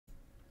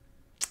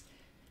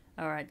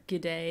Alright, good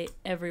day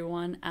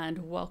everyone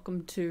and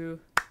welcome to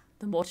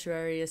the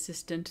Mortuary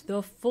Assistant,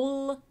 the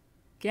full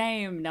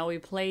game. Now we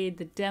played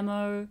the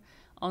demo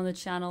on the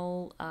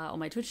channel, on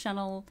my Twitch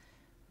channel,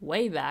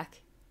 way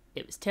back.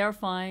 It was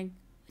terrifying,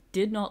 I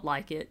did not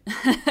like it,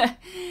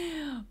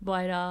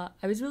 but I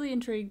was really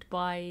intrigued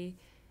by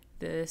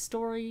the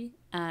story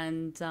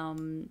and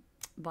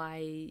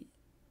by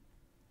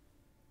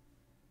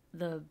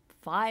the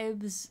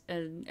vibes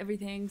and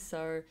everything,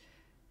 so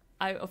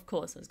of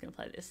course I was going to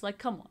play this. Like,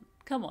 come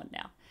on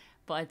now.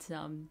 But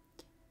I'm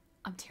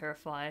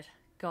terrified.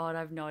 God, I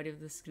have no idea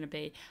what this is going to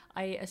be.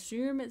 I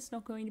assume it's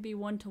not going to be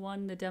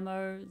one-to-one, the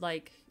demo.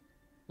 Like,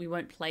 we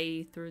won't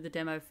play through the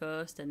demo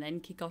first and then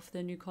kick off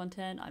the new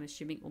content. I'm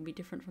assuming it will be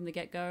different from the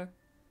get-go.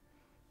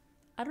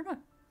 I don't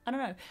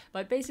know.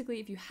 But basically,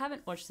 if you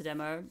haven't watched the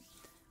demo,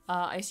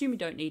 I assume you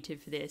don't need to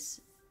for this,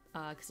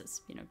 because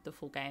it's, you know, the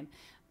full game.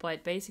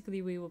 But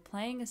basically, we were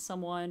playing as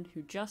someone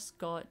who just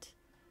got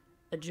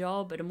a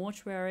job at a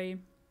mortuary.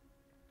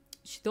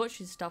 She thought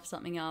she'd stuff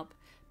something up,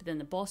 but then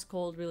the boss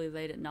called really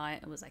late at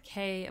night and was like,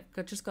 hey,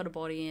 just got a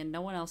body in,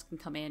 no one else can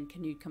come in,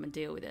 can you come and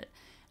deal with it?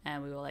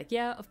 And we were like,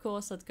 yeah, of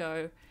course, let's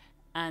go.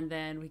 And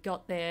then we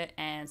got there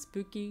and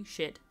spooky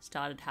shit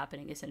started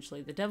happening.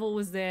 Essentially, the devil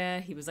was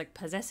there, he was like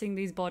possessing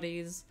these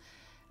bodies,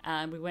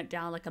 and we went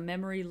down like a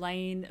memory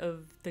lane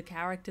of the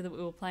character that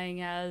we were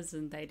playing as,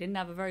 and they didn't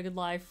have a very good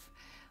life.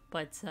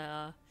 But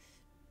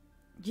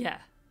yeah,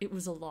 it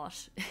was a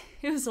lot.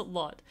 It was a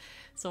lot.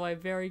 So I'm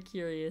very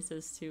curious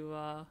as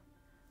to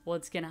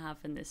what's gonna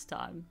happen this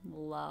time.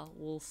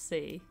 We'll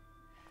see.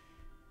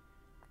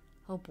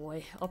 Oh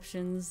boy,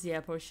 options. Yeah,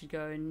 probably should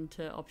go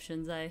into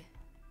options, eh?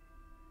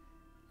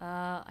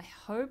 I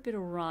hope it'll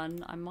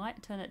run. I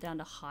might turn it down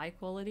to high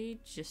quality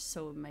just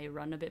so it may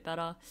run a bit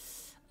better.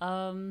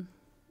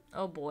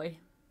 Oh boy.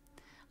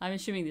 I'm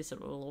assuming this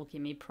will all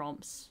give me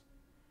prompts.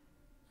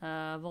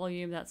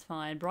 Volume, that's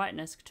fine.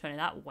 Brightness, turn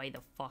that way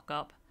the fuck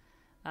up.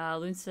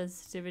 Loon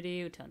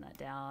sensitivity, we'll turn that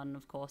down.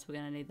 Of course, we're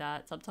gonna need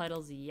that.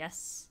 Subtitles,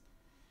 yes.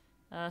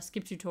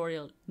 Skip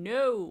tutorial,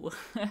 no.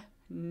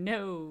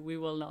 No, we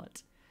will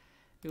not.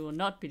 We will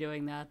not be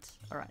doing that.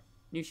 Alright,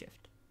 new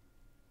shift.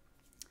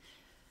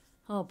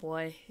 Oh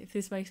boy, if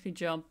this makes me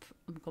jump,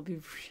 I'm gonna be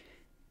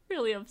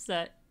really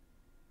upset.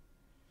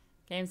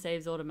 Game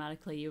saves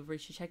automatically. You've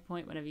reached a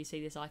checkpoint whenever you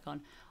see this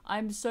icon.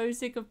 I'm so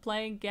sick of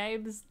playing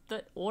games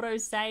that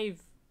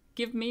auto-save.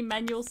 Give me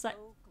manual save.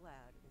 So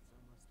glad it's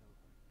almost over.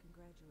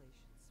 Congratulations,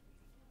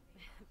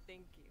 sweetie.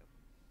 Thank you.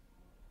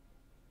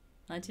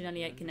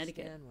 1998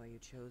 Connecticut. I understand why you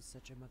chose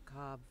such a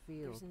macabre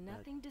field. There's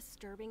nothing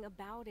disturbing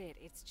about it.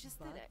 It's just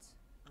but that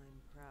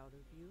I'm proud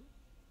of you.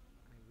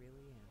 I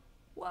really am.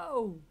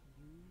 Whoa!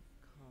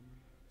 You've come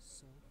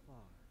so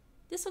far.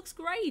 This looks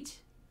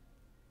great!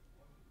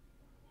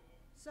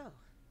 So,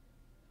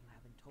 you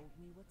haven't told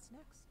me what's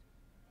next.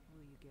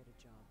 Will you get a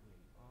job where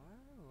you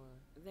are, or...?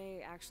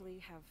 they actually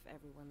have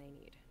everyone they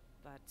need.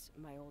 But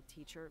my old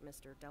teacher,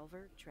 Mr.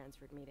 Delver,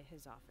 transferred me to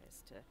his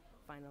office to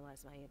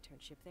finalize my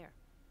internship there.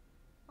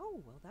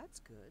 Oh, well, that's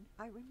good.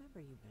 I remember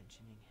you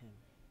mentioning him.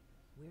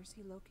 Where's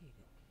he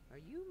located? Are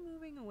you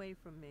moving away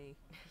from me?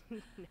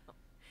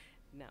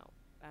 No,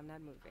 I'm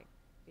not moving.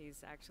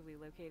 He's actually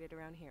located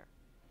around here.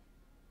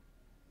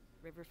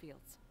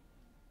 Riverfields.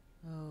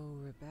 Oh,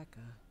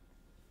 Rebecca.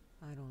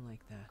 I don't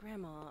like that.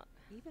 Grandma,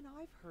 Even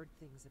I've heard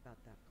things about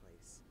that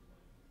place.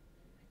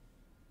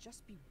 I'd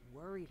just be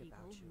worried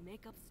about you. people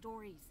make up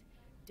stories.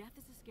 Death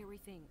is a scary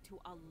thing to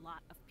a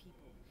lot of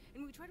people.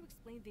 And we try to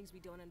explain things we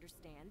don't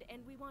understand,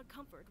 and we want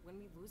comfort when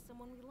we lose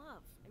someone we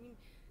love. I mean,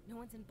 no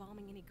one's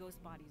embalming any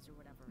ghost bodies or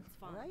whatever. It's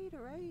fine. All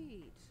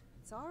right.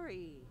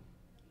 Sorry.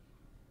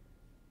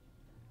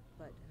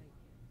 But I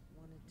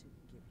wanted to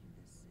give you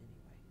this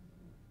anyway.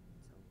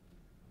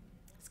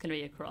 So, It's gonna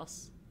be a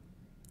cross.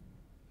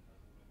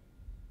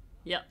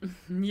 Yep.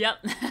 Yep.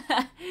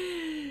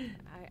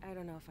 I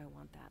don't know if I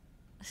want that.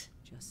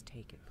 just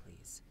take it,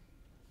 please.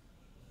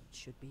 It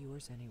should be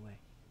yours anyway.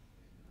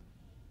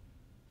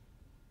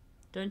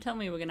 Don't tell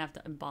me we're gonna have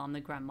to embalm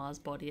the grandma's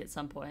body at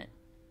some point.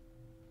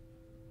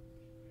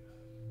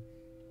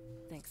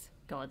 Thanks.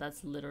 God,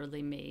 that's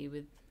literally me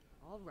with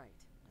All right.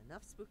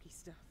 Enough spooky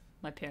stuff.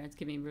 my parents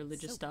giving me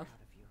religious So stuff.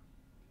 proud of you.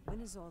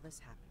 When is all this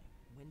happening?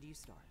 When do you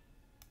start?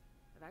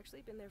 I've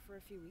actually been there for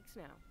a few weeks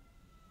now.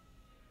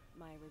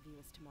 My review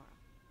is tomorrow.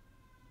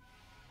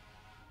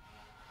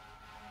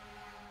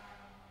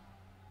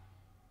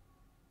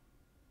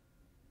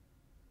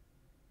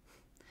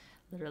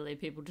 Literally,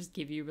 people just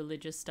give you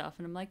religious stuff,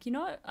 and I'm like, you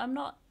know, I'm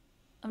not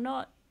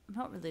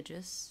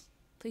religious.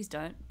 Please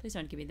don't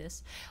give me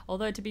this.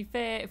 Although, to be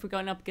fair, if we're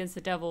going up against the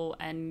devil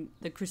and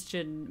the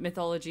Christian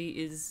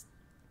mythology is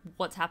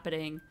what's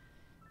happening,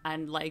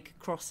 and like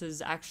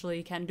crosses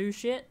actually can do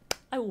shit,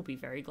 I will be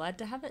very glad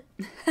to have it.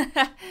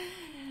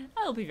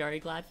 I'll be very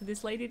glad for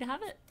this lady to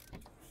have it.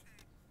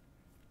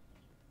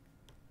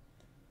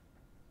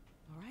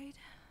 All right,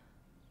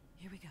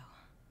 here we go.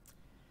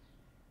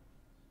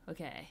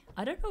 Okay,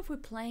 I don't know if we're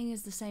playing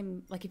as the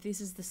same, like if this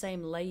is the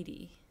same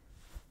lady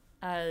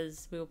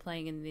as we were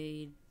playing in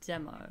the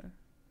demo.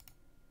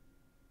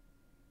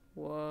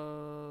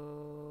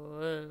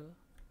 Whoa.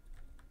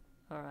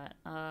 Alright,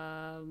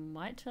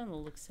 might turn the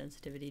look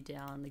sensitivity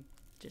down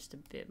just a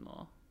bit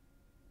more.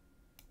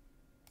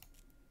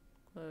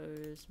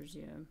 Close,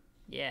 resume.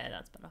 Yeah,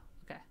 that's better.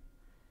 Okay.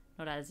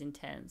 Not as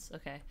intense.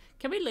 Okay.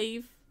 Can we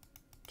leave?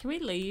 Can we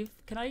leave?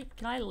 Can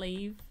I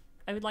leave?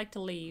 I would like to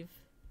leave.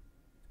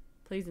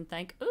 Please and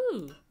thank.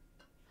 Ooh!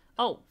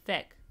 Oh,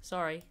 feck.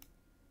 Sorry.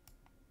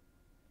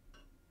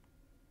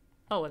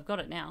 Oh, I've got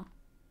it now.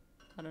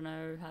 I don't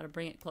know how to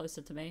bring it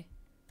closer to me.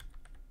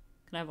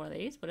 Can I have one of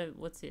these?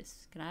 What's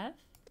this? Can I have?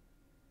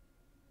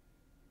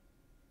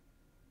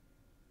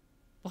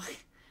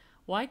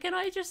 Why can't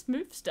I just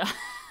move stuff?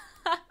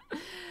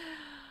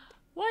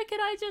 Why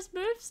can't I just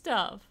move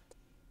stuff?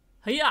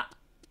 Hiya!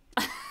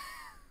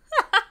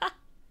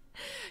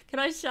 Can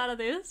I shatter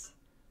this?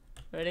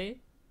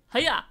 Ready?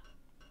 Hiya!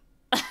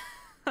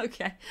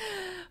 Okay.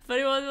 If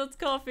anyone wants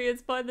coffee,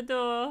 it's by the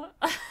door.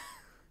 I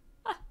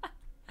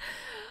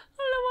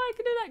don't know why I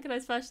can do that. Can I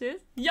smash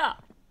this? Yeah!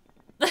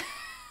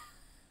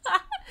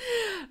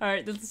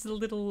 Alright, this is a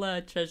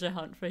little treasure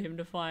hunt for him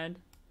to find.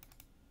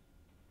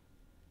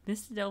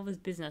 Mr. Delver's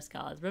business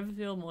cards.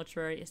 Riverfield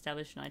Mortuary,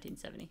 established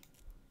 1970.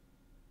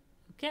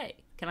 Okay.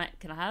 Can I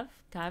have?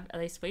 Are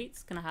they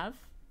sweets? Can I have?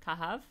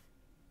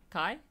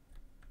 Kai?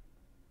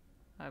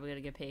 Alright, we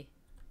gotta go pee.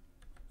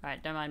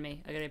 Alright, don't mind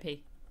me. I gotta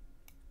pee.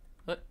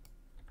 What?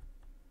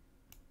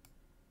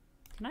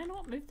 Can I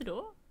not move the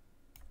door?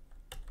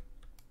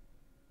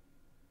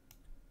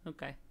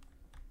 Okay.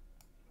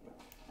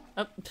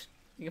 Oh,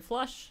 you can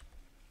flush.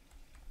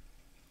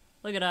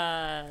 Look at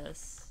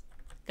us.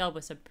 God,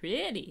 we're so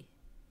pretty.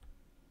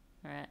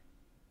 Alright.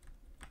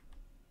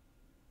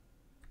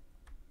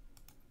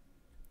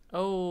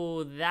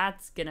 Oh,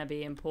 that's gonna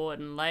be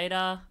important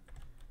later.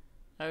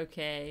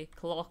 Okay,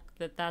 clock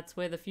that's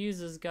where the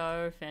fuses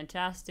go.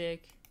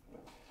 Fantastic.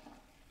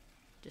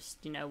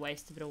 Just, you know,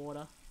 waste a bit of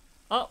water.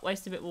 Oh,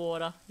 waste a bit of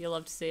water. You'll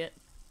love to see it.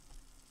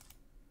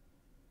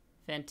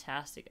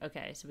 Fantastic.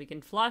 Okay, so we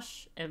can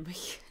flush and we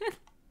can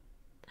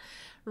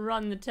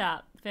run the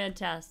tap.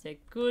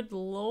 Fantastic. Good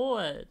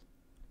lord.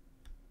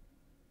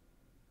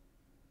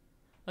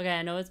 Okay,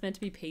 I know it's meant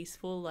to be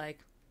peaceful, like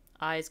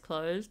eyes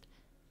closed.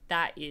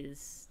 That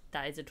is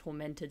a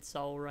tormented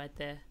soul right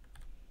there.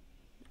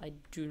 I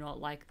do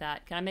not like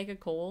that. Can I make a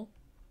call?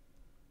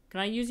 Can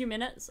I use your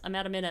minutes? I'm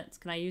out of minutes.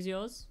 Can I use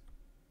yours?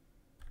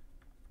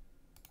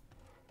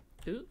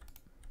 Ooh.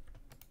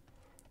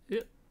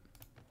 Ooh.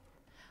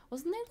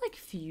 Wasn't there like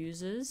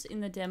fuses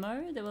in the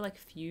demo? There were like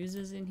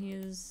fuses in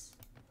his...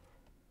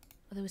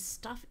 Oh, there was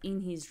stuff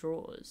in his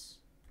drawers.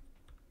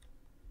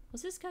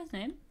 What's this guy's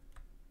name?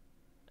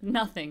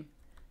 Nothing.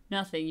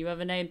 Nothing. You have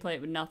a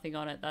nameplate with nothing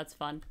on it. That's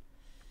fun.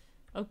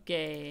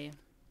 Okay.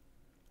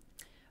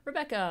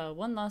 Rebecca,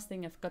 one last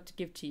thing I forgot to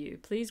give to you.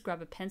 Please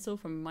grab a pencil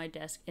from my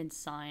desk and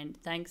sign.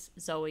 Thanks,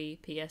 Zoe.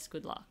 P.S.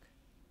 Good luck.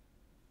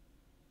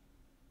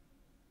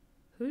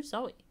 Who's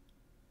Zoe?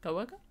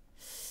 Co-worker?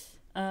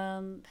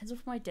 Pencil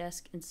from my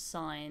desk and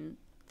sign.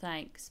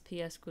 Thanks.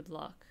 P.S. Good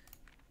luck.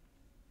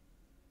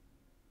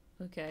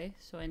 Okay,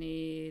 so I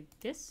need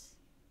this.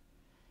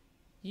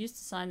 Used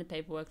to sign the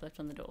paperwork left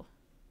on the door.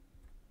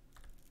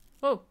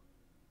 Whoa!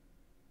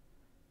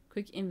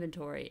 Quick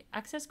inventory.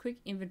 Access quick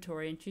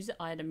inventory and choose the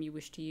item you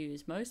wish to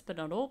use. Most but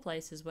not all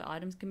places where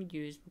items can be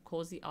used will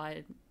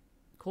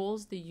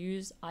cause the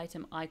use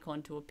item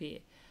icon to appear.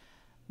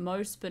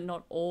 Most but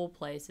not all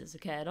places.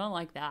 Okay, I don't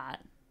like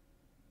that.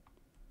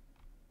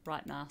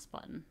 Right mouse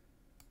button.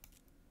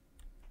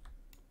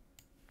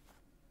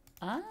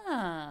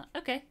 Ah,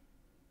 okay.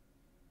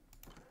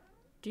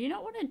 Do you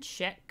not want to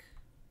check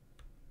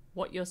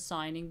what you're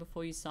signing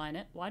before you sign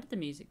it? Why did the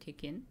music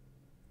kick in?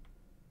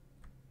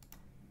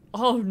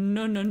 Oh,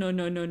 no, no, no,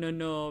 no, no, no,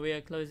 no. We are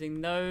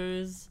closing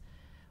those.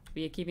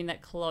 We are keeping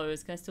that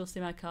closed. Can I still see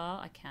my car?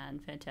 I can.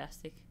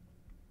 Fantastic.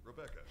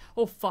 Rebecca.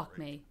 Oh, fuck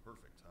Great. me.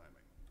 Perfect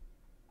timing.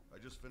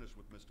 I just finished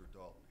with Mr.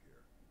 Dalton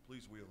here.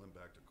 Please wheel him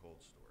back to cold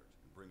storage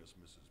and bring us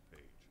Mrs.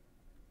 Page.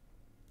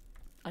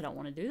 I don't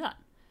want to do that.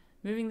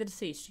 Moving the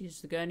deceased.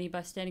 Use the gurney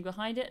by standing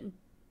behind it and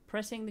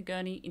pressing the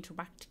gurney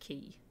interact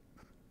key.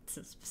 It's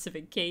a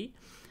specific key.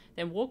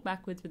 Then walk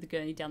backwards with the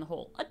gurney down the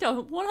hall. I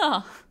don't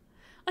wanna.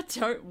 I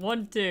don't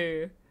want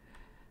to.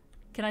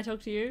 Can I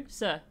talk to you?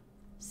 Sir.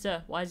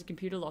 Sir, why is the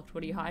computer locked?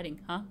 What are you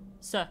hiding, huh?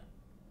 Sir.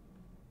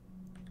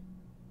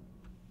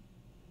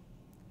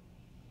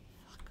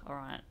 Fuck,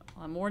 alright.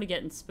 I'm already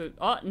getting spooked.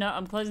 Oh, no,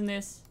 I'm closing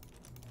this.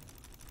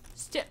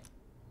 Step.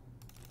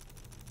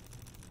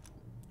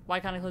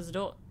 Why can't I close the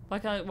door? Why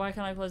can't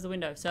I close the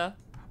window, sir?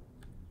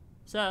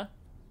 Sir?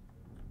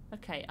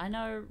 Okay, I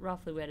know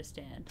roughly where to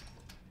stand.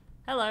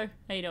 Hello,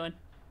 how you doing?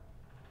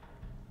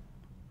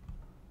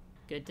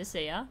 Good to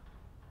see ya.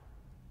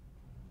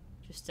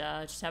 Just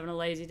having a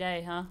lazy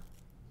day, huh?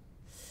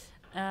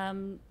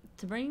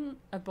 To bring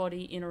a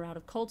body in or out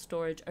of cold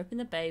storage, open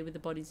the bay with the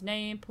body's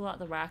name, pull out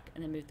the rack,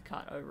 and then move the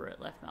cart over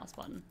it. Left mouse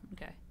button.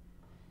 Okay.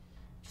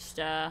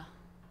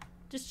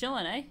 Just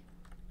chilling, eh?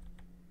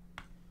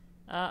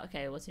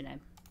 Okay, what's your name?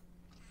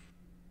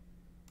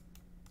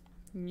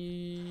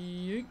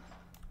 Yeet.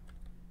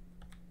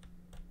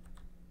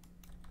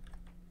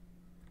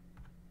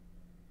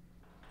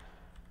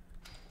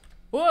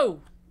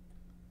 Whoa!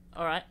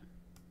 Alright.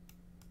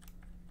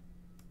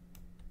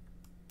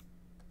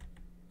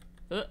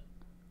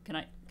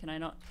 Can I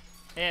not?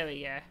 There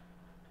we go.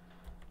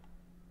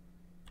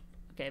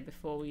 Okay,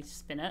 before we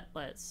spin it,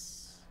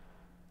 let's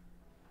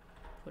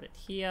put it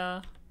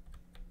here.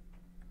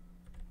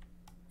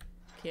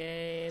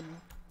 Okay.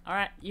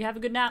 Alright, you have a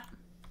good nap.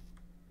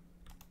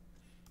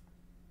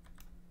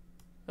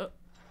 Oh.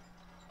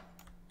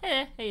 Hey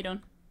there, how you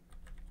doing?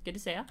 Good to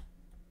see ya.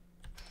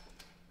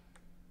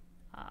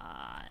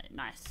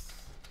 Nice.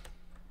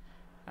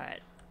 Alright.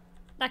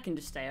 That can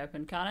just stay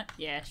open, can't it?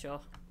 Yeah, sure.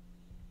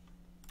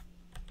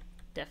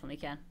 Definitely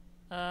can.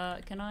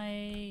 Can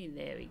I...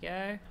 There we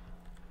go.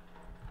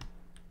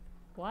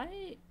 Why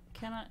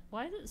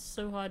is it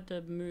so hard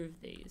to move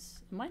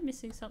these? Am I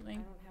missing something?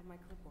 I don't have my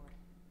clipboard.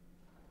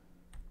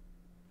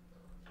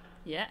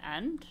 Yeah,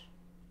 and?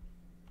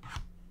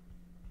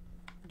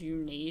 Do you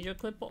need your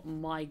clipboard?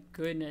 My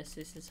goodness,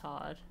 this is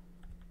hard.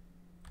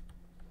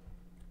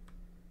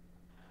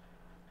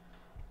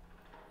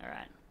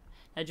 Alright.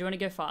 Now, do you want to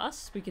go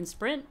fast? We can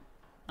sprint?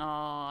 Oh,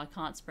 I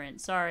can't sprint.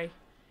 Sorry.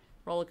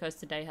 Roller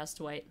coaster day has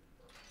to wait.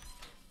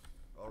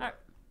 Alright.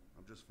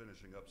 I'm just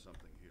finishing up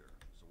something here.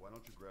 So why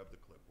don't you grab the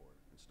clipboard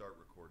and start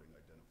recording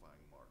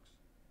identifying marks.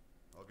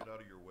 I'll get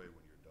out of your way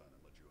when you're done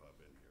and let you hop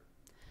in here.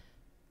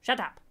 Shut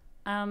up.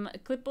 A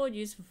clipboard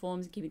used for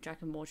forms and keeping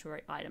track of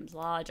mortuary items.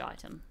 Large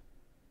item.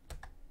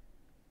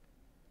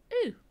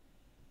 Ooh.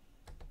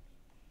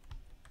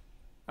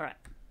 Alright.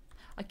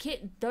 I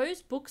can't...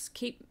 Those books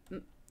keep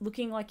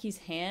looking like his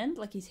hand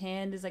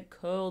is like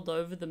curled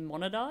over the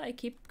monitor. I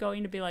keep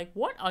going to be like,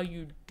 what are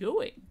you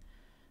doing?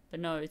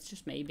 But no, it's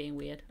just me being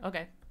weird.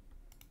 Okay.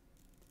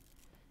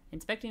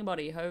 Inspecting a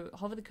body.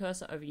 Hover the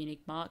cursor over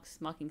unique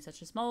markings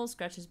such as moles,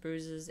 scratches,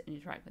 bruises, and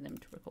interact with them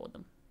to record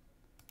them.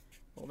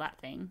 Well, that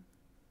thing.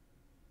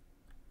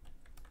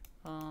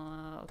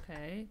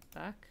 Okay.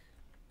 Back.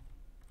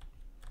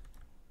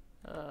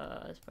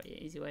 That's probably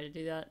an easy way to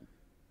do that.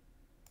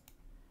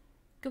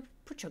 Go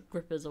put your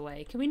grippers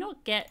away. Can we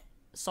not get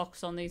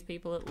socks on these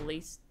people at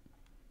least?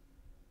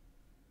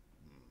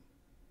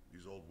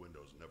 These old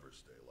windows never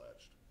stay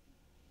latched.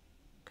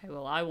 Okay,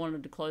 well, I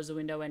wanted to close the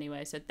window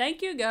anyway, so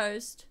thank you,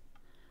 Ghost.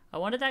 I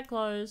wanted that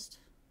closed.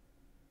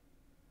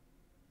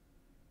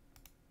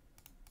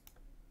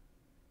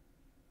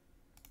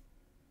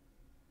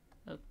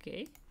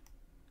 Okay.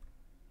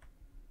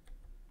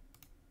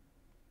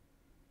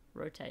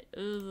 Rotate.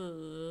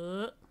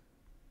 Ooh.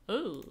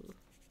 Ooh.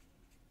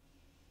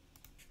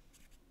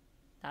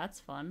 That's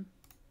fun.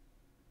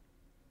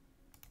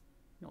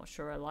 Not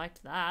sure I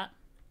liked that.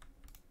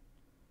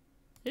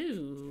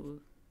 Ooh.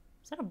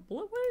 Is that a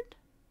bullet wound?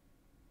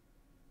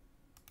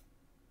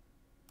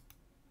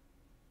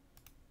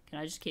 Can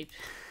I just keep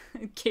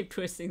keep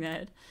twisting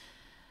that?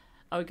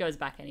 Oh, it goes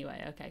back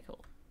anyway. Okay,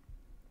 cool.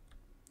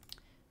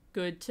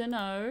 Good to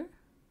know.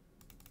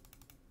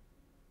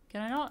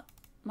 Can I not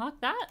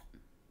mark that?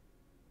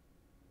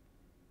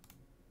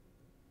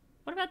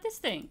 What about this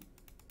thing?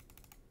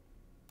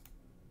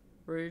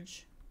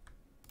 Rouge.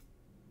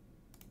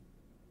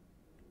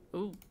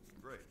 Ooh.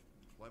 Great.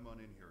 Climb on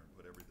in here and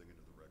put everything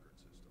into the record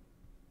system.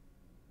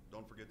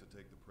 Don't forget to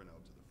take the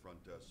printout to the front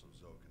desk so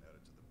Zoe can add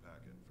it to the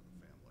packet for the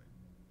family.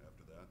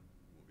 After that,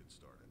 we'll get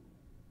started.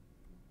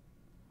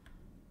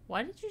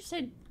 Why did you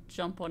say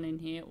jump on in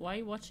here? Why are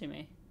you watching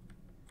me?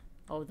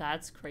 Oh,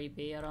 that's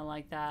creepy. I don't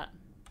like that.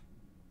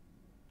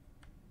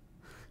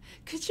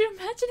 Could you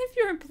imagine if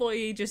your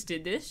employee just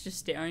did this? Just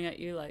staring at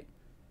you like...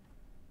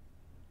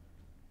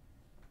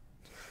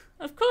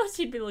 Of course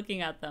you'd be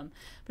looking at them.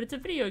 But it's a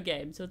video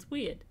game, so it's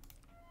weird.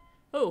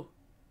 Oh.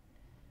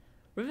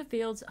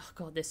 Riverfields. Oh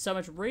god, there's so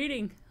much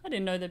reading. I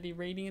didn't know there'd be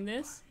reading in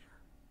this.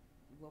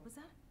 What was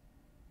that?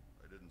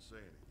 I didn't say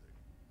anything.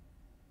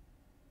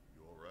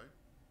 You alright?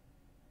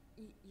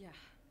 Yeah,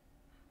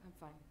 I'm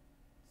fine.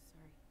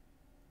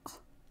 Sorry.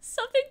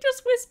 Something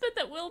just whispered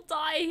that we'll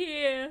die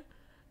here.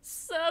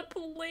 Sir,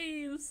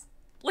 please.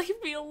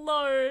 Leave me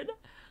alone.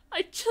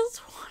 I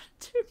just want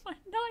to do my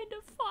 9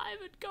 to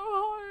 5 and go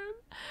home.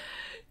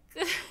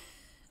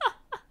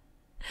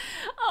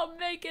 I'm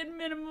making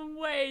minimum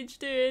wage,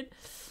 dude.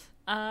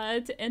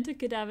 To enter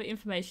cadaver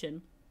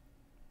information.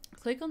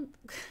 Click on...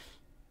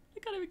 I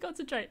can't even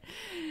concentrate.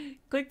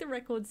 Click the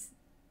record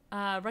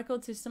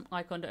system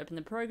icon to open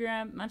the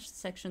program. Match the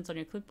sections on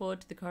your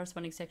clipboard to the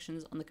corresponding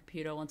sections on the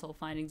computer. Once all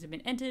findings have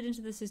been entered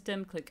into the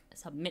system, click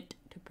submit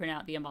to print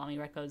out the embalming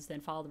records, then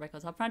file the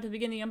records up front to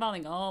begin the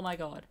embalming. Oh my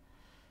god.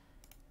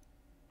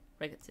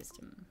 Record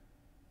system.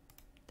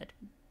 That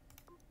one.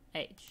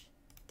 Age.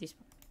 This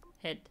one.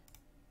 Head.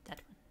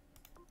 That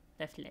one.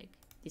 Left leg.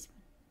 This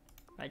one.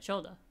 Right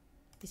shoulder.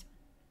 This one.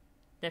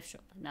 Left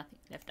shoulder. Nothing.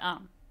 Left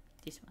arm.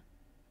 This one.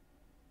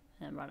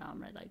 And then right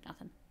arm, right leg.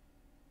 Nothing.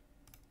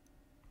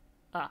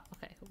 Ah,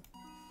 okay, cool.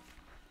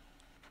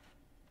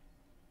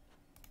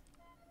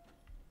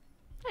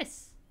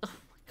 Nice. Oh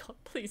my god,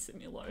 please leave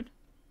me alone.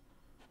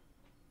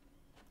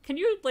 Can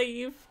you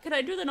leave? Can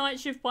I do the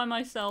night shift by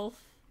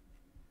myself?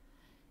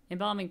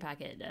 Embalming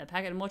packet. A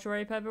packet of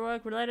mortuary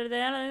paperwork related to the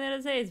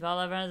United States.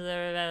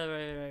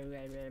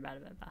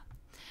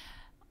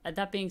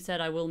 That being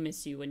said, I will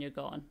miss you when you're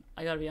gone.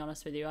 I gotta be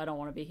honest with you. I don't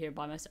want to be here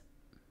by myself.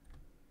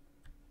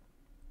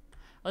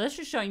 Oh, that's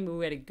just showing me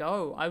where to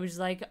go. I was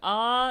like,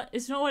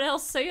 is no one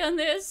else seeing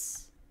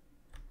this?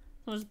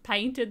 Someone's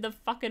painted the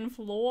fucking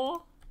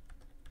floor.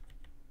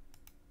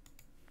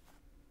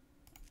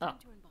 Oh.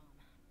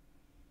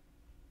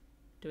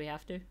 Do we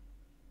have to?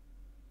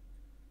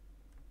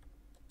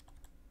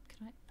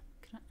 Can I?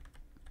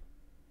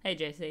 Hey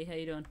JC, how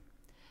you doing?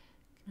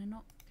 Can I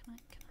not? Can I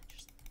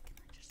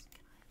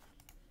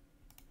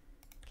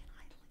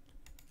leave?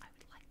 I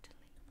would like to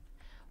leave.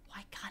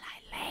 Why can't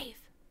I leave?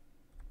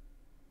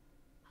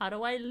 How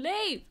do I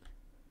leave?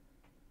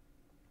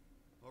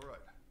 All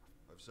right.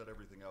 I've set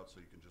everything out so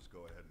you can just go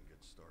ahead and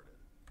get started.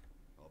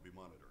 I'll be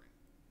monitoring.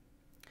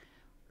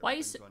 Why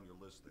Everything's on your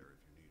list there if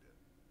you need it.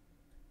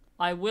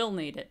 I will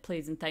need it,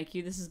 please and thank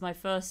you. This is my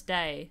first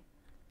day.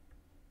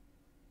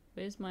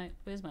 Where's my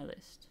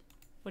list?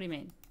 What do you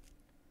mean?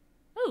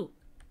 Oh.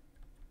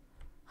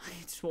 I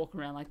just walk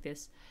around like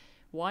this.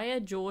 Wire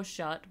jaw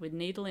shut with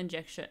needle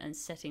injector and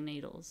setting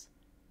needles.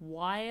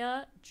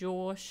 Wire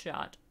jaw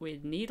shut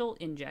with needle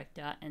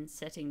injector and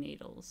setting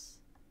needles.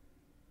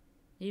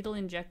 Needle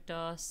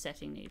injector,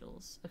 setting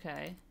needles.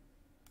 Okay.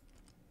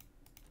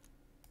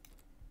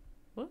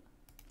 What?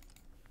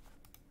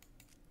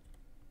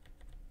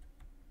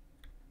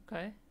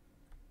 Okay.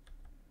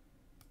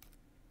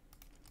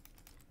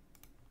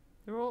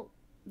 They're all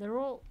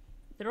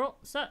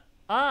so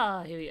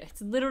here we go.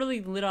 It's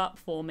literally lit up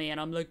for me and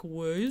I'm like,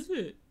 where is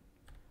it?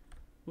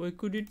 Where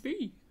could it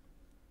be?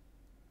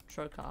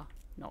 Trocar,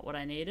 not what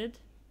I needed.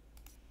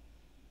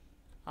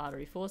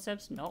 Artery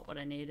forceps, not what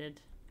I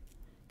needed.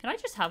 Can I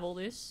just have all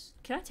this?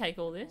 Can I take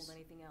all this? Hold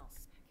anything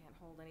else. I can't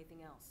hold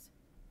anything else.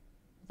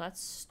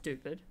 That's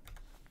stupid.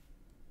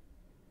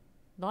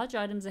 Large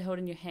items are held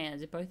in your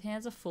hands. If both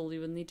hands are full,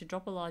 you will need to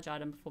drop a large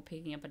item before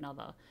picking up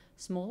another.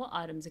 Smaller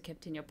items are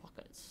kept in your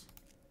pockets.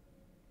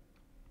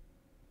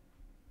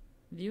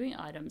 Viewing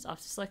items.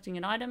 After selecting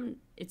an item,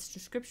 its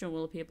description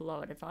will appear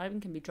below it. If an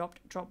item can be dropped,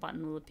 a drop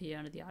button will appear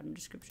under the item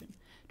description.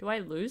 Do I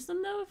lose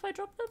them though if I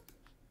drop them?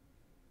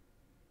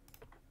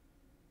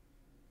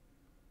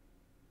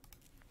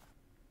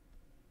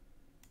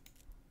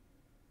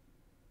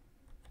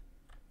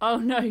 Oh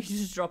no, you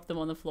just dropped them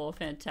on the floor.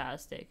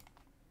 Fantastic.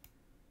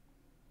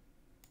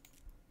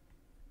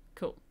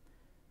 Cool.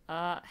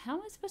 How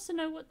am I supposed to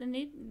know what the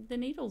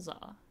needles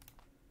are?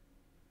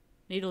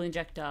 Needle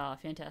injector.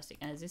 Fantastic.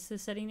 And is this the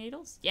setting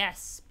needles?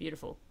 Yes.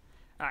 Beautiful.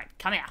 Alright,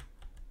 come here.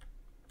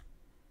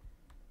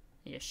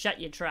 You shut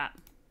your trap.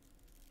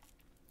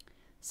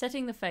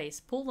 Setting the face.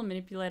 Pull the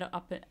manipulator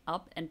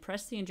up and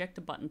press the injector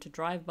button to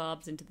drive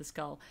barbs into the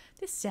skull.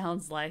 This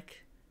sounds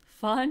like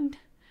fun.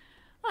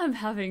 I'm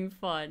having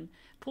fun.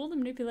 Pull the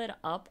manipulator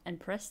up and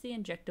press the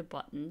injector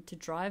button to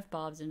drive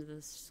barbs into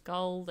the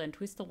skull, then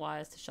twist the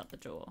wires to shut the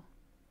jaw.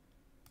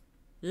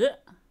 Ugh.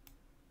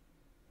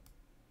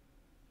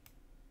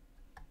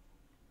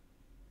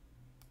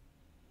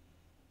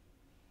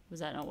 Was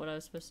that not what I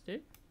was supposed to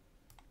do?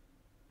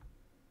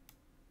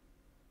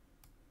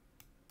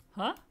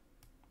 Huh?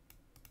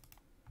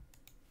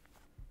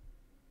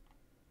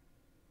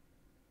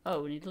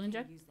 Oh, needle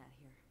inject? I can't use that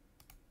here.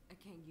 I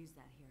can't use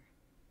that here.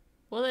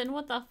 Well then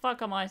what the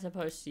fuck am I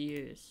supposed to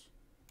use?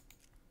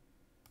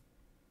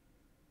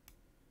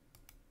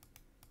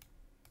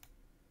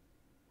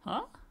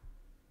 Huh?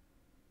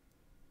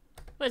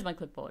 Where's my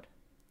clipboard?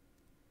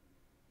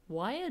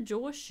 Wire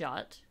jaw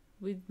shut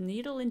with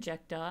needle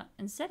injector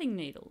and setting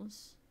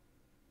needles.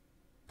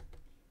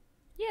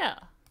 Yeah.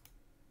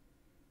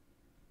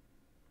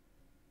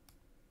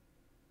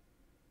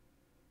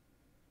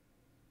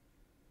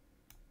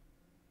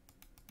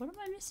 What am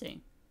I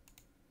missing?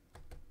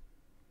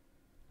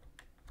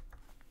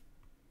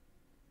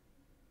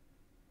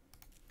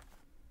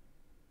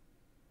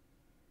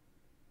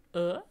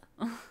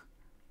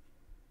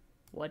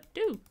 What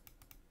do?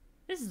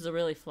 This is a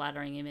really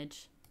flattering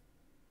image.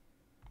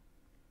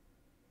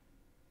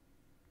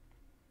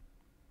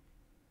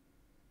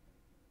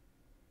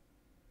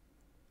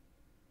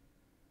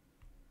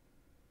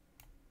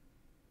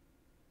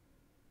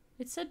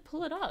 It said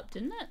pull it up,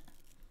 didn't it?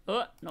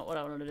 Oh, not what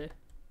I wanted to do.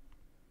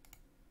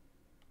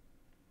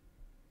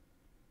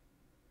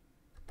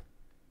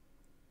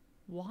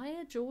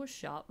 Wire jaw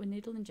shut with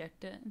needle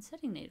injector and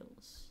setting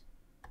needles.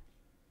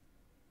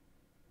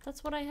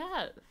 That's what I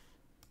have.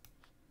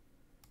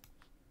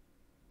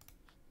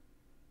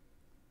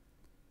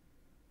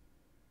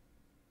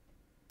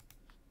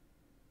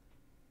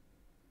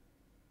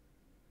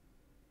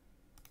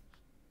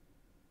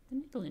 The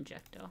needle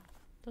injector.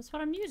 That's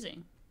what I'm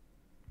using.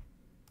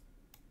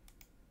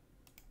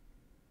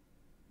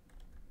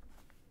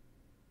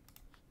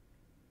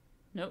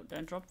 Nope,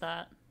 don't drop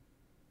that.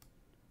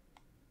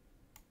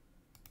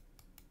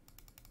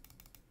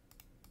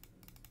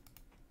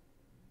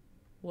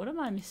 What am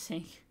I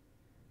missing?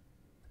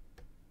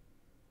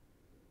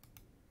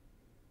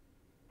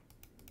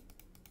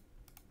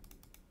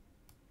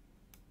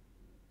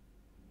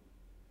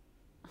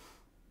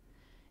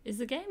 Is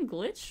the game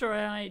glitched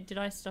or did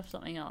I stuff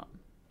something up?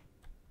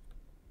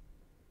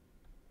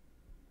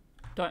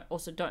 Don't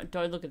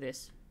look at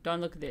this.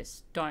 Don't look at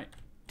this. Don't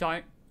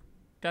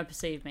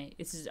perceive me.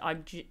 This is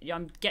I'm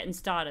getting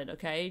started,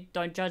 okay?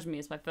 Don't judge me.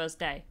 It's my first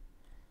day.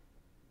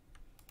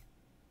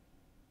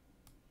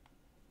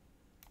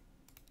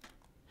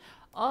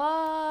 Oh,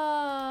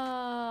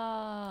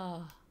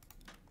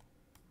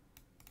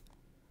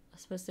 I'm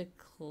supposed to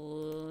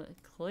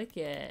click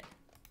it.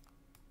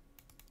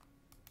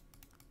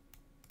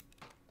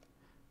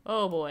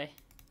 Oh boy.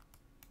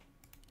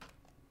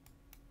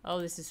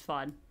 Oh, this is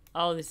fun.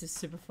 Oh, this is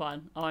super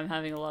fun. Oh, I'm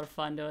having a lot of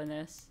fun doing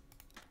this.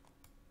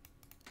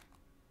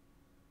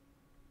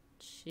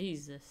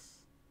 Jesus.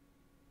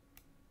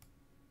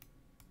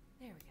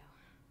 There we go.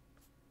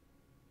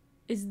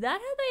 Is that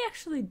how they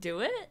actually do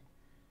it?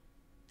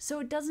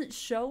 So it doesn't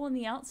show on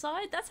the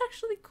outside? That's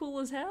actually cool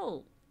as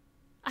hell.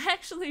 I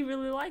actually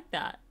really like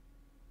that.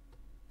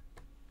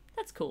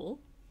 That's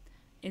cool.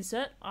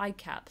 Insert eye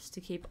caps to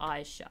keep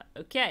eyes shut.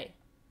 Okay.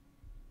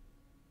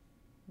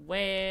 Oh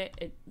my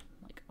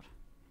god.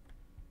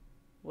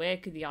 Where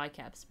could the eye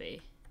caps be?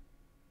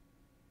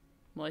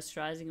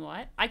 Moisturizing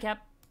white. Eye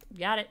cap.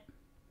 Got it.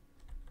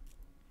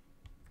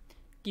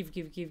 Give.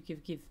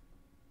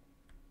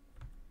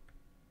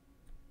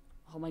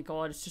 Oh my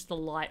god, it's just the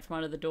light from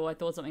under the door. I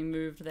thought something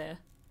moved there.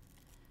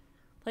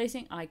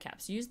 Placing eye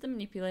caps. Use the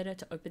manipulator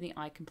to open the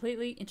eye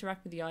completely.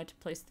 Interact with the eye to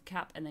place the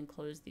cap and then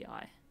close the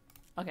eye.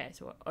 Okay,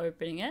 so we're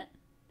opening it.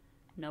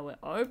 No, we're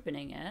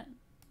opening it.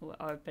 We're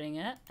opening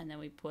it. And then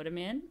we put them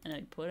in. And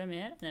then we put them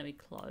in. And then we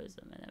close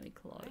them. And then we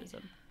close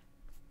them.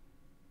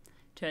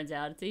 Turns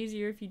out it's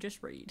easier if you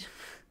just read.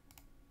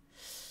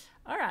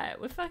 Alright,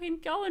 we're fucking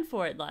going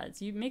for it,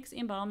 lads. You mix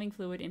embalming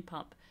fluid in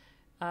pump.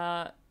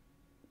 Glutaraldehyde,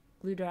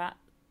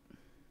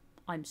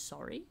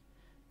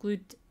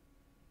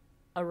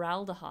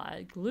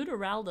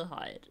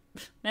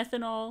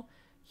 methanol,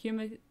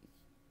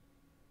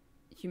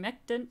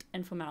 humectant,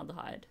 and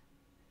formaldehyde.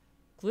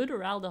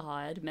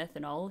 Glutaraldehyde,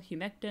 methanol,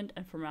 humectant,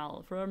 and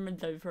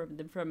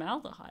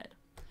formaldehyde.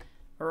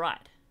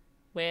 Alright,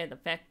 where the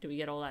fuck do we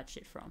get all that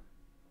shit from?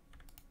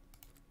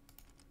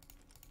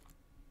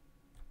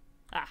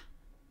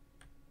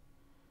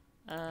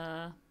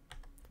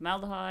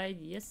 Formaldehyde,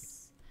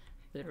 yes.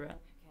 Glutaraldehyde.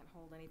 Can't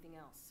hold anything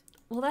else.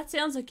 Well, that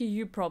sounds like a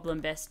you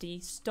problem,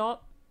 bestie.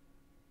 Stop.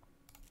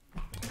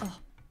 Oh,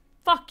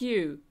 fuck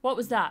you. What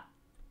was that?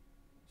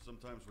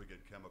 Sometimes we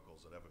get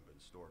chemicals that haven't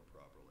been stored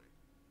properly,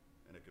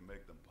 and it can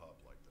make them pop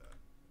like that.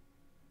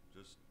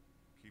 Just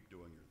keep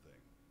doing your thing.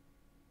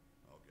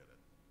 I'll get it.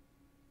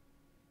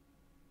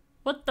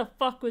 What the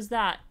fuck was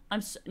that?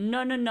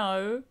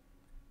 No.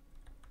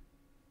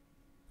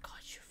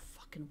 God, you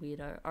fucking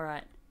weirdo.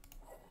 Alright.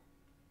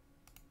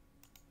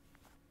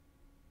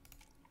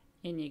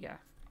 In you go.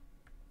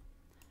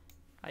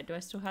 Alright, do I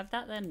still have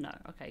that then? No.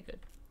 Okay, good.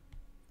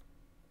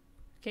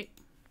 Okay.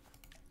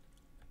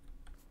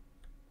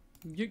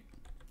 Yeet.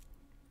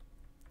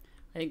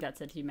 I think that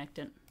said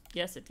humectant.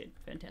 Yes, it did.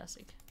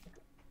 Fantastic.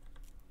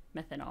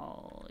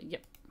 Methanol.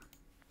 Yep.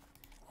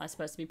 Am I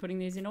supposed to be putting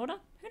these in order?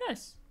 Who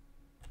knows?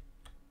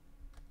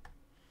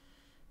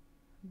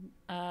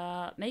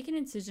 Make an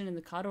incision in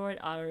the carotid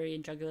artery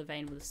and jugular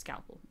vein with a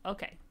scalpel.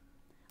 Okay.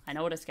 I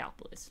know what a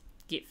scalpel is.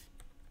 Give.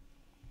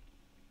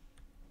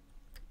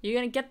 You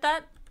gonna get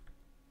that?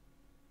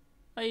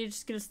 Or are you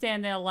just gonna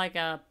stand there like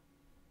a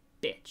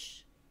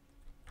bitch?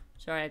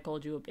 Sorry I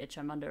called you a bitch.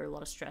 I'm under a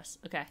lot of stress.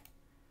 Okay.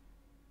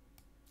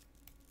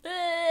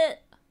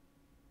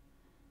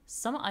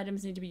 Some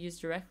items need to be used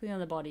directly on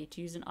the body.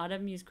 To use an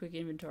item, use quick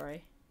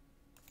inventory.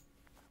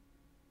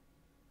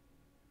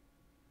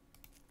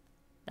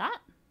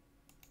 That?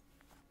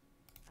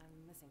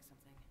 I'm missing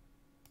something.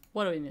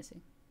 What are we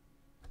missing?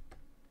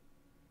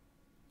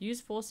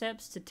 Use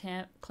forceps to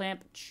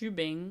clamp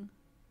tubing.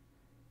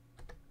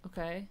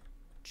 Okay.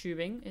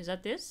 Tubing. Is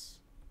that this?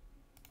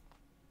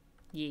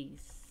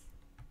 Yes.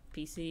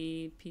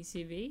 PVC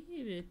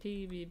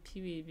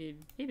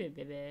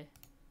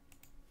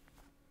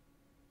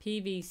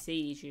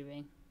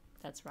tubing.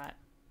 That's right.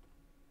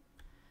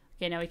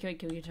 Okay, now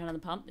can we turn on the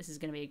pump? This is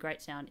going to be a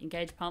great sound.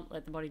 Engage pump,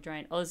 let the body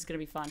drain. Oh, this is going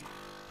to be fun.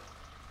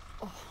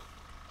 Oh.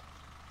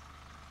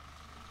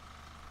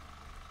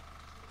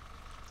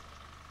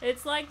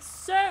 It's like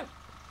soup.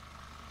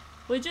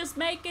 We're just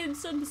making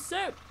some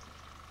soup.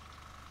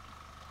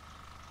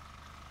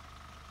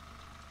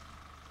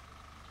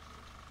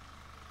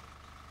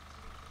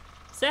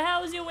 So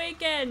how was your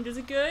weekend? Was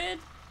it good?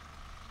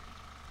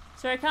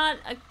 Sorry,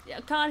 I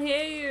can't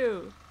hear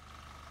you.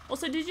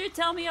 Also, did you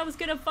tell me I was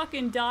gonna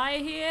fucking die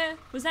here?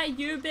 Was that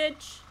you,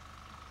 bitch?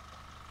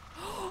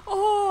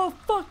 Oh,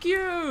 fuck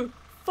you!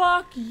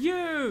 Fuck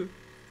you!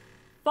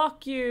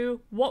 Fuck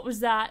you! What was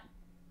that?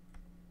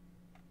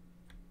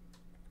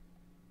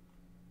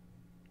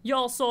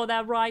 Y'all saw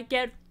that, right?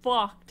 Get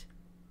fucked.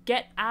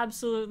 Get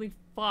absolutely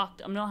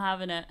fucked. I'm not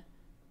having it.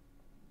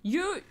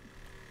 You...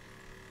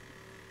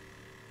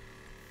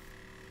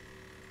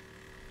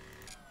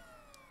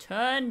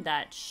 Turn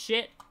that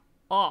shit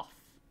off.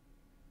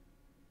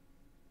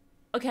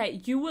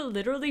 Okay, you were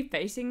literally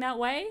facing that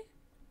way?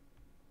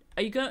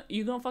 Are you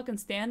gonna fucking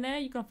stand there?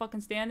 You gonna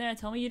fucking stand there and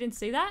tell me you didn't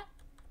see that?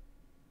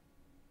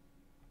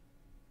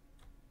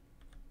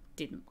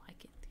 Didn't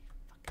like it.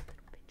 Fucking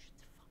little bitch.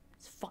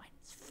 It's fine.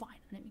 It's fine.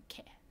 I don't even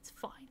care. It's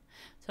fine.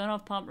 Turn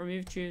off pump,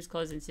 remove tubes,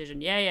 close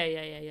incision.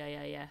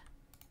 Yeah.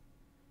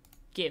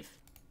 Give.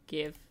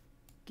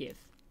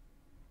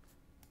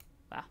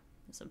 Wow.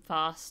 There's some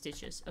fast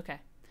stitches. Okay.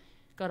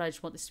 God, I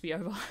just want this to be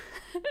over.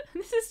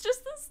 This is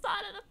just the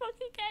start of the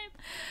fucking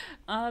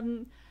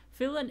game.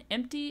 Fill an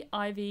empty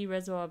IV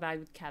reservoir bag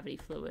with cavity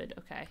fluid.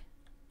 Okay.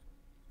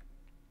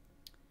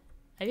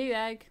 IV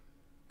bag.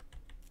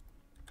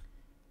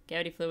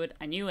 Cavity fluid.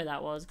 I knew where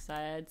that was because I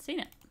had seen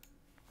it.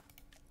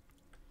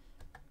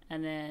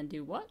 And then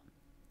do what?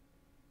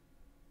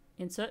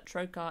 Insert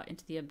trocar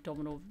into the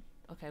abdominal.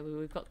 Okay, well,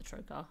 we've got the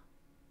trocar.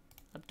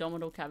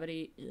 Abdominal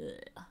cavity.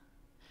 Ugh.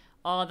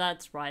 Oh,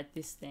 that's right.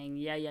 This thing.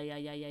 Yeah. I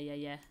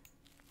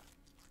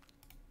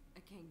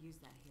can't use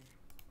that here.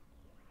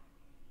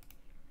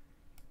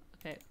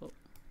 Okay, well.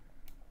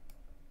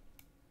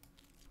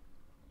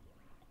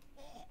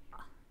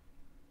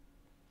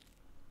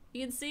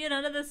 You can see it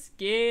under the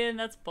skin.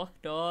 That's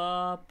fucked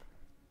up.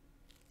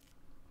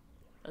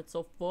 That's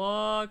so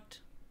fucked.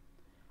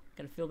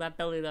 Gotta feel that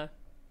belly though.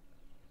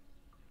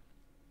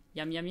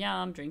 Yum.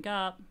 Drink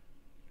up.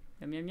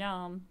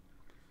 Yum.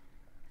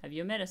 Have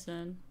your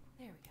medicine.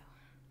 There we go.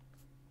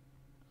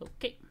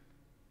 Okay.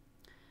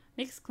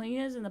 Mix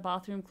cleaners in the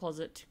bathroom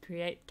closet to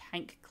create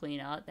tank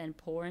cleaner, then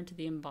pour into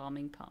the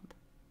embalming pump.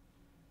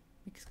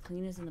 Mix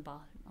cleaners in the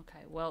bathroom.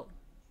 Okay, well.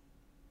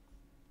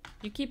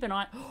 You keep an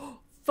eye.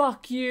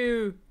 Fuck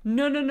you!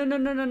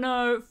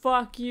 No.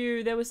 Fuck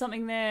you. There was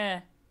something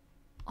there.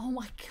 Oh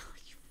my god,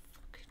 you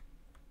fucking.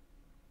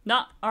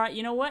 Nah, alright,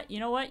 you know what?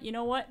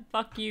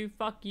 Fuck you.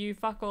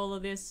 Fuck all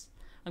of this.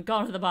 I'm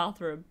going to the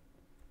bathroom.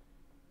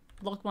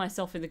 Lock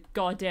myself in the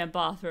goddamn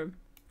bathroom.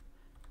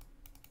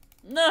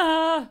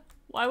 Nah!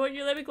 Why won't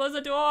you let me close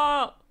the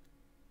door?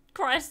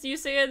 Christ, you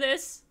seeing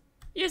this?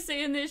 You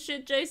seeing this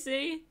shit,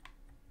 JC?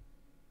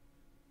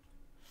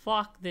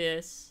 Fuck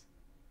this.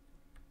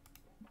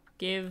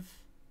 Give.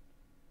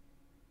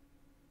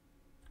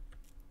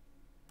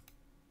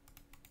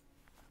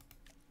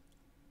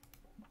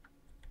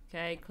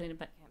 Okay, clean it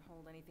back. Can't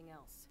hold anything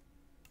else.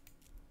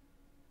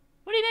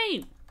 What do you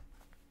mean?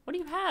 What do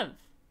you have?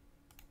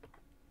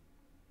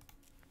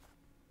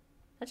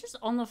 That's just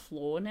on the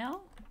floor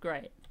now?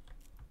 Great.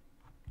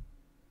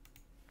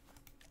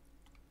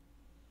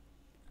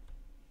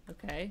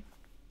 Okay.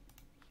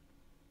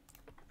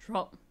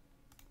 Drop.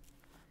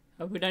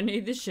 Oh, we don't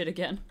need this shit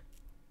again.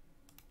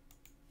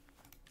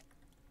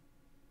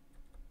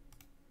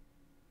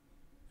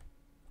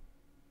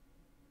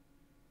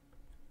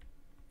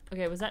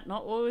 Okay, was that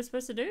not what we were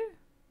supposed to do?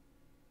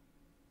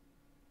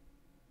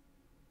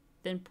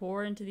 Then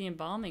pour into the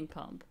embalming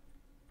pump.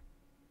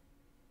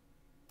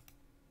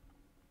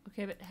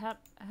 Okay, but how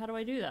do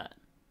I do that?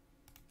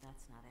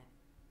 That's not it.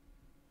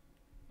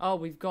 Oh,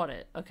 we've got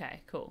it.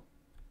 Okay, cool.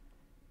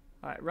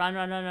 Alright, run.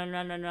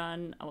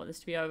 I want this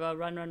to be over.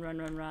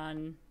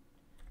 Run.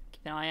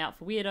 Keep an eye out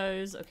for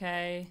weirdos,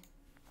 okay.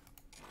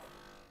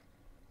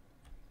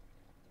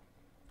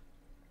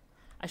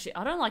 Actually,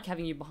 I don't like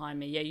having you behind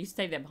me. Yeah, you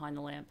stay there behind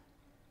the lamp.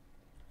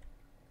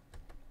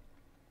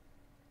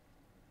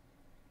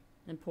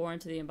 Then pour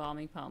into the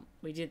embalming pump.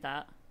 We did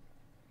that.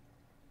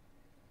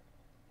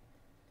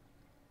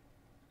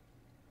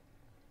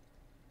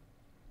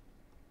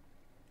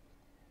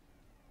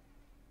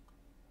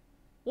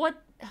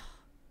 What?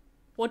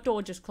 What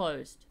door just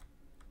closed?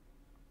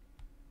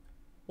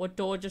 What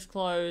door just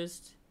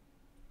closed?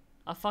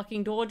 A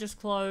fucking door just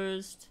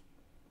closed.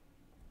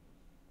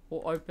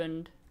 Or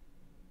opened.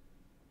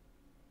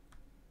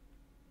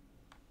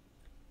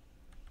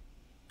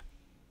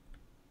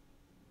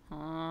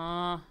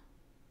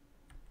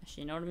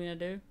 Actually, you know what I'm gonna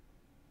do?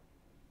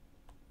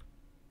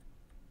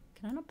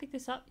 Can I not pick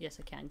this up? Yes,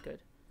 I can.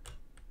 Good.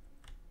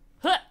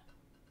 Huh!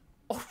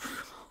 Oh.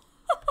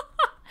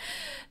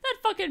 That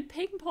fucking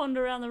ping ponged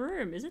around the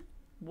room. Is it?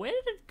 Where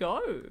did it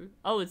go?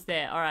 Oh, it's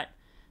there. Alright.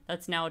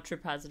 That's now a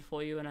trip hazard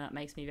for you, and that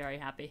makes me very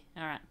happy.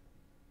 Alright.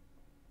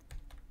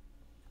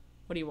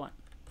 What do you want?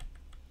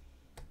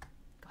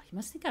 God, you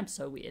must think I'm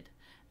so weird.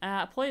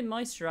 Apply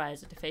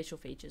moisturizer to facial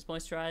features.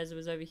 Moisturizer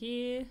was over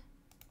here.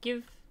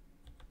 Give.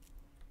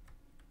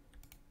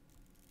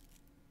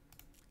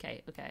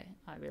 Okay.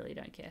 I really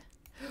don't care.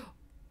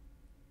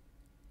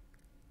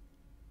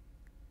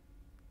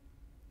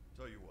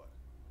 Tell you what.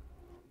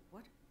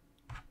 What?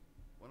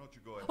 Why don't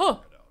you go ahead Oh. and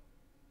head out?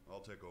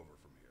 I'll take over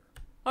from here.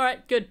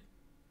 Alright, good.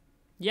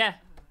 Yeah.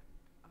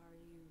 Are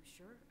you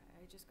sure?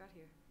 I just got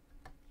here.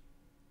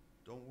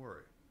 Don't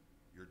worry.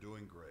 You're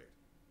doing great.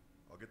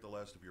 I'll get the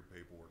last of your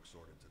paperwork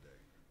sorted today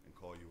and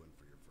call you in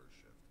for your first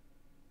shift.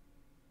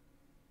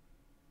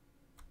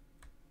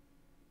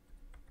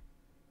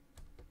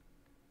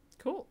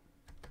 Cool.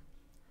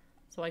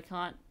 So I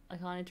can't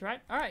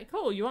interact? Alright,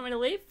 cool. You want me to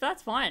leave?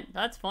 That's fine.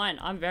 That's fine.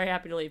 I'm very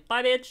happy to leave.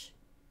 Bye, bitch.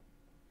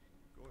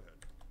 Go ahead.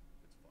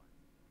 It's fine.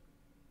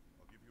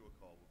 I'll give you a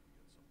call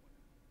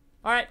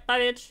Alright, bye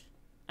bitch.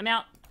 I'm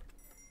out.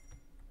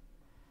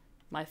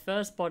 My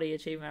first body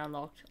achievement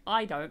unlocked.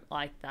 I don't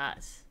like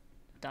that.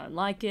 I don't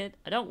like it.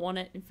 I don't want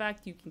it. In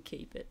fact, you can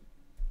keep it.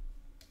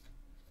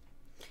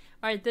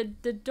 Alright,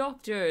 the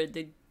doctor,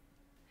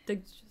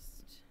 It's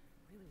just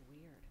really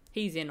weird.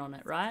 he's in on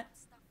it, right?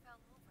 Stuff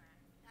fell over.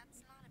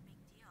 That's not a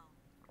big deal.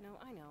 No,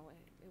 I know.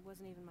 It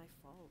wasn't even my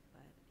fault,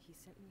 but he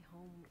sent me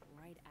home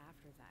right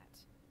after that.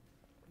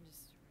 I'm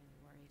just really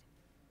worried.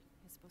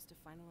 He's supposed to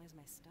finalize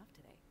my stuff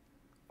today.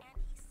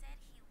 And he said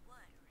he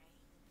would,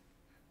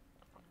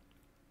 right?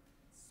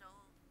 So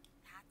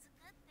that's a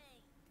good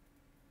thing.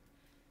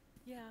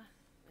 Yeah,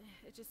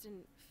 it just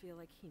didn't feel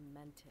like he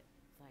meant it.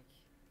 Like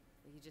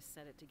he just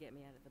said it to get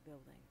me out of the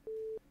building.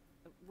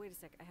 Wait a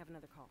sec, I have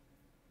another call.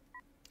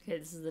 Okay,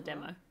 this is the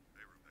demo.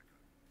 Hey, Rebecca.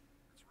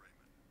 It's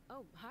Raymond.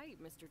 Oh, hi,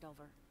 Mr.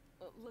 Delver.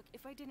 Look,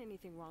 if I did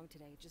anything wrong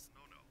today, just...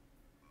 No.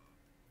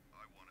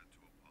 I wanted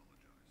to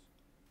apologize.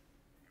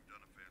 You've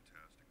done a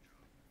fantastic job.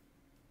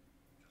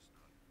 Just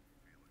not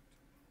feeling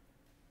too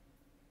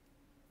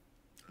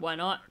well. Why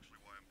not?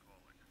 Actually why I'm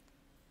calling.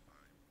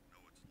 I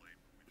know it's late,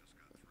 but we just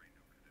got 3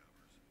 new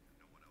cadavers, and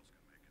no one else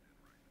can make it in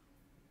right now.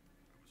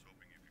 I was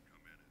hoping you could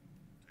come in and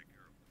take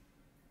care of them.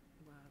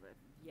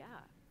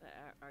 yeah.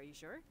 Are you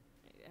sure?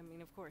 I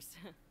mean, of course.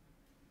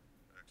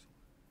 Excellent.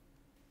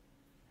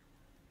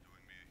 You're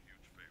doing me a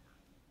huge favor.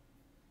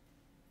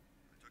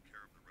 I took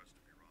care of the rest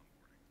of your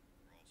onboarding.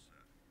 We're all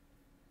set.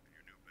 And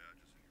your new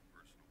badge is in your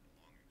personal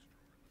belongings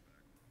drawer in the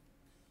back room.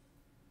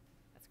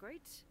 That's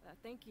great.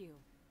 Thank you.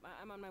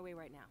 I'm on my way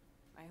right now.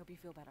 I hope you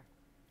feel better.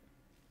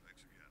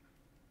 Thanks again.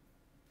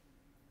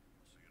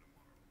 I'll see you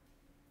tomorrow.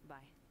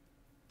 Bye.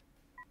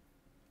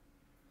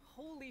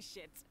 Holy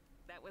shit.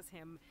 That was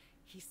him.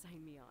 He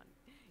signed me on.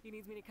 He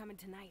needs me to come in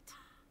tonight.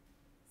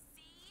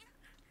 See?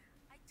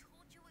 I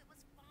told you it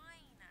was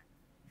fine.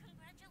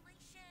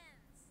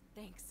 Congratulations.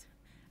 Thanks.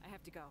 I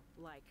have to go.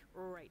 Like,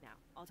 right now.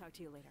 I'll talk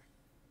to you later.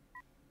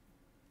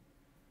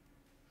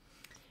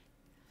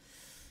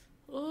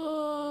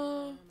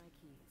 Oh, Where are my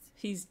keys?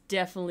 he's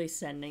definitely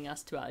sending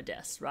us to our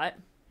deaths, right?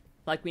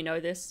 Like, we know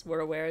this. We're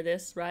aware of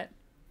this, right?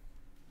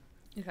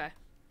 Okay.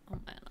 Oh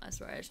man, I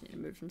swear I just need to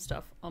move some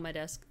stuff on my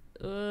desk.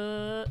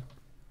 Okay.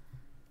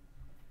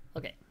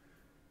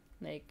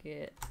 Make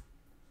it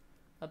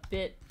a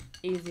bit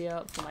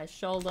easier for my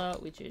shoulder,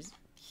 which is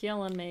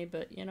killing me,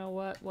 but you know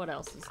what? What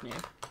else is new?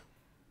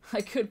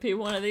 I could be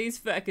one of these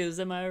feckers,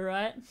 am I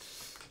right?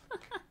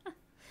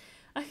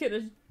 I get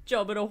a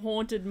job at a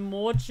haunted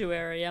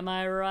mortuary, am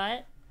I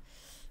right?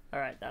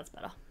 Alright, that's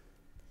better.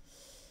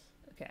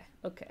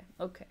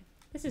 Okay.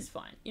 This is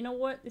fine. You know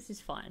what? This is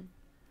fine.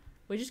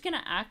 We're just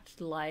gonna act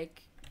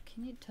like...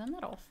 Can you turn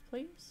that off,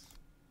 please?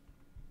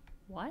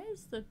 Why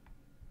is the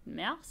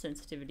mouse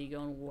sensitivity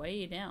going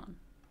way down?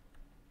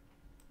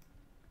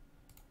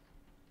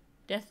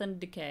 Death and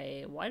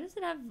Decay. Why does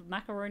it have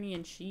macaroni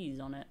and cheese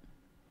on it?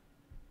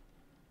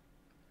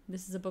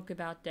 This is a book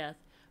about death.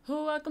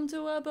 Oh, welcome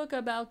to a book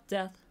about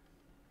death.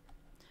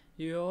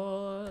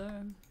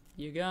 You're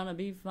gonna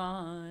be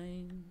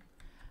fine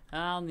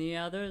on the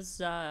other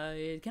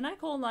side. Can I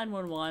call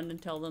 911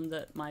 and tell them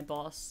that my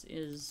boss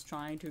is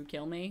trying to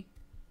kill me?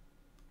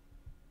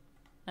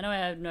 I know I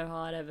have no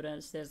hard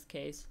evidence there's the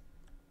case,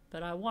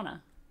 but I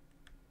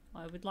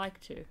would like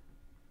to.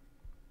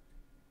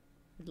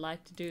 I'd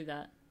like to do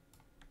that.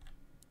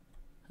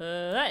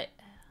 Hey!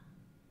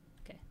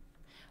 Okay.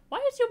 Why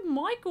is your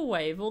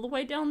microwave all the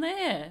way down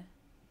there?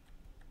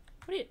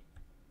 What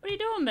are you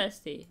doing,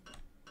 bestie?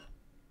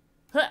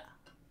 Huh.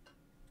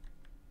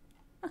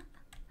 What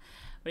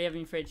do you have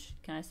in your fridge?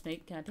 Can I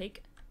sneak? Can I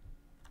peek?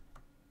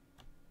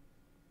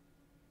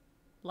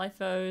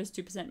 Lifos,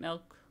 2%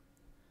 milk,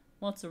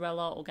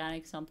 mozzarella,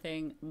 organic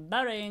something,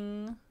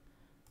 budding.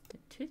 The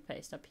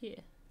toothpaste up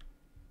here.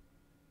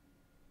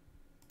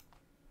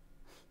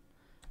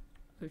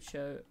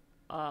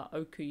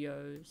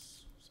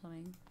 Okuyos,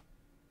 something.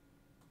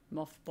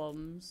 Moth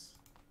bombs,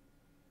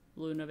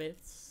 Luna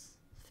bits,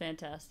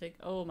 fantastic.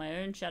 Oh,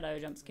 my own shadow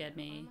jump scared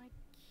me. Where are my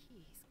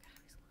keys? God,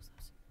 I always lose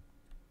those.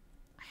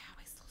 I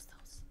always lose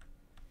those.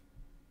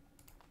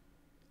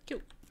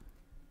 Cool.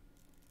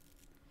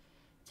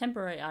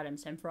 Temporary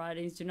items. Temporary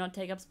items do not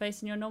take up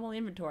space in your normal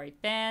inventory.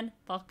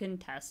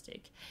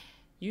 Fan-fucking-tastic.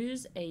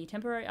 Use a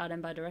temporary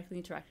item by directly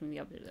interacting with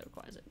the object that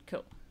requires it.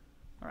 Cool.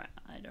 Alright,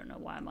 I don't know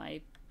why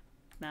my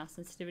mouse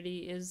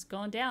sensitivity is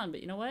gone down,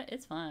 but you know what?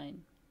 It's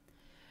fine.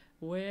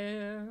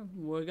 We're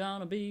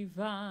gonna be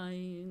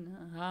fine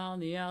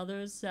on the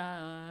other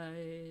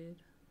side.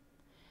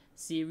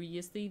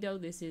 Seriously though,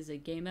 this is a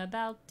game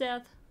about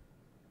death.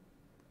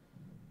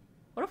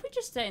 What if we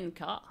just stay in the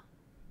car?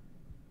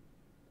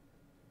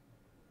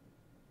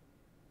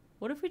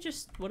 What if we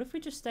just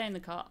stay in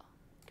the car?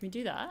 Can we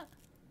do that?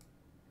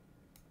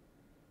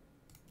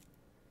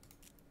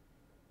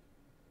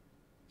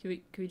 Can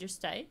we just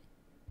stay?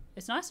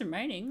 It's nice and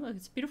raining. Look,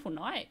 it's a beautiful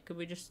night. Could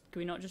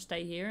we not just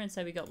stay here and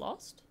say we got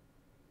lost?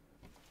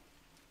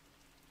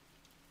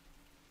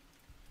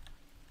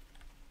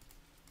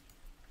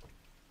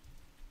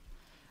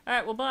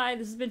 Alright, well bye.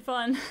 This has been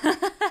fun.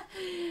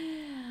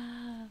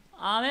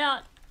 I'm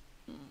out.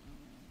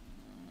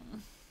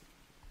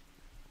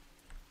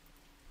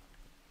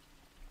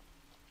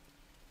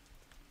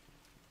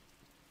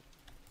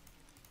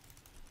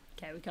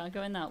 Okay, we can't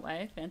go in that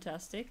way.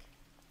 Fantastic.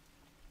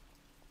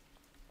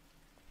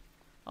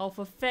 Oh,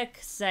 for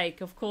feck's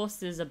sake, of course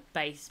there's a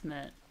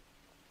basement.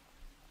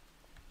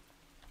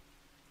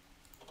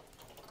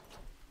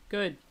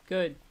 Good,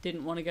 good.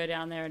 Didn't want to go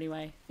down there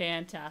anyway.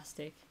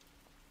 Fantastic.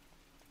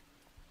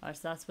 Alright,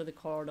 so that's where the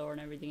corridor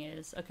and everything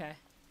is. Okay.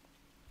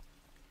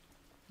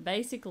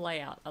 Basic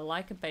layout. I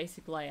like a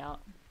basic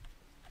layout.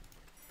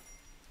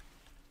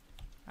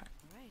 Alright,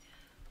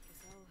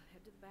 guess I'll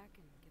head to the back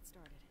and get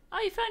started. Oh,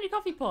 you found your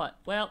coffee pot.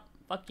 Well,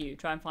 fuck you.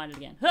 Try and find it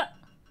again. Huh!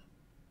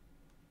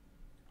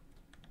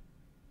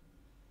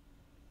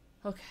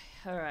 Okay,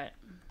 alright.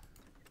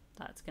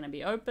 That's gonna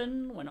be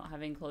open. We're not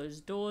having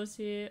closed doors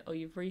here. Oh,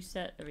 you've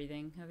reset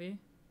everything, have you?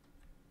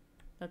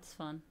 That's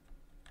fun.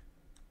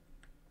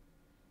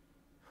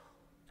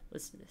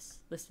 Listen to this.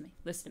 Listen to me.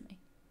 Listen to me.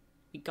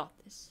 We got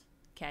this.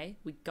 Okay?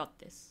 We got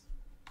this.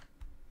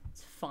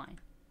 It's fine.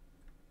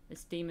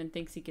 This demon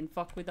thinks he can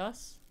fuck with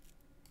us.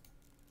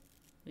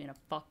 We're gonna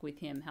fuck with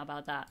him. How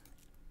about that?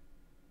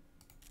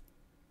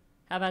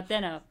 How about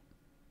then?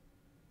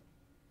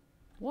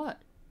 What?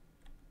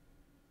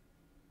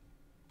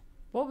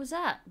 What was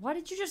that? Why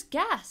did you just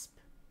gasp?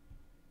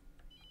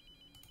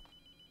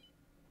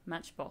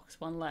 Matchbox,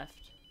 one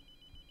left.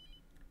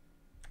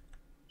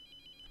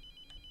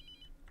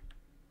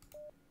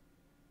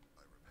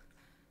 Hi, Rebecca.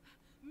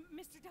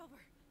 Mr.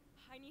 Delver,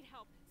 I need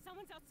help.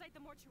 Someone's outside the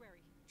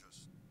mortuary.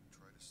 Just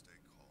try to stay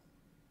calm.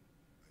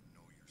 I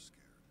know you're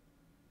scared.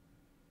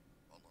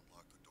 I'll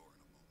unlock the door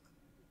in a moment.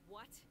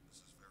 What?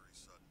 This is very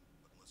sudden,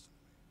 but listen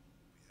to me.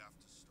 We have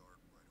to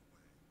start right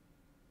away.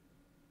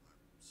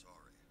 I'm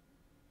sorry.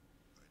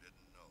 I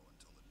didn't know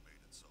until it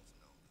made itself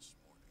known this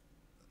morning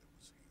that it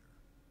was here,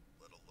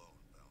 let alone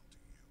bound to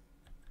you.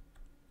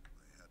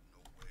 I had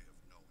no way of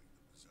knowing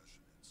the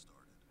possession had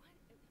started.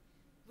 What?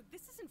 Look,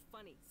 this isn't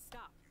funny.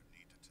 Stop. You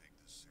need to take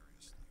this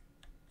seriously.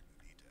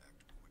 You need to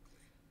act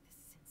quickly. This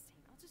is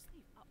insane. I'll just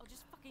leave. I'll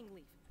just fucking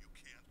leave. You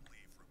can't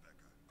leave,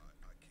 Rebecca.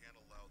 I can't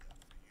allow that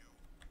for you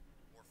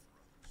or for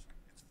others.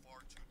 It's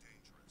far too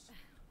dangerous.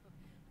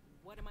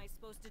 What am I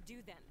supposed to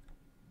do then?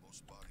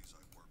 Most bodies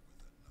I work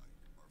with at night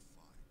are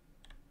fine,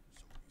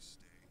 so we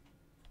stay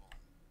calm.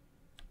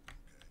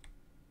 Okay?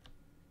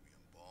 We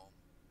embalm,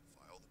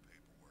 file the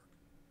paperwork,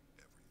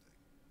 everything.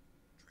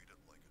 Treat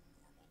it like a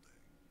normal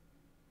day.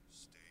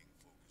 Staying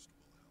focused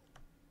will help.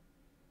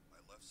 I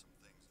left some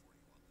things for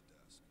you on the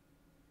desk.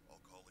 I'll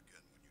call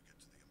again when you get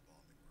to the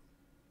embalming room.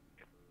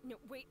 No,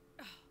 wait.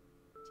 Ugh,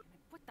 damn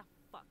it. What the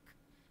fuck?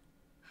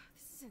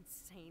 This is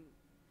insane.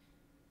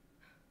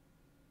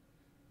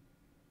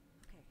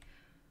 Okay.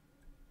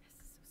 This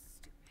is so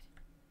stupid.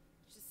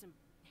 Just some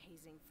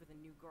hazing for the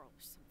new girl or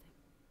something.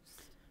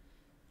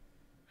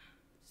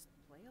 Just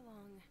play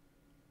along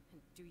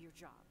and do your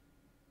job.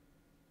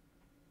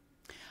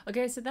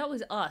 Okay, so that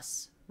was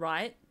us,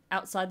 right?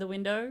 Outside the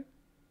window.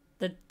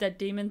 That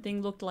demon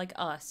thing looked like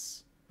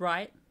us,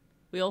 right?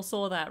 We all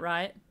saw that,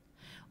 right?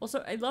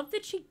 Also, I love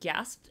that she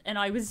gasped and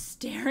I was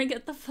staring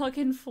at the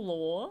fucking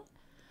floor.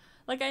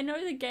 Like, I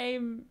know the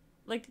game,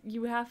 like,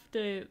 you have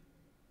to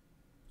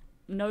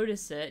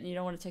notice it and you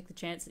don't want to take the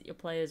chance that your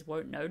players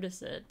won't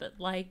notice it, but,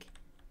 like,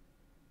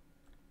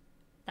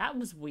 that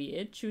was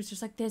weird. She was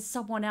just like, there's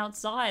someone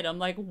outside. I'm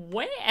like,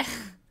 where?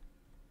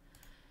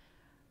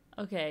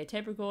 Okay,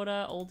 tape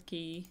recorder, old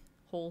key,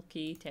 hall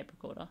key, tape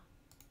recorder.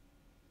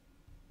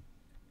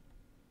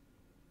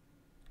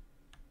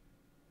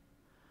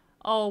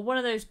 Oh, one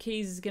of those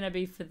keys is gonna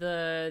be for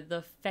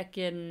the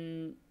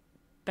feckin'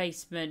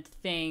 basement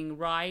thing,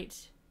 right?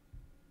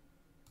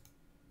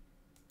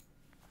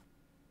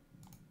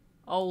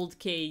 Old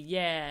key,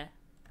 yeah.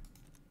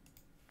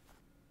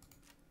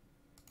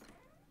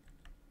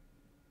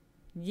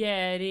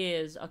 Yeah, it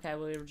is. Okay,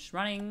 we're just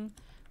running.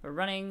 We're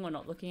running. We're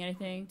not looking at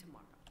anything.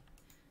 Tomorrow.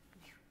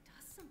 Who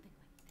does something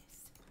like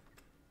this?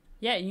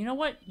 Yeah, you know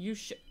what? You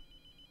should.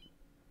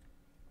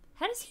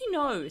 How does he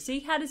know?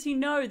 See, how does he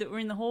know that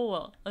we're in the hall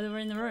or that we're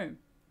in the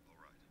room?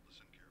 All right,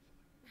 listen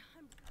carefully.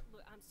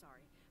 Look, I'm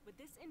sorry, but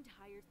this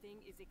entire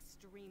thing is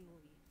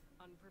extremely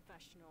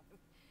unprofessional.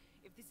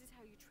 If this is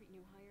how you treat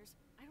new hires,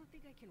 I don't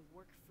think I can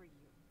work for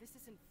you. This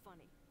isn't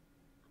funny.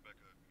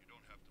 Rebecca, you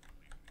don't have to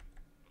believe me,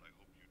 but I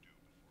hope you do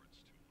before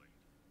it's too late.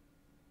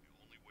 The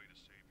only way to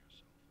save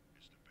yourself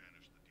is to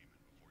banish the demon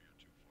before you're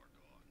too far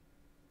gone.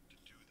 To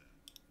do that,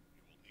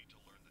 you will need to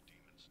learn the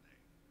demon's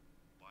name,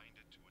 bind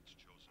it to its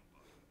chosen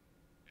body,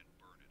 and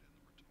burn it in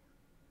the retort.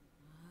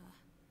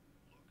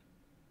 Look,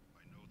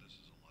 I know this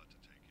is a lot to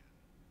take in.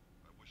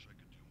 I wish I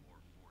could do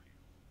more for you.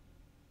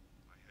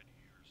 I had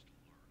years to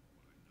learn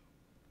what I know.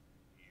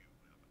 You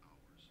have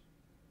hours.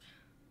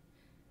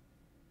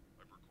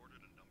 I've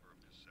recorded a number of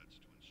cassettes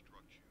to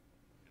instruct you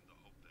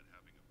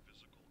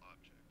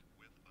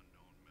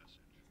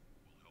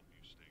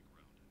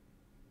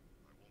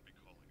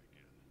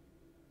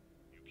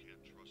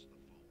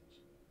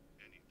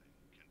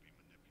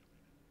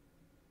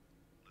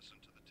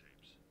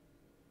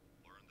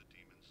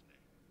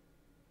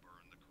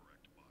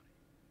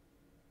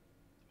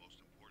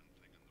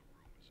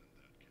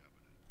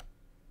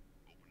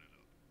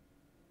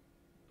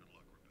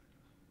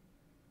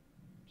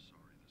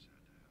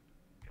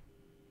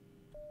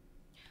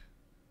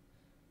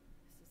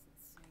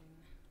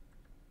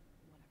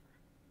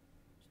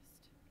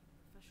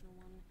emotional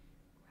one.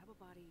 Grab a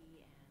body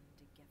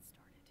and get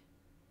started.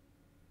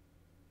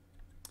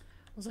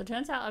 Also, it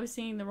turns out I was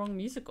singing the wrong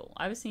musical.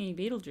 I was singing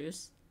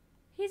Beetlejuice.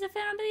 He's a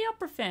Phantom of the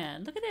Opera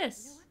fan. Look at You know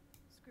this. what?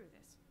 Screw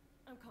this.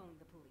 I'm calling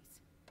the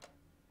police.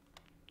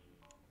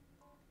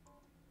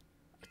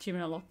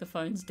 Achievement unlocked. The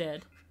phone's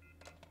dead.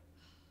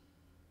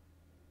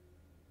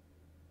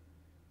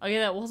 Oh yeah,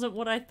 that wasn't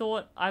what I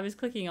thought I was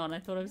clicking on. I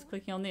thought I was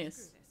clicking on Screw this.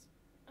 this.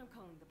 I'm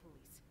calling the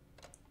police.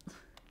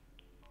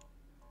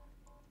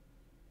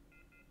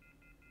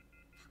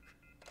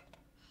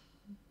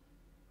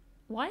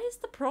 Why is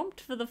the prompt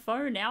for the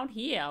phone out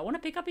here? I want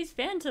to pick up his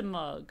Phantom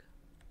mug.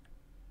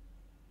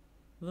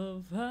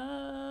 The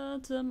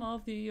Phantom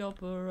of the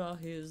Opera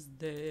is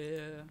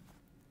there.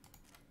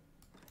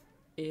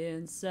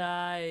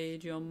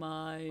 Inside your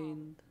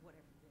mind.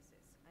 Whatever this is,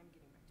 I'm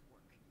getting back to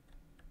work.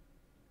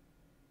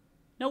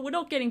 No, we're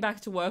not getting back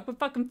to work. We're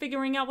fucking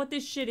figuring out what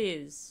this shit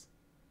is.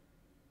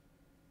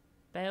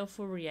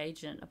 Baleful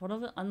reagent. A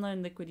bottle of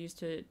unknown liquid used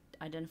to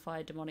identify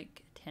a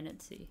demonic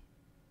tendency.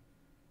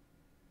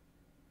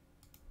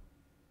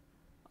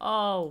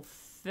 Oh,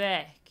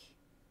 feck.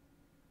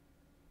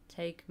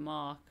 Take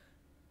Mark.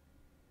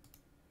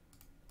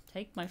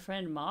 Take my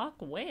friend Mark?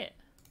 Where?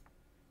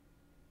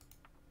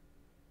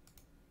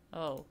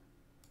 Oh.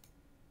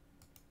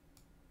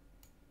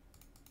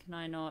 Can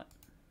I not?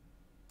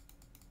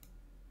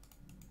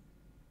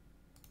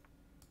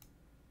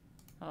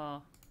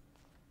 Oh.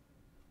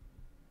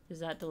 Does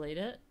that delete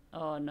it?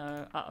 Oh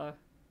no. Uh-oh.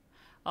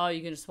 Oh,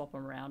 you can just swap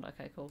them around.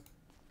 Okay, cool.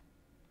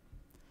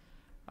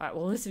 Alright,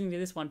 well, listening to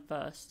this one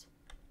first.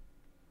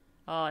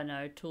 Oh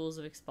no, Tools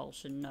of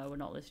Expulsion. No, we're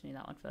not listening to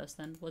that one first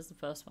then. What's the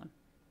first one?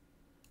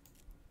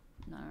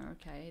 No,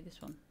 okay, this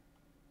one.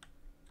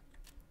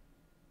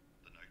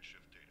 The Night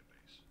Shift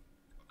Database.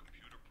 A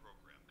computer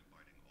program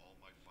combining all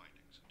my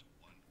findings into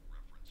one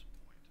reference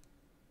point.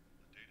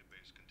 The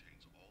database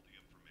contains all the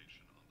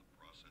information on the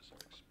process of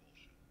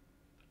expulsion,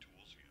 the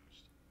tools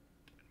used,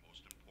 and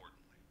most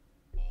importantly,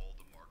 all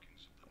the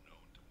markings of the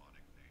known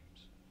demonic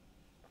names.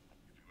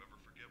 If you ever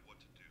forget what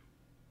to do,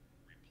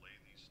 replay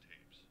these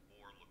tapes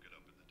or look it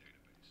up in the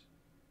database.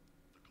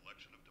 The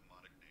collection of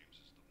demonic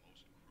names is the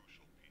most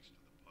crucial piece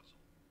to the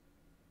puzzle.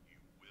 You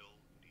will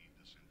need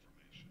this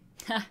information.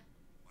 My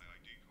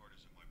ID card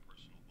is in my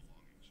personal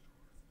belongings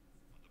drawer.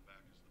 On the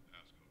back is the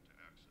passcode to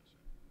access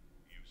it.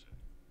 Use it.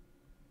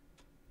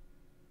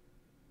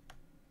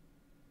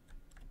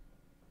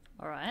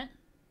 Alright.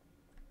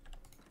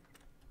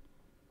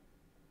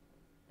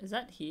 Is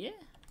that here?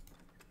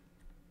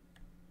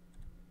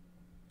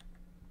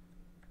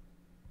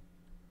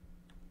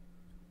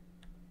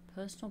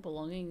 Personal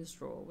belongings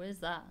drawer. Where's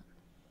that?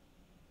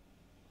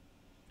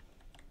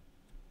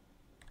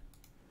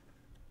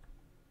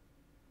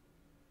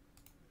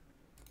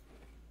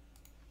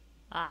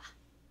 Ah.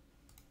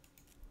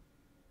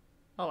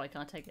 Oh, I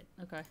can't take it.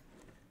 Okay.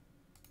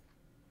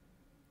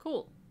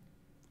 Cool.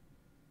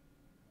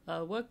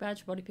 Work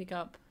badge, body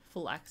pickup,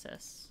 full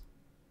access.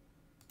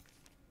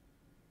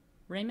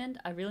 Raymond,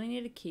 I really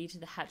need a key to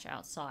the hatch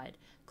outside.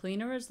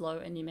 Cleaner is low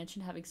and you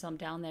mentioned having some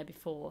down there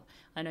before.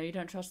 I know you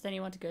don't trust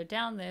anyone to go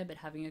down there, but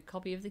having a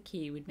copy of the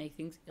key would make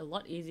things a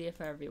lot easier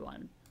for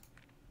everyone.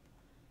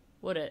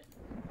 Would it?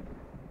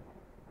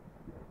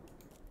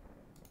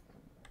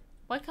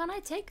 Why can't I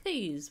take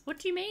these? What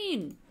do you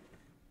mean?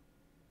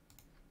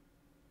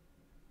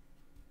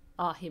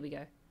 Ah, here we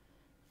go.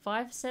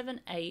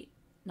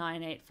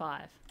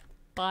 578985.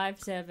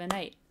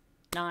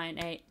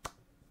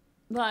 578985.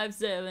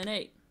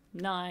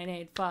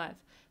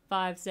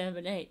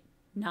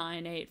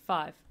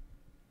 578985.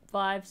 578985.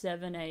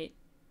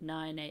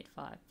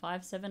 578985.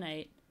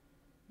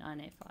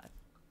 578985.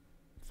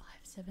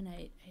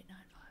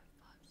 578895.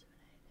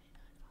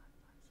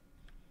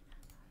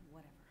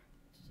 Whatever.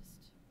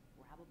 Just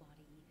grab a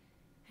body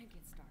and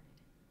get started.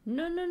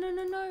 No, no, no,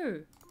 no,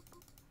 no.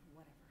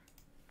 Whatever.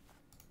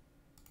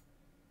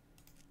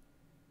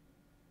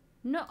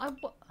 No,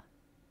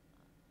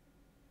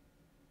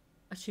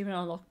 Achievement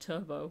unlocked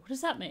turbo. What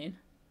does that mean?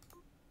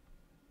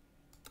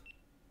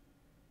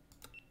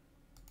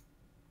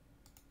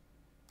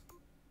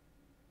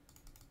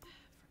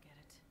 Forget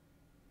it.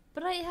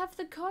 But I have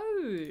the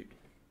code.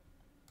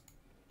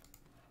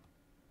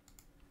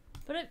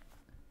 But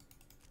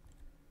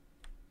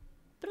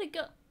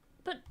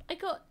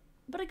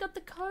I got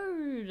the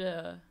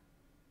code.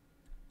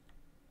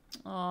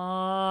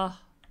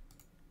 Ah.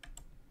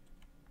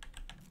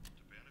 To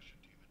banish a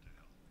demon to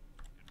hell,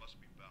 it must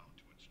be bound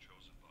to its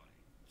chosen body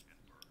and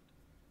burned.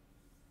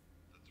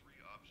 The three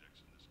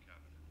objects in this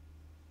cabinet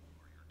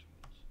are your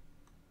tools.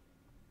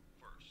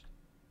 First,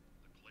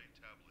 the clay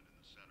tablet in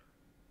the center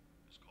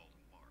is called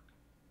a mark.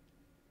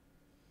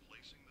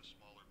 Placing the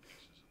smaller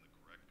pieces in the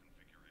correct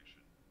configuration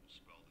will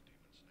spell the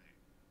demon's name.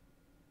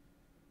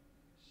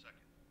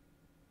 Second,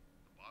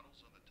 the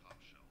bottles on the top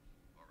shelf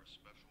are a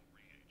special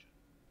reagent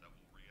that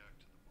will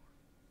react to the mark.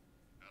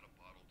 Add a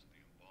bottle to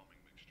the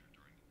embalming mixture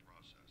during the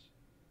process.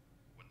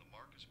 When the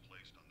mark is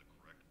placed on the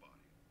correct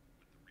body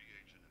with the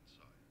reagent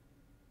inside,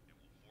 it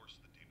will force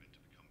the demon to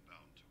become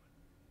bound to it.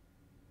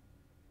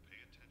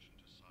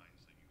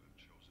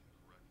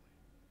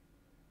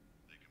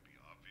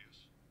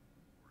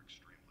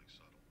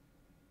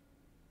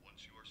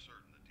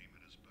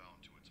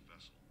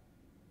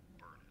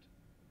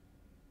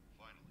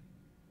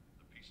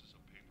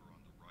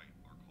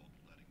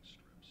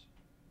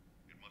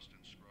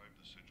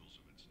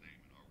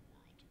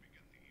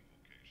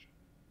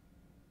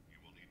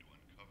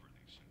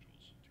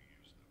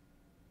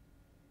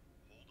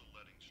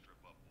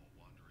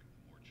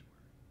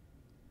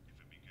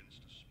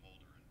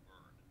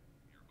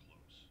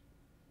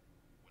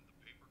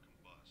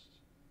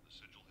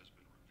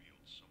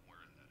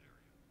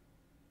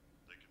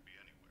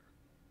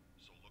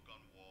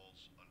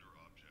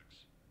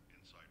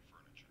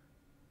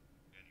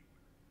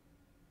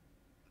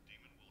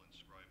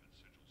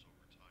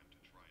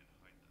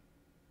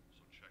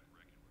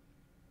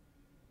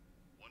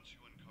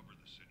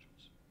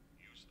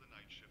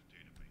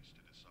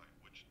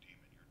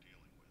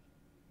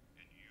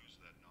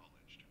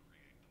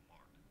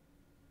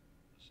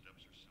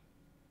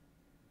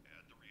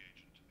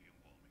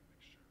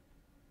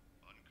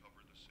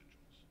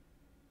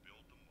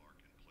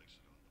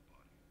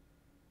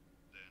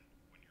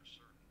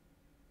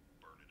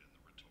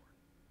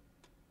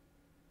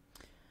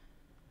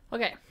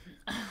 Okay.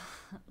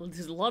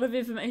 There's a lot of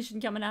information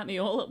coming at me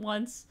all at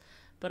once,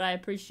 but I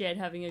appreciate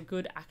having a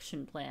good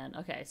action plan.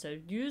 Okay, so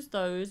use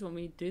those when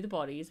we do the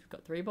bodies. We've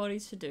got 3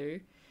 bodies to do.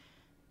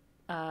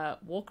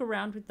 Walk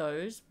around with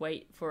those,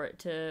 wait for it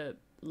to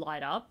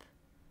light up,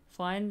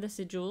 find the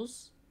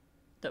sigils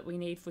that we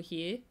need for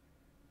here,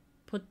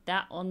 put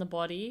that on the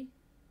body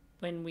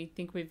when we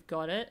think we've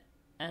got it,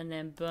 and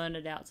then burn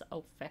it outside.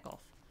 Oh, feck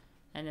off.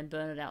 And then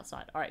burn it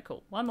outside. Alright,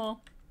 cool. One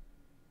more.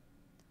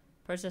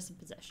 Process of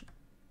possession.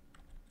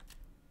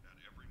 At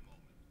every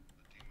moment,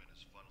 the demon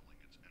is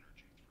funneling its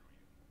energy through you,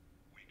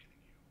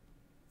 weakening you,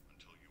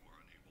 until you are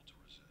unable to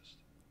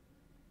resist.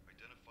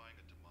 Identifying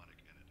a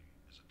demonic entity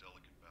is a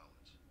delicate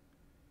balance.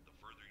 The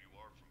further you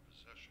are from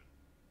possession,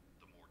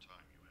 the more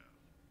time you have.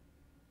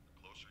 The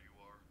closer you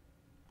are,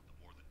 the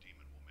more the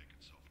demon will make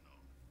itself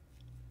known,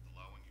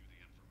 allowing you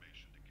the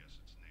information to guess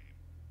its name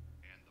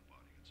and the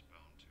body it's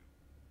bound to.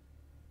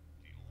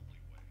 The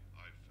only way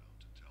I've found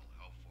to tell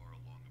how far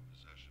along a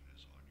possession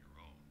is on your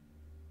own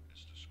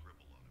is to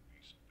scribble on a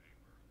piece of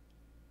paper.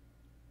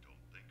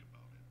 Don't think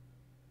about it,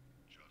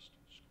 just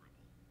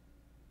scribble.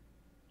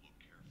 Look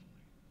carefully.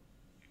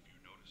 If you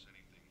notice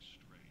anything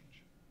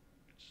strange,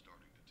 it's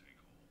starting to take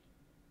hold.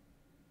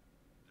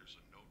 There's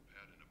a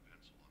notepad and a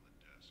pencil on the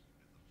desk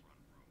in the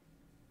front room.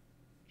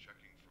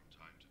 Checking from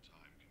time to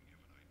time can give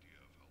an idea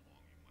of how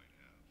long you might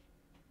have.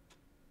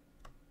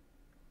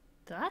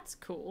 That's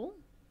cool.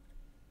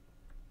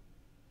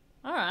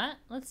 Alright,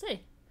 let's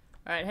see.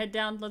 Alright, head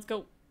down, let's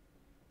go.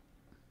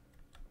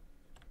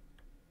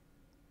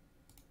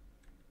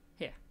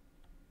 Here.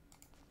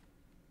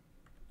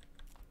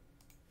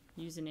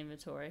 Use an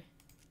inventory.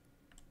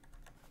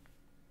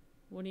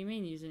 What do you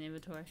mean use an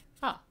inventory?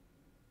 Ah.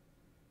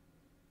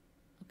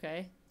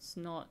 Okay, it's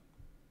not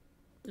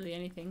really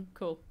anything.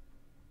 Cool.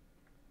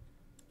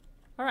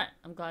 Alright,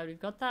 I'm glad we've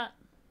got that.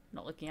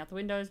 Not looking out the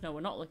windows. No,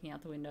 we're not looking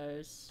out the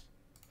windows.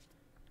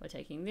 We're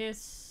taking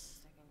this.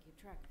 I can keep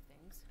track of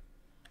things.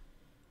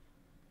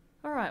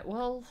 Alright,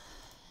 well,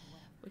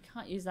 we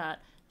can't use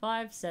that.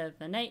 5,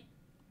 7, 8,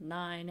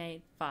 9,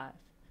 8, 5.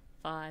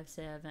 5,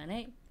 7,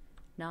 8,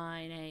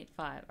 9, 8,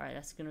 5. Alright,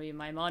 that's going to be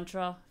my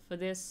mantra for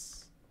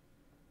this.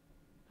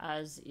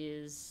 As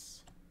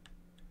is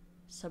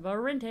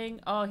subrenting.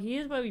 Oh,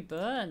 here's where we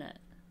burn it.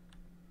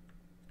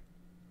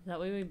 Is that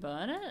where we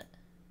burn it?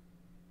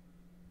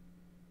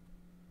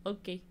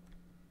 Okay.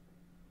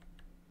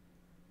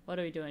 What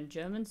are we doing?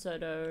 German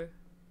Soto,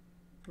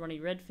 Ronnie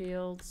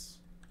Redfields,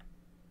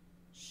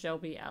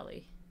 Shelby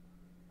Alley.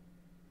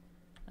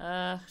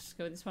 Just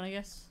go with this one, I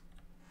guess.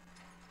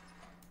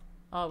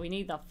 Oh, we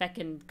need the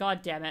feckin'...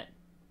 God damn it.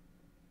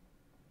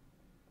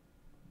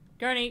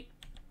 Gurney!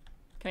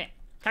 Come here.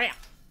 Come here!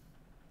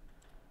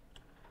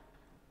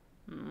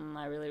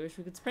 I really wish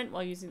we could sprint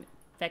while using...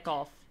 Feck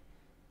off.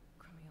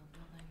 Crummy old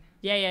building.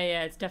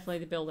 Yeah, it's definitely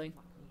the building.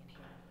 Lock me in here.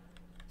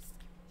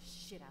 Scare the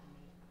shit out of me.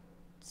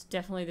 It's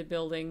definitely the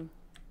building.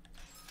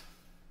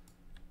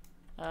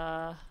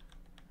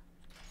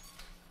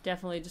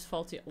 Definitely just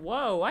faulty.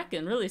 Whoa, I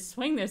can really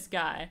swing this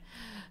guy.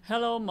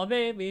 Hello, my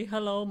baby.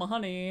 Hello, my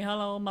honey.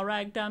 Hello, my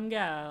ragtime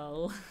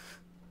gal.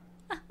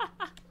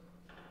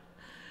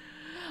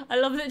 I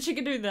love that she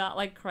can do that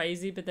like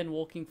crazy, but then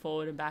walking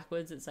forward and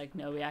backwards, it's like,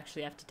 no, we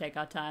actually have to take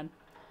our time.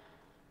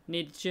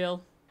 Need to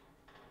chill.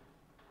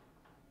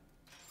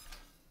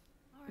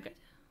 Alright, Okay.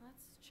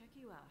 let's check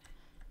you out.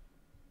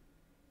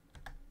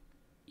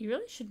 You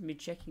really shouldn't be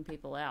checking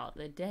people out.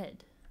 They're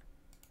dead.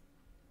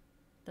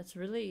 That's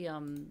really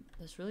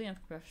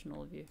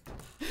unprofessional of you.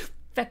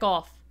 Feck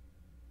off!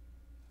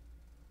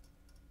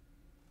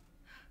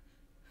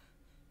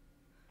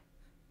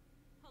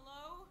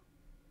 Hello?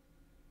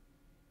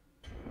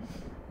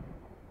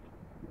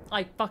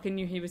 I fucking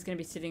knew he was gonna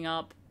be sitting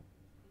up.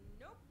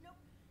 Nope.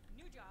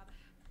 New job.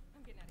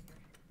 I'm getting out of here.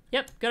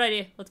 Yep, good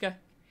idea. Let's go. How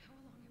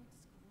long I went to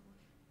school?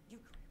 You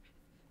career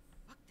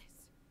path. Fuck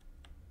this.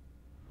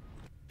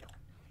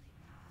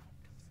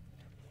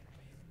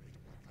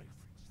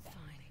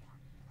 Fine.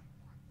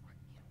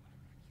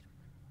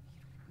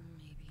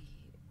 Maybe.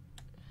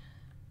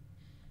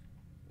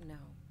 No.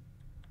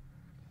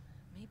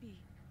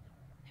 Maybe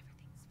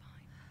everything's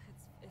fine.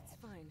 It's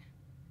fine.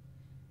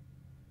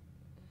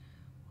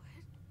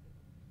 What?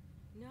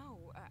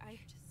 No, I'm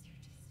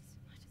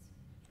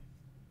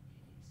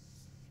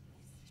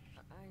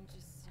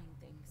just saying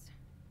things.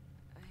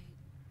 I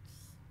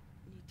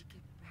need to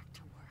get back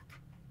to work.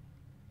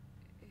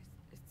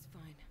 It's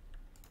fine.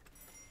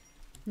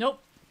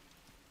 Nope.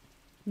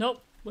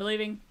 Nope. We're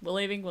leaving. We're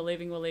leaving. We're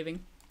leaving. We're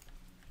leaving.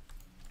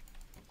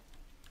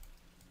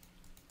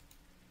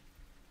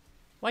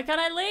 Why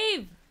can't I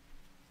leave?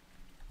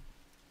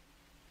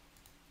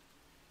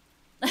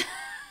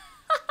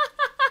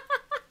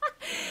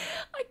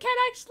 I can't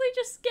actually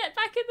just get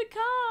back in the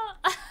car.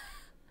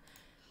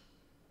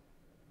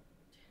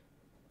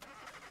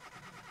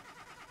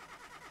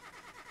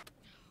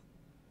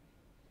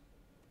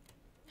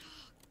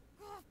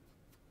 Oh,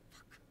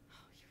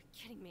 you're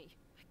kidding me.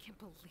 I can't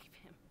believe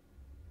him.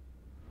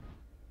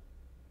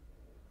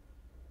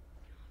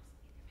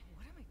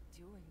 What am I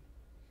doing?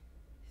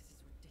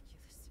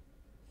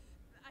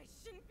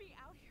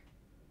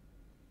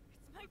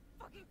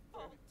 fucking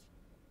fault.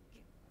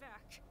 Get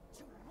back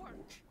to work.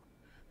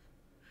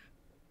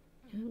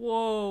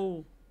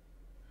 Whoa.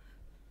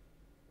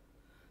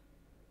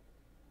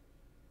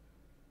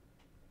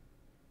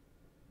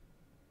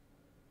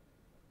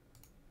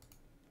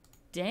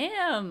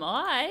 Damn,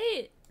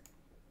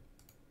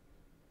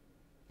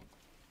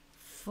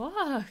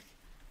 Fuck.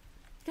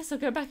 Guess I'll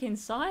go back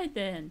inside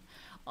then.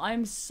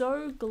 I'm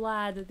so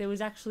glad that there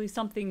was actually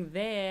something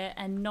there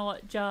and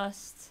not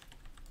just...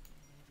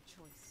 I have a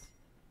choice.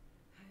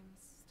 I'm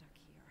stuck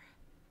here.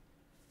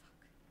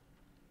 Fuck.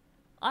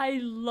 I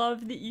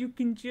love that you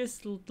can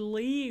just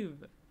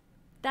leave.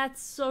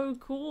 That's so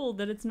cool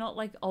that it's not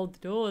like, oh, the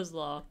door's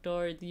locked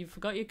or you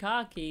forgot your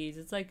car keys.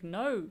 It's like,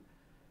 no.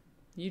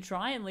 You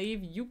try and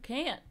leave, you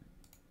can't.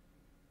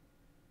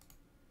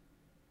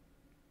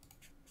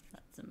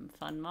 That's some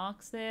fun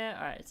marks there.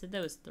 Alright, so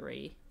there was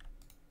 3.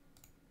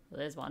 Well,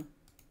 there's 1.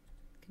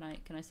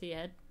 Can I see your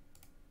head?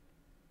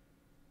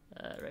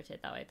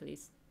 Rotate that way,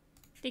 please.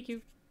 Thank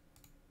you.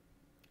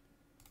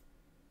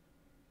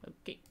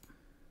 Okay.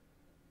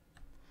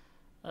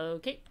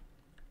 Okay.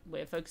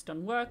 We're focused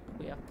on work.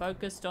 We are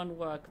focused on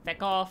work.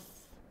 Back off.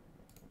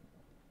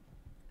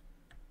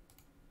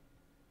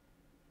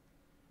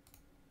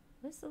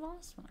 Where's the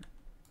last one?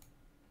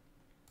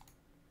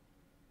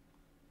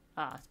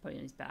 Ah, it's probably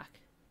on his back.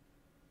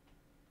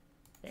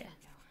 There.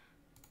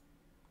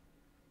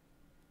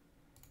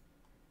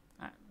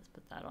 Alright, let's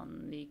put that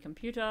on the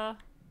computer.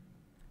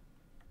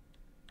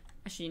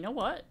 Actually, you know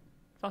what?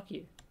 Fuck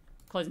you.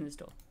 Closing this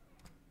door.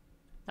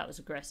 That was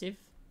aggressive,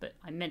 but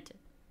I meant it.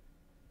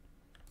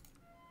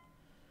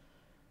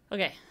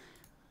 Okay.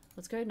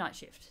 Let's go night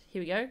shift.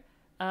 Here we go.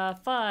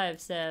 5,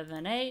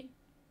 7, 8,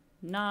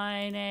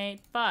 9, 8,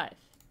 5.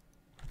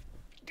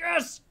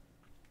 Yes!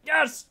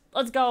 Yes!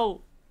 Let's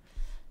go!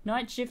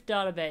 Night shift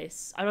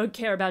database. I don't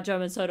care about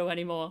German Soto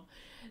anymore.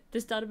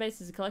 This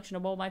database is a collection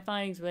of all my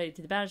findings related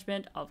to the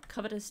banishment of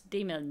covetous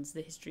demons,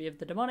 the history of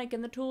the demonic,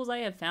 and the tools I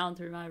have found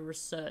through my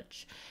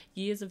research.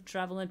 Years of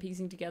travel and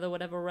piecing together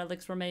whatever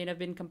relics remain have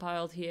been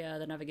compiled here.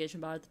 The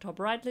navigation bar at the top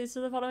right leads to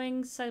the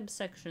following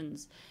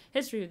subsections.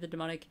 History of the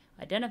demonic,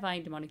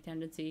 identifying demonic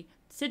tendency,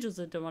 sigils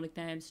of demonic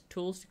names,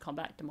 tools to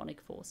combat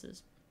demonic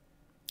forces.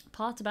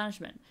 Path to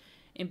banishment.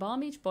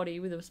 Embalm each body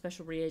with a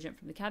special reagent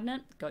from the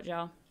cabinet.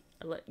 Gotcha.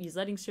 Use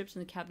letting strips from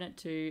the cabinet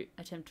to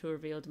attempt to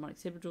reveal demonic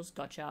sigils.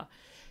 Gotcha.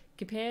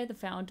 Compare the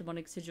found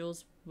demonic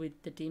sigils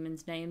with the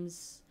demons'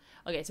 names.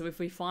 Okay, so if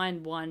we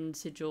find one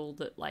sigil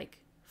that,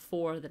 like,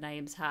 4 of the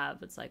names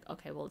have, it's like,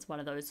 okay, well, it's one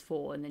of those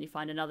 4. And then you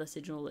find another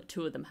sigil that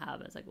 2 of them have.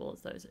 It's like, well,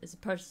 it's those. It's a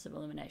process of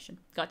elimination.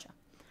 Gotcha.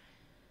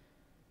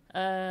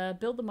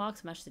 Build the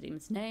marks match the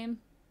demon's name.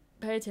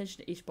 Pay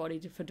attention to each body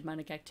for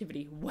demonic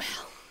activity. Well...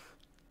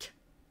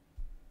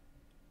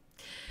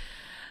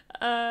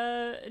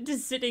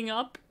 just sitting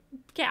up,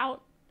 count.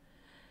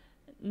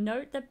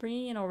 Note that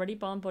bringing an already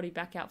bound body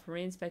back out for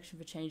reinspection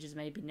for changes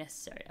may be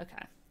necessary.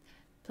 Okay.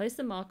 Place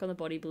the mark on the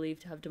body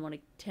believed to have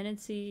demonic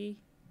tendency.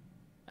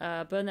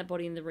 Burn that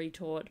body in the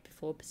retort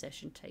before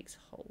possession takes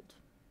hold.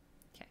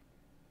 Okay.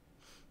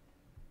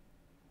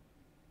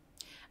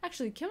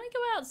 Actually, can we go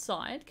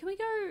outside? Can we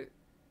go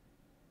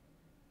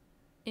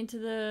into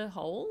the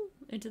hole?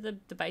 Into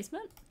the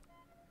basement?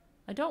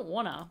 I don't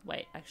wanna.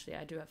 Wait, actually,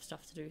 I do have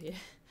stuff to do here.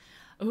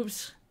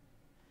 Oops.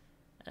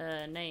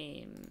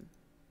 Name.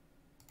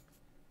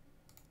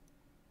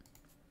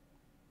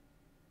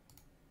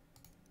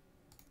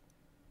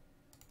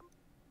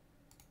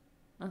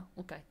 Oh,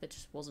 okay. That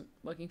just wasn't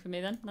working for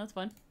me then. That's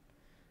fine.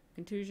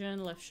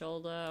 Contusion, left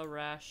shoulder,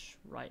 rash,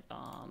 right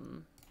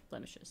arm,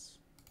 blemishes.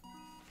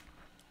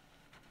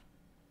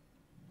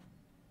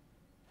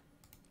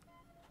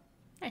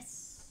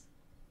 Nice.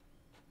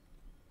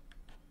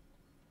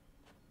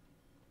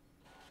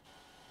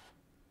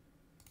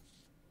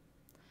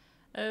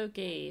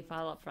 Okay,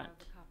 file up front.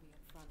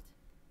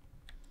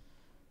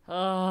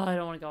 Oh, I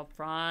don't want to go up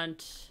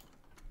front.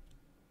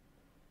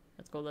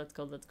 Let's go, let's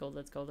go, let's go,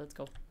 let's go, let's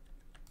go.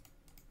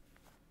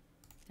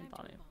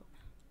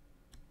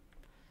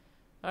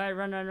 Alright,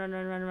 run, run, run,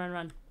 run, run, run,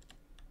 run.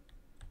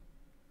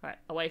 Alright,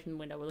 away from the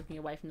window. We're looking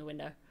away from the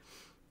window.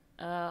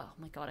 Oh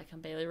my god, I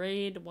can barely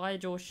read. Why are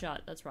doors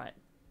shut? That's right.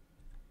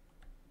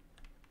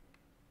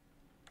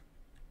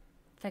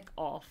 Feck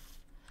off.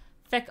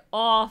 Feck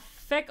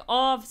off. Feck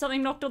off.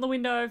 Something knocked on the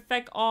window.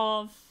 Feck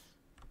off.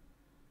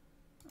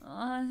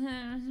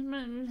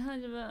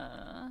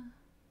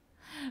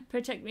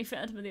 Protect me,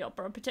 Phantom of the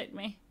Opera. Protect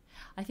me.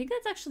 I think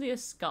that's actually a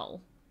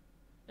skull.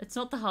 It's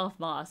not the half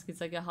mask.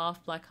 It's like a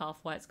half black, half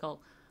white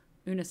skull.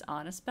 Unus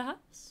Annus,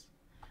 perhaps?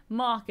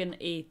 Mark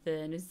and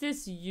Ethan. Is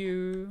this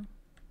you?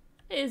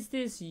 Is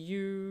this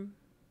you?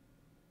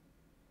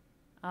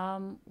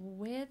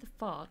 Where the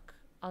fuck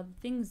are the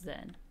things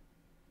then?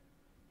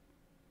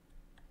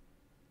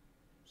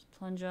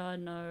 Plunger,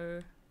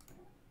 no.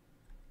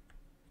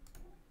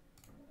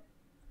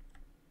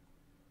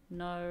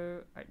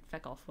 No. Alright,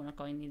 feck off. We're not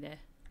going near there.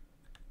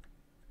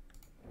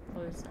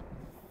 Close that.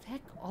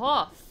 Feck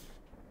off!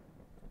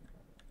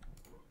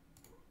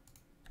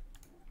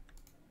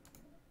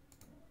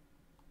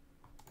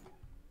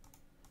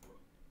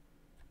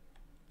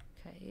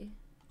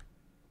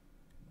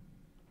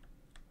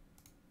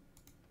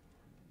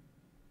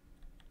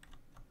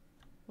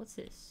 What's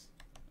this?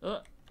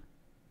 Oh,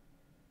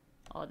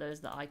 there's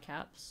the eye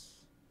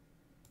caps.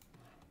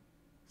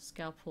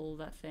 Scalpel,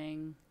 that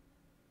thing.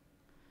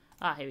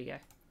 Ah, here we go.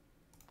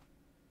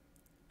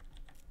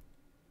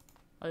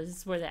 Oh, this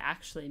is where they're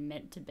actually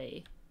meant to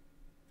be.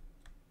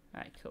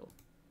 Alright, cool.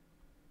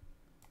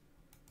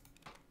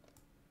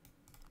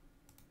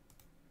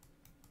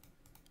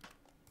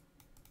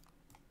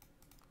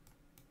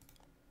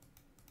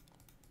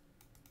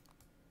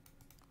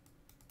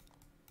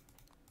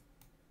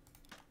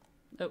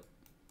 Oh.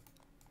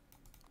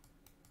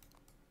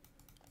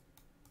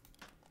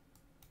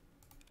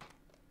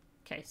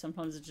 Okay,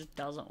 sometimes it just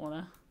doesn't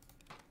wanna.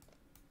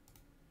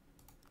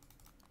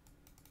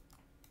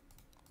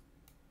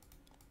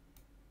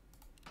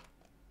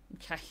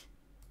 Okay.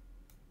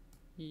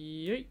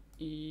 Yeet,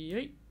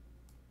 yeet,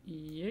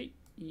 yeet,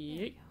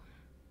 yeet.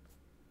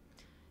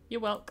 You're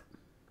welcome.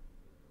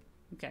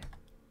 Okay.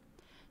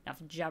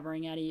 Enough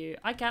jabbering out of you.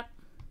 Eye cap.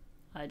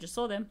 I just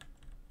saw them.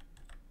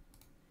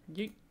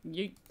 Yeet,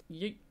 yeet,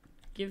 yeet.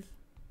 Give.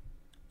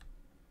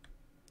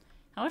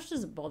 How much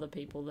does it bother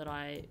people that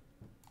I...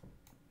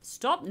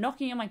 Stop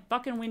knocking on my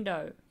fucking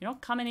window. You're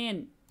not coming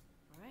in.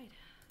 All right.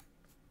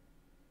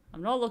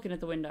 I'm not looking at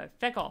the window.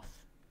 Feck off.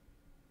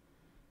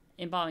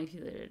 Embalming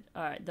fluid.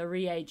 Alright, the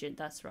reagent.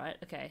 That's right.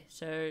 Okay,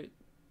 so...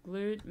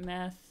 Glute,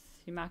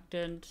 meth,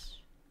 humectant.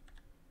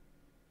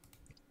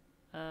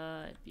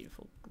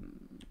 Beautiful.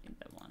 Need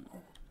that one.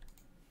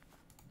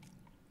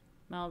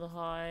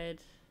 Maldehyde.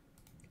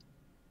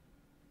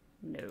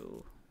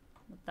 No.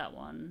 Not that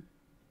one.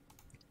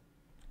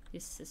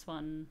 This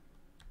one.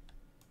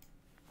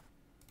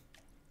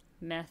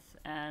 Meth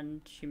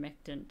and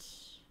humectant.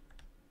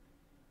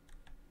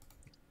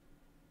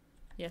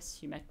 Yes,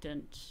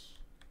 humectant.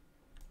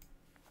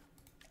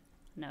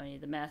 Now we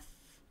need the meth.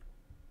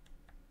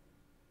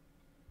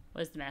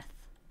 Where's the meth?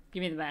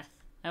 Give me the meth.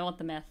 I want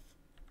the meth.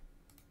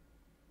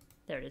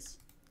 There it is.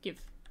 Give.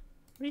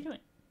 What are you doing?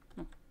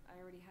 Oh.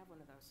 I already have one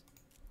of those.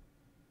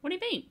 What do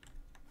you mean?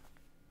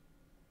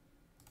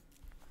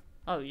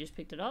 Oh, you just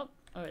picked it up?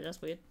 Alright,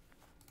 that's weird.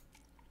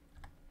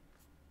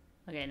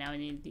 Okay, now we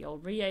need the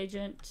old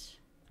reagent.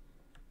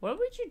 What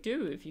would you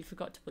do if you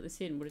forgot to put this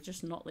in? Would it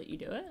just not let you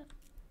do it?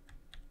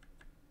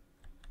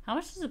 How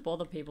much does it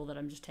bother people that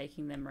I'm just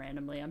taking them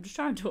randomly? I'm just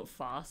trying to do it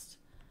fast.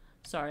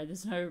 Sorry,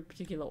 there's no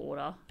particular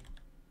order.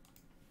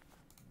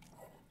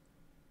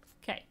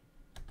 Okay.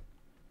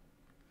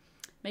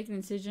 Make an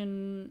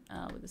incision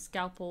with a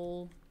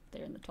scalpel.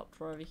 They're in the top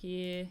drawer over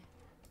here.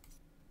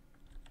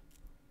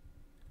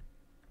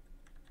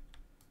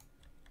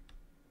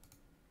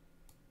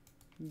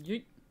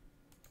 Yeet.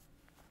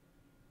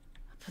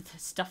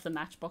 Stuff the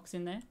matchbox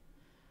in there.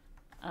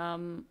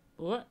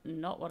 What?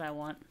 Not what I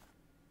want.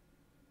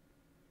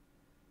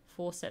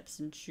 Forceps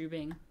and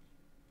tubing.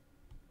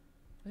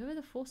 Where were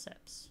the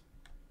forceps?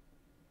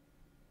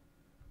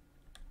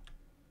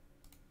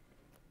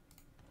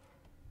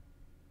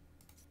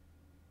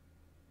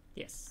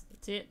 Yes,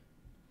 that's it.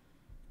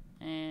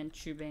 And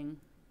tubing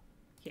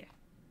here.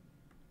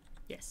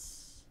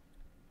 Yes.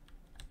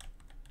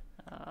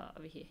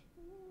 Over here.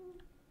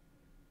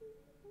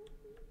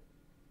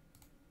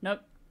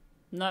 Nope.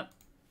 Nope.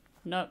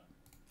 Nope.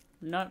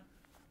 Nope.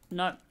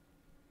 Nope.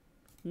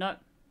 Nope.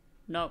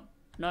 Nope.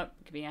 Nope.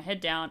 Keeping our head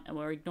down, and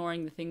we're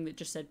ignoring the thing that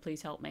just said,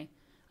 please help me.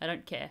 I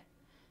don't care.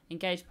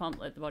 Engage pump,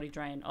 let the body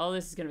drain. Oh,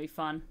 this is going to be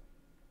fun.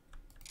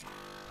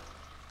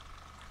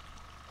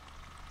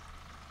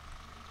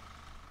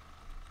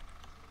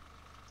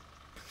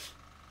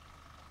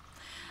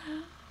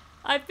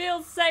 I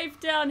feel safe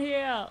down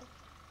here.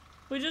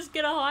 We're just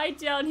going to hide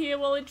down here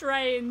while it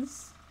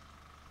drains.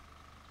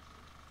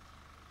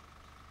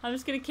 I'm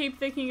just going to keep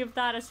thinking of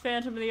that as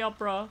Phantom of the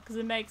Opera, because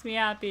it makes me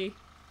happy.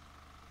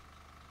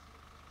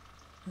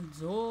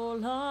 That's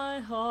all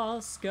I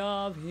ask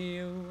of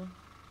you.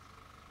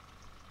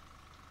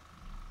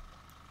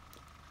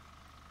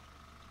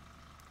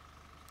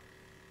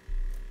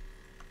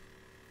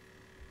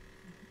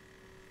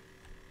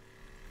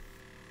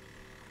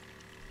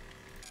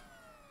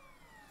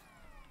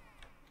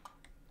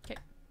 Okay.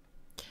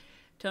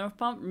 Turn off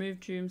pump, remove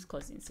tubes,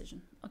 close the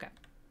incision. Okay.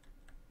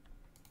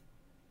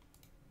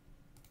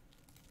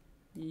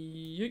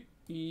 Yeet,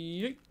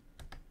 yeet.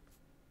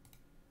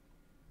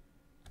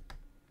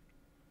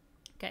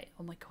 Okay,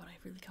 oh my god, I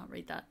really can't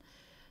read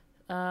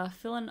that.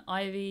 Fill an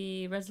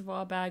IV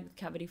reservoir bag with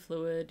cavity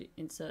fluid,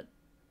 insert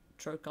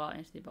trocar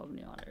into the above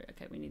new artery.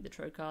 Okay, we need the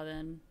trocar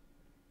then.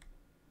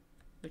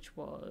 Which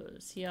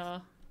was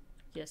here.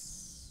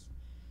 Yes.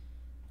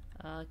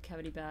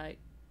 Cavity bag.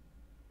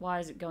 Why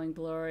is it going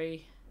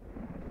blurry?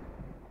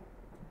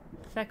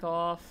 Feck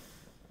off.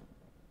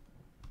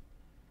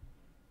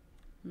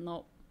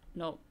 Nope.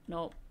 Nope.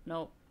 Nope.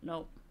 Nope.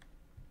 Nope.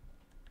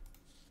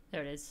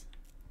 There it is.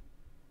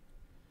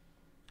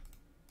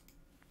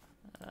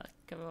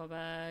 Cover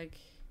bag.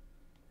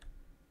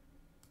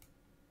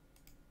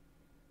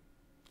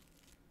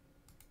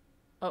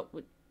 Oh,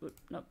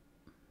 nope.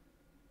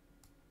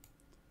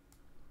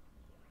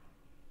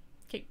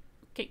 Okay,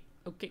 okay,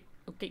 okay,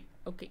 okay,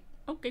 okay,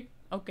 okay,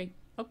 okay,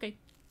 okay.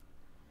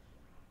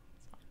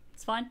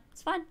 It's fine.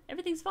 It's fine.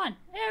 Everything's fine.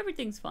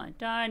 Everything's fine.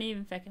 Don't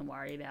even fucking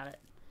worry about it.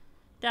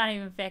 Don't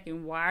even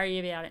fucking worry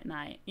about it,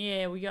 mate.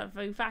 Yeah, we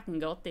fucking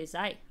got this,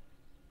 eh?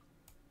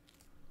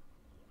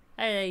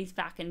 Hey, these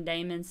fucking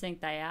demons think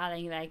they are. They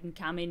think they can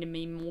come into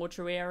me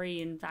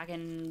mortuary and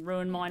fucking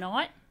ruin my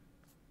night.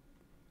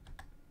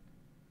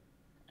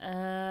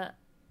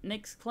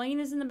 Mix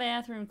cleaners in the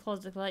bathroom,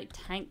 closet collect,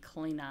 tank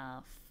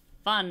cleaner.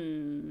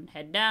 Fun.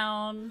 Head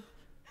down.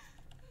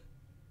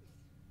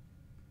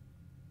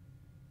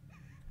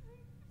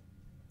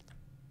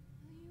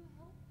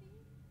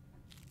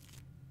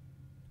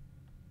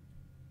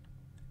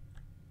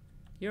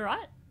 You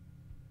alright?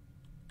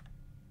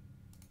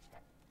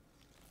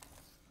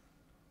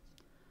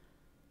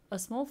 A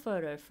small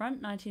photo,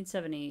 front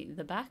 1970,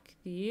 the back,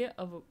 the year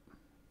of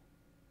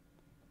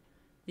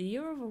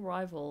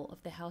arrival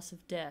of the House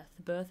of Death,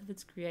 the birth of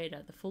its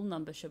creator, the full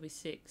number shall be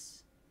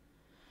 6.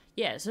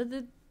 Yeah, so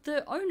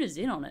the owner's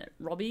in on it.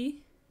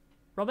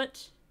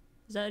 Robert?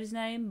 Is that his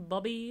name?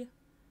 Bobby?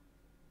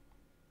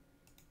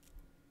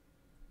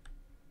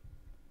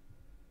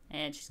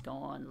 And she's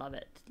gone. Love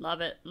it.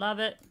 Love it. Love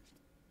it.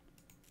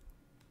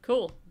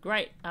 Cool.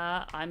 Great.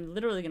 I'm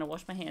literally going to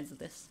wash my hands of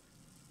this.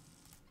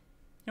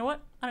 You know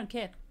what? I don't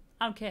care.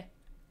 I don't care.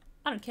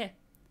 I don't care.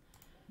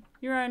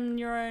 You're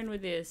on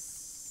with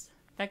this.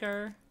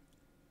 Becker.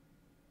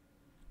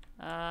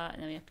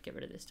 And then we have to get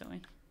rid of this, don't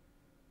we?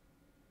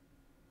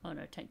 Oh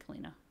no, tank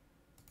cleaner.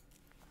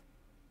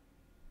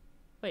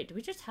 Wait, do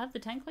we just have the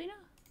tank cleaner?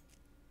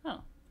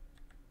 Oh.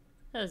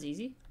 That was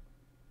easy.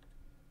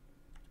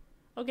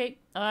 Okay.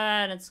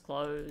 And it's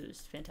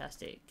closed.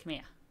 Fantastic. Come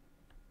here.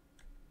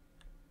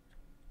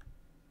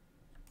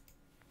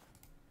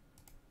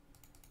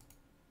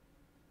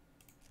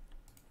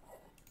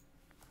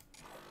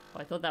 Oh,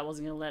 I thought that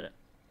wasn't going to let it.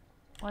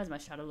 Why does my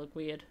shadow look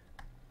weird?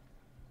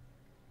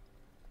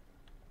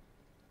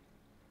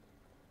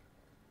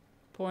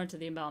 Pour into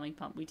the embalming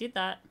pump. We did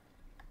that.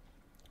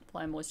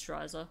 Apply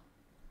moisturizer.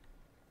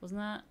 Wasn't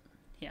that?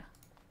 Here.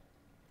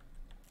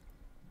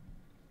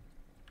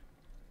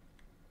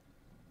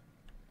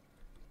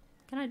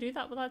 Can I do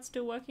that without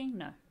still working?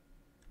 No.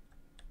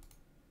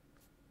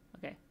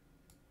 Okay.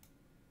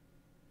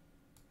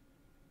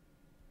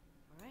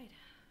 Alright.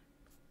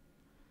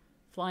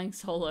 Flying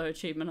solo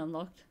achievement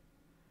unlocked.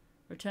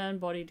 Return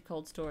body to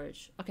cold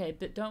storage. Okay,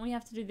 but don't we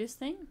have to do this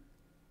thing?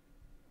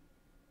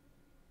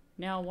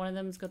 Now one of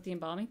them's got the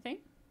embalming thing.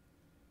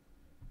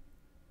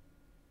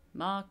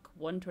 Mark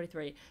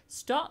 123.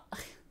 Stop!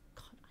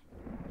 God,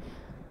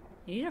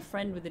 I need a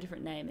friend with a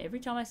different name. Every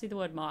time I see the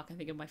word Mark, I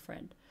think of my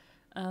friend.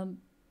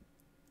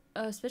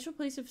 A special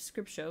piece of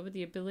scripture with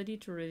the ability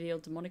to reveal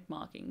demonic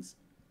markings.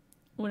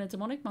 When a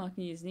demonic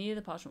marking is near,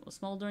 the parchment will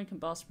smolder and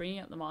combust, bringing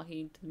up the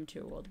marking to the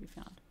material world to be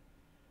found.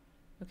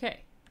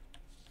 Okay.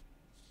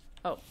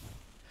 Oh.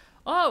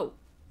 Oh!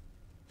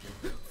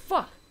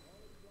 Fuck!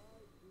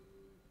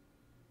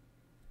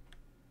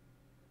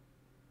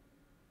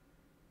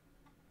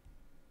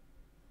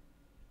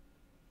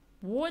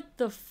 What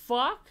the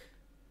fuck?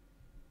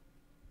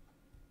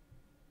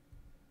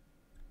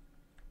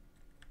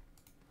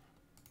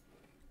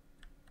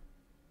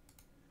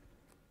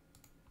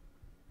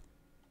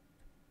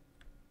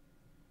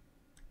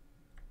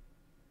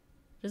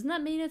 Doesn't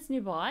that mean it's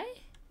nearby?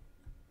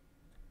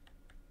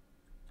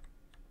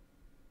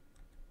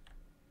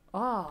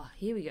 Ah, oh,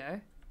 here we go.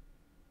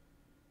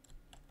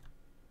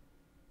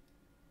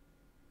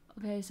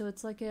 Okay, so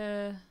it's like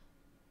a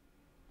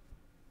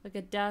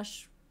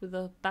dash with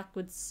a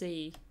backwards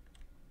C.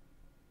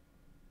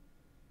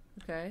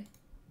 Okay.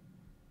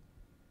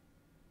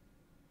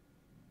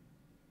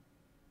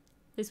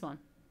 This one.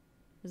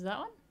 Is that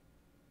one?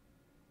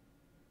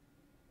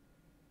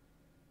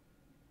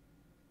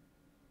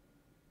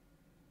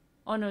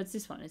 Oh no, it's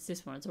this one. It's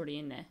this one. It's already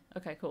in there.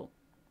 Okay, cool.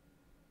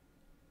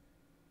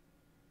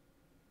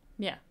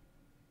 Yeah.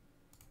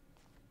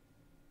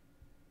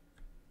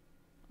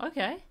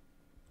 Okay.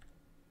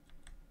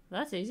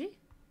 That's easy.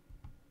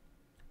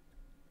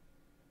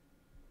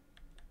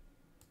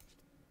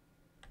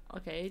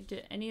 Okay, do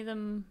any of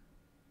them...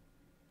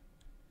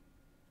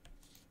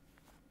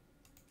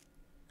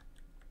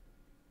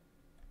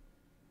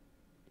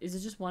 Is it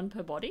just one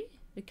per body?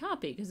 It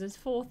can't be, because there's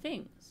 4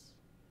 things.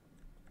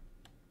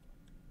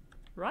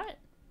 Right?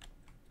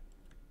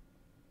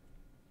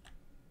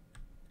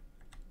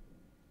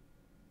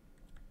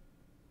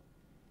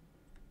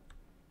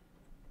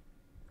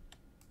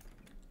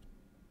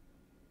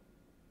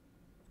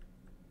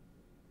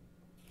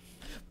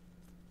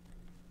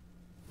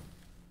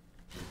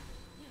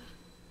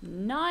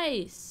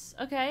 Nice!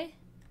 Okay.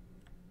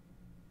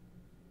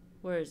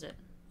 Where is it?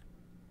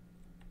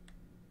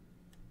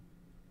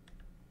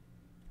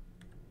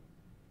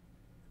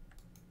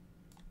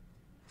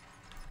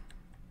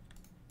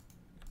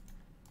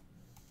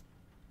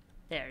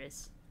 There it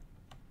is.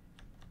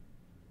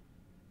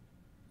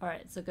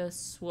 Alright, it's like a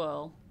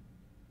swirl.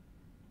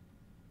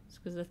 It's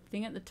because the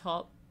thing at the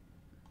top,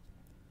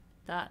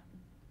 that.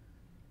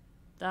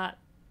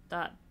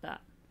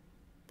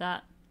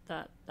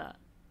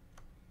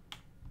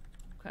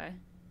 Okay.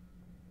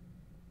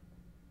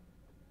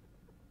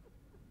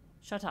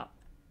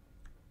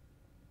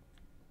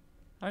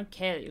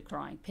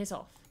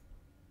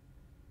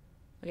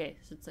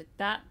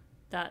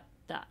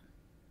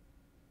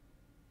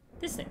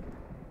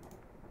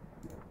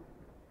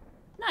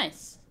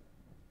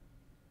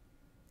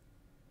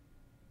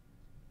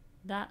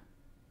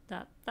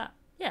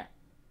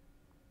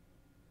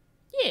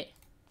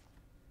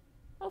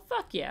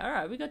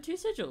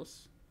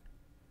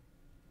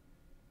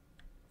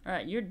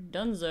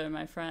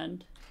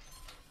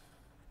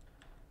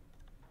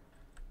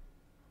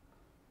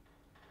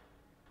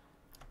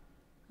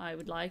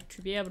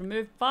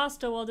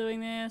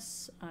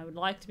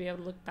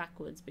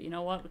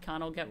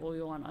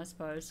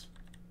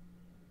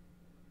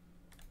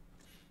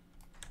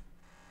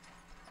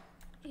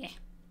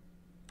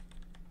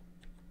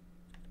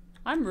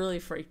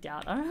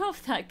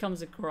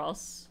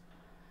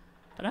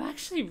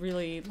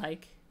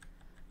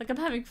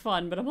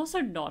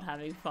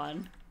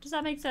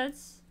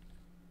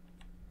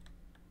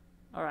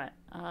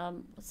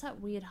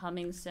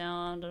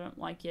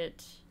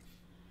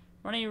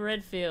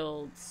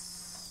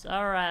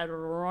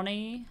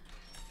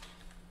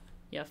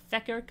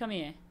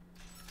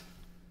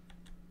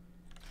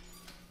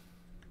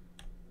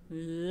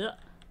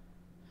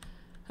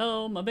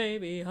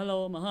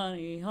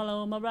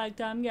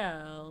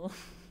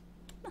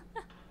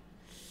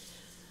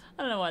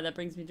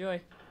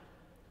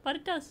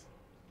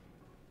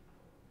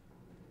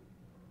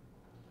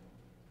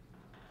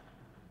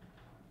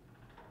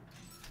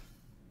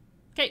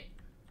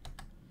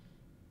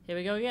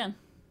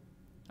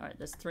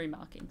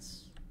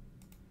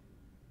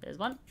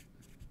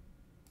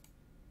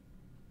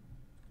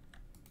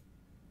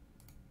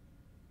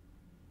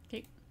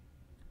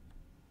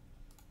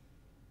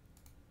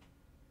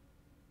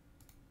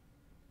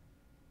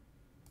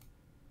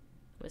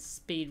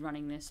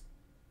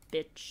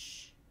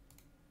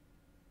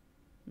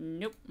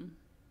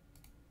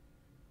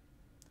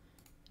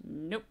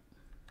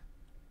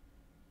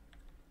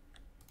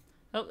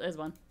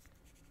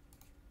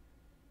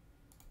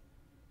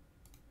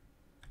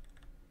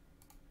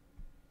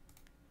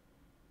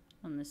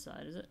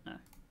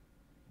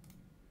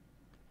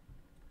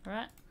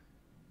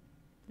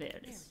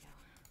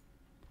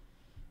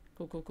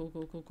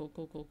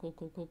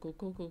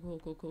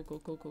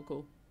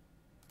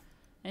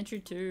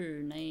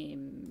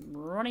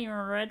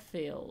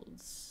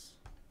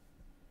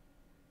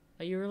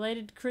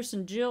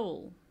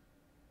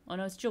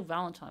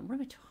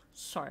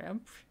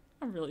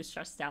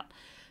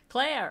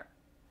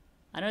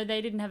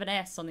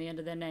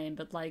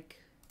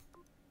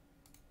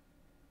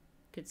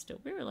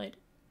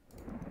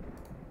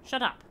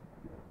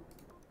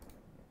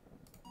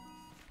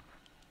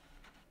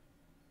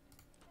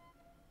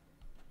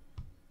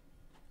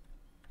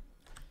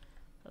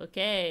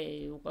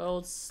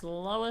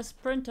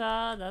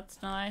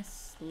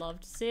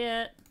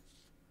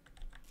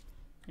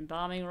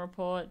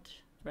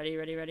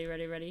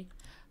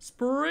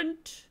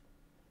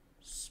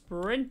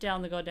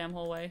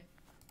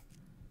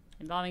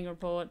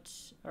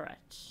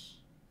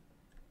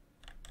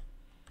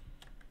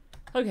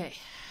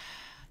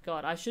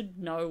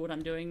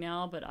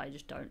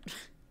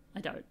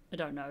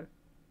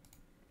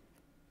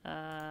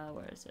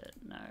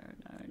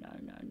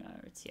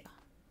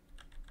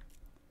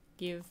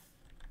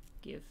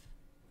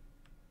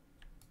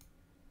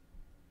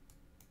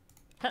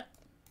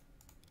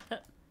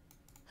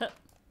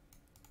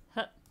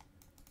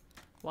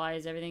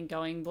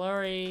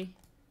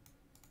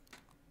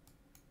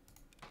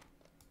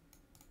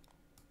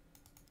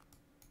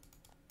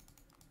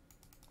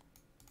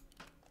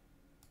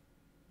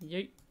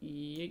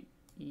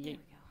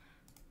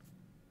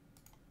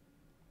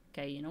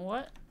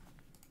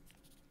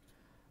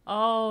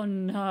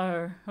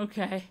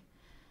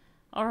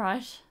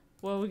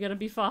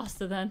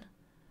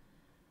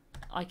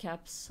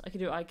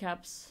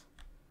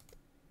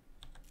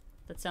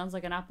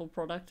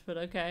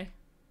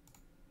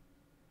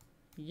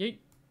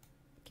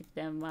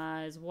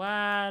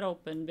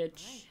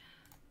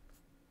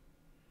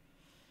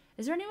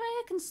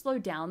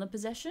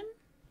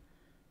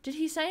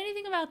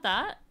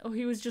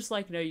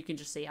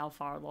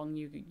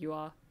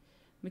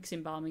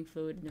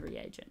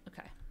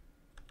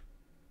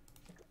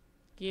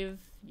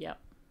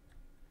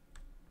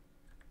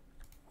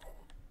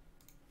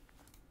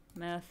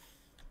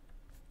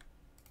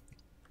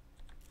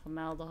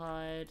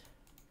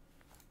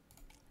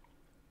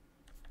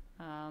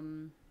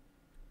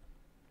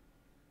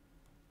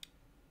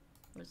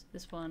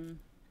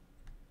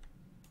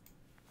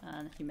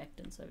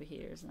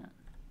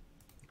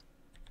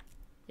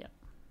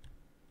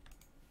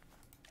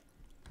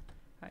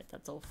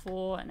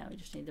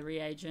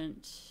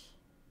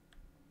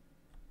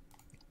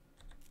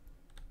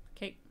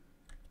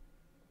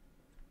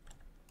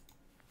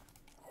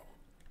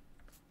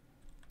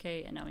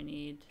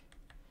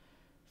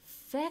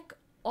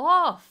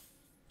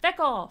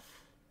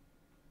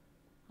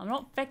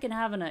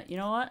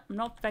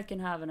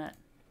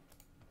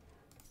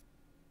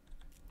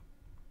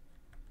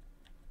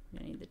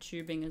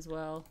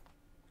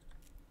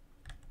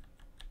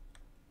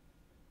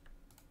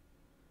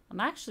 I'm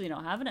actually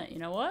not having it. You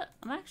know what?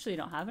 I'm actually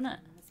not having it.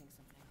 I'm missing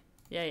something.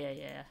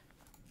 Yeah.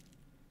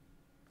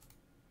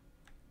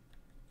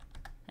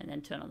 And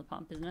then turn on the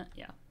pump, isn't it?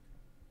 Yeah.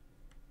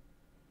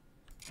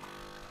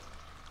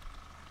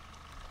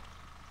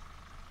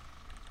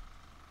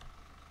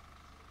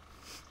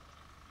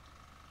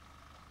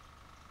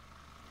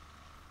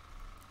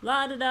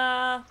 La da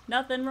da!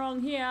 Nothing wrong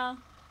here.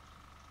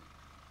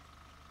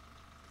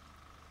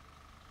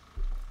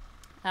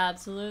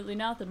 Absolutely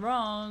nothing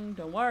wrong.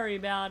 Don't worry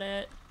about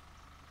it.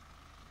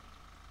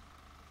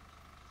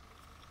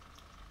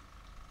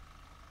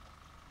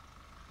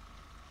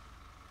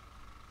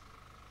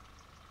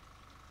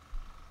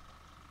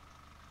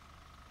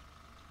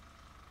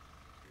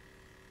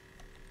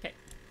 Okay.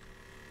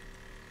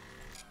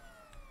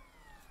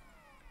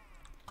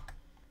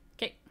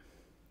 Okay.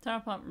 Turn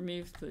on pump,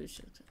 remove fluid.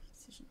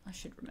 I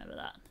should remember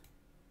that.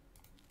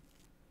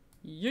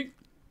 Yeet.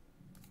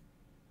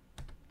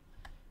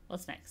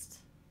 What's next?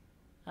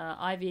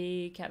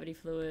 IV, cavity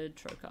fluid,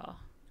 trocar.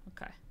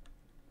 Okay.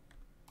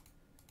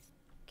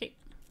 Okay.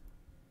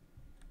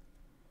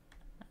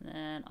 And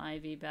then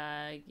IV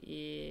bag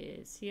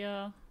is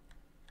here.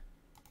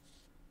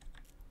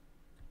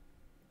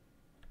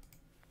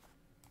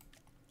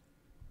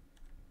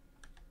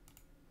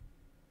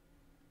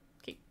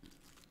 Okay.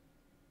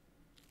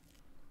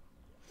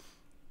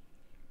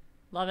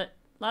 Love it.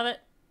 Love it.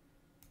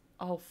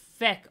 Oh,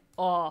 feck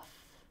off.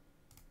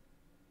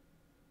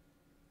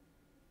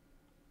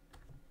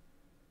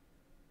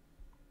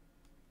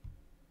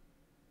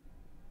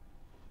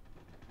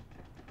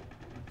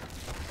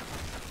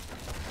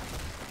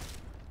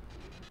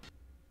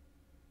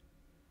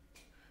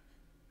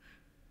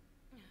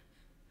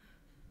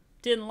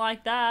 Didn't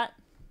like that.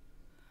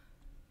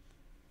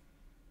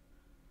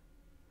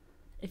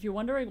 If you're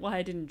wondering why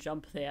I didn't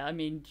jump there, I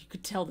mean, you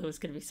could tell there was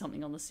going to be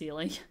something on the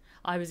ceiling.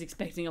 I was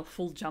expecting a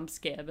full jump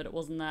scare, but it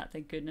wasn't that,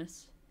 thank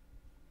goodness.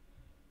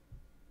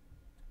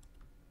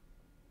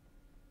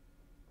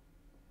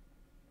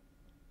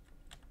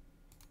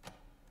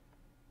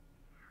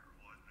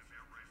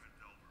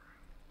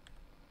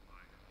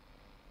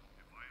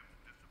 If I am to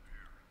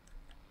disappear,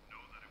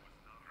 know that it was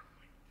not a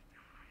way to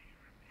die,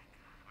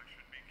 Rebecca. I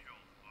should be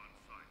killed on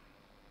sight.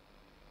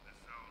 This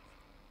sounds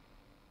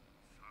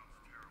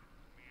terrible.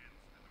 Me and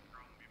the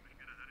girl will be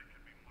making it that it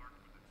can be marked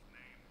with its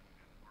name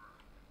and word.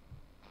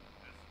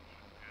 This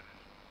would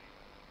vanish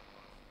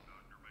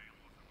under mig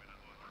låser mina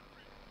ögon.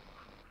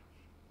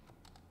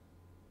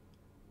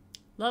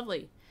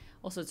 Lovely.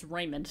 Also, it's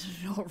Raymond,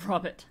 not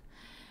Robert.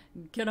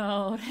 Good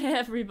old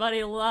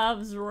everybody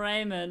loves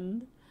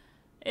Raymond.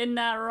 Isn't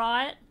that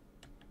right?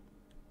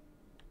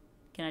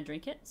 Can I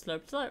drink it?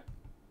 Slope, slope.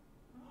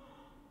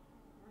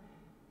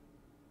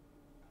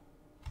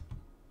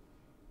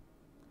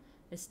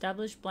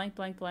 Established blank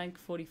blank blank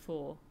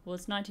 44. Well,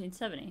 it's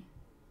 1970.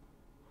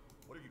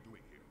 What are you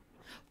doing here?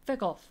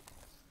 Feck off.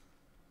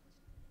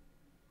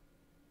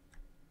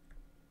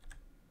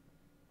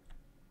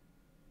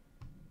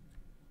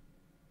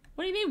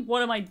 What do you mean,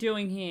 what am I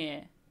doing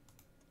here?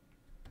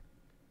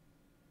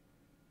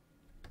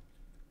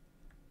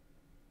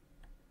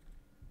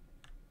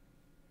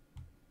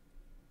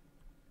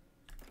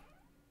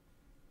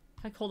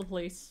 Can I call the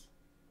police?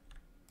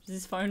 Does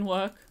this phone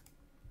work?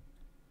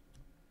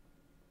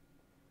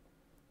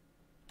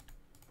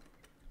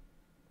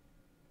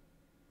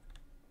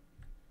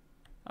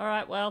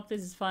 Alright, well,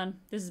 this is fun.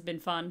 This has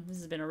been fun. This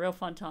has been a real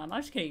fun time.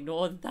 I'm just gonna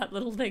ignore that that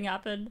little thing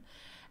happened.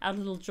 Our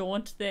little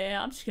jaunt there.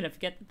 I'm just gonna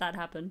forget that that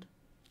happened.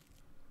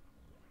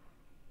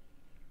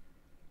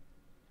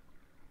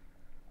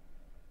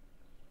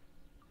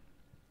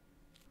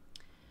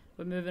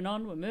 We're moving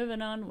on, we're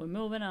moving on, we're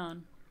moving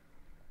on.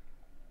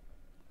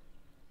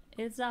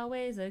 It's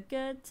always a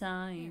good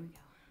time.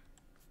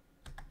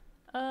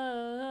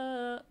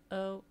 Oh,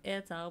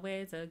 it's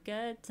always a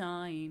good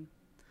time.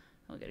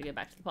 We gotta go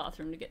back to the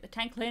bathroom to get the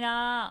tank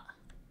cleaner.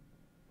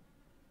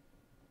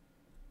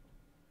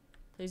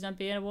 Please don't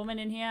be a woman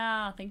in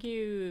here. Thank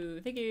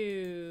you. Thank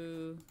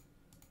you.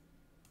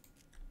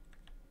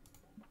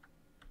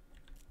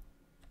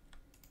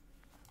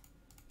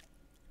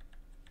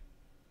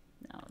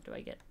 Now, do I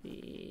get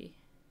the...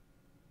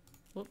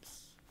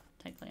 Whoops.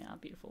 Tank cleaner.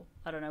 Beautiful.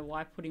 I don't know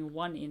why putting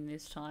one in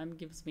this time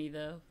gives me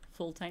the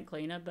full tank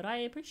cleaner, but I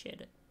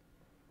appreciate it.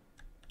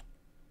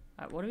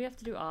 Alright, what do we have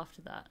to do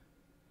after that?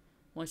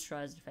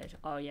 Moisturize the face.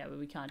 Oh yeah, but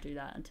we can't do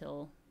that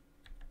until...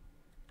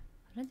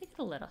 I don't think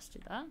it'll let us do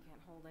that.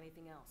 Can't hold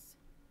anything else.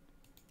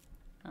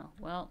 Oh,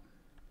 well,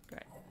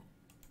 great.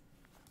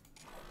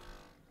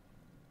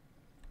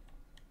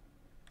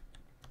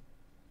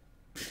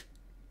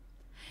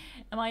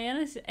 Am I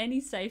any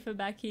safer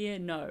back here?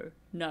 No.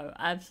 No,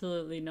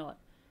 absolutely not.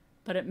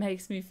 But it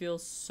makes me feel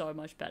so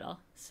much better,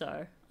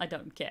 so I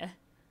don't care.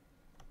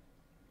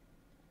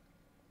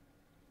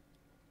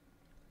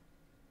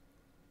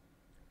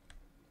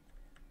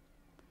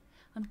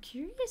 I'm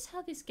curious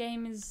how this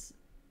game is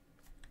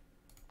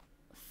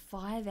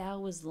 5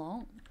 hours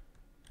long.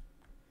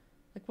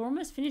 Like, we're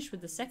almost finished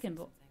with the second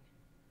book.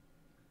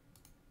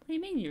 What do you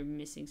mean you're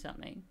missing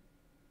something?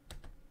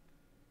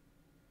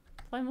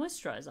 Apply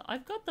moisturizer.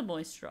 I've got the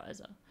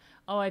moisturizer.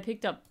 Oh, I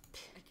picked up...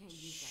 I can't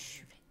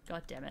use that.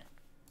 God damn it.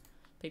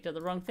 Picked up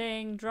the wrong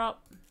thing.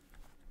 Drop.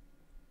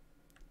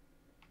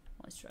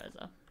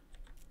 Moisturizer.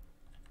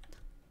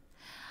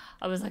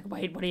 I was like,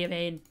 wait, what do you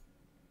mean?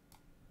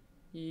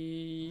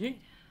 Yeet.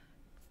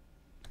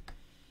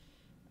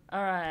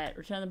 Alright,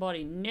 return the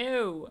body.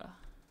 No!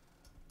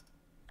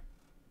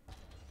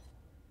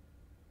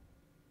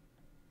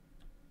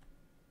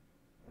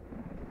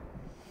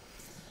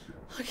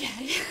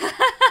 Okay.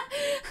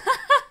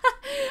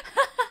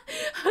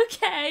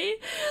 Okay.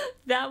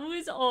 That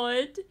was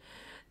odd.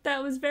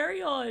 That was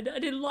very odd. I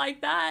didn't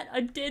like that.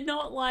 I did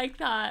not like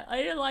that. I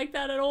didn't like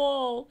that at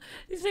all.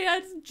 You see how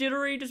it's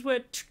jittery just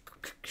went...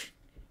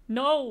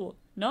 No.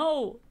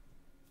 No.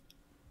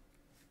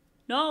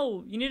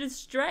 No. You need to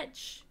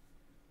stretch.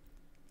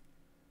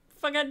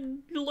 Fucking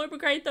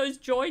lubricate those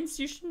joints.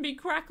 You shouldn't be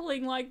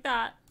crackling like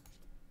that.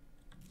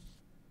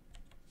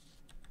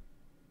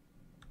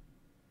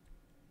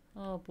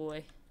 Oh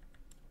boy.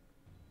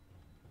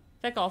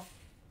 Feck off.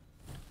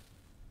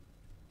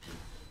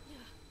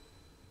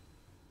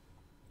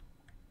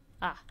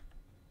 Ah.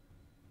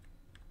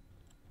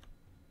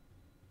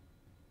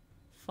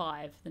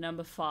 5. The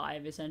number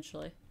 5,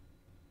 essentially.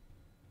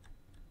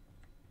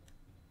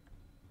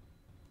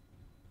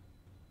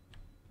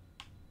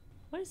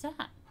 What is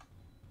that?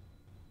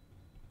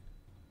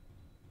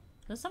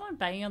 Is there someone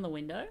banging on the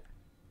window?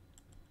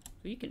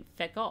 Well, you can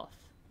feck off.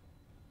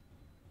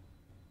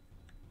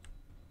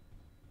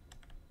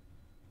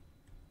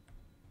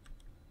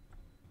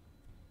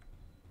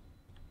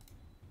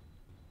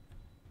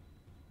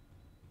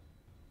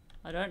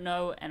 I don't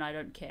know and I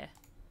don't care.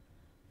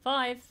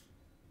 5.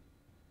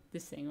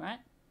 This thing, right?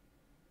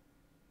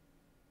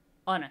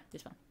 Oh no,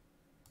 this one.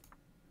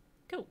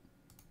 Cool.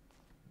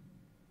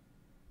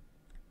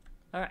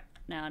 Alright,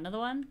 now another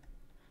one.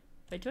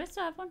 Wait, do I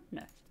still have one?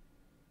 No.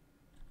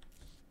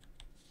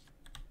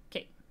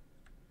 Okay.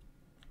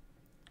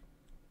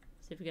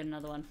 See if we get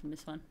another one from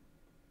this one.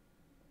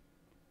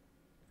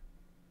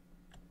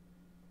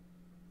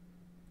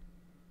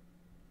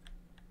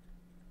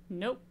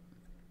 Nope.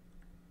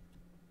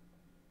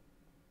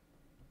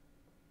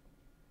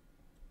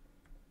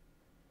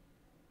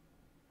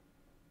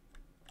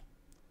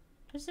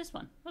 Where's this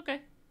one? Okay.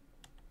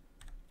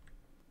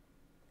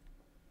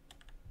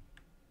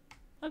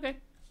 Okay.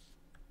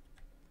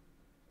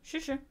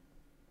 Sure.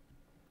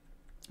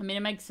 I mean,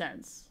 it makes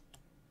sense.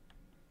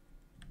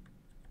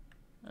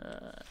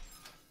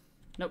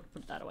 Nope,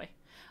 put that away.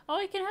 Oh,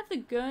 you can have the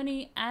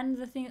gurney and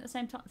the thing at the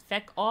same time.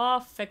 Feck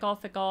off, feck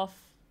off, feck off.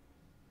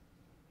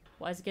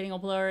 Why is it getting all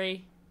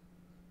blurry?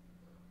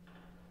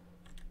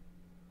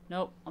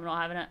 Nope, I'm not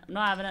having it. I'm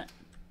not having it.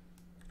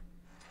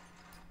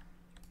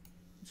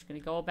 I'm just gonna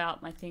go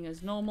about my thing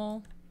as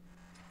normal.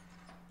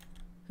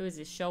 Who is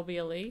this? Shelby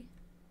Ali?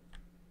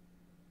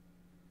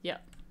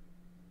 Yep.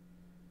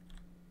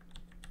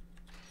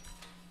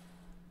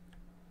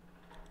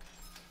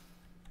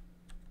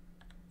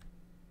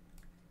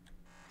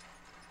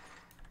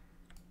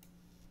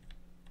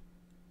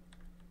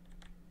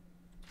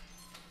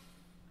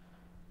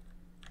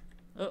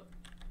 Oh.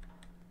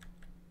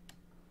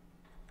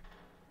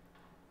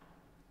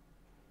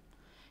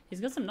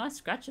 He's got some nice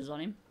scratches on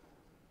him.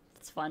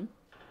 That's fun.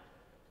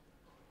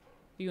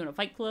 You want a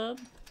Fight Club?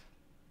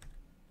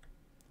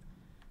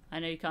 I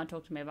know you can't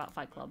talk to me about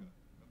Fight Club.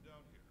 Come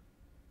down here.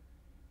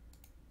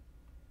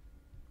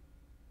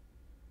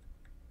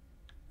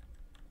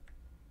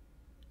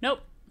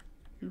 Nope.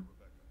 Here,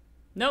 Rebecca.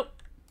 Nope.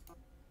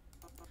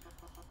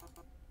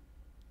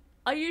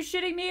 Are you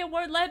shitting me? It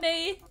won't let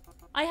me.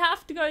 I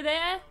have to go there.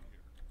 Down here.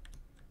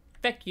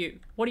 Feck you.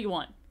 What do you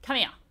want? Come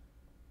here.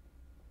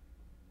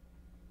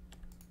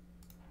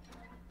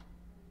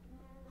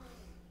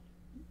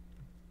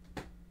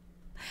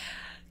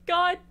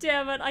 God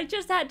damn it. I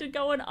just had to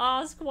go and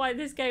ask why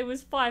this game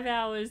was 5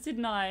 hours,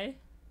 didn't I?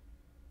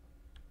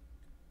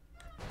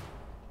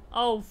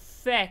 Oh,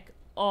 feck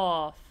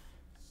off.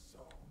 So,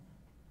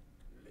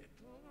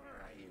 little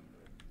Raymond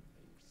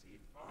thinks he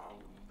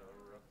found a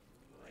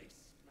replacement.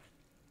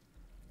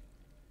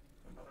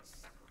 Another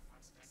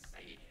sacrifice to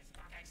save his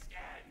lucky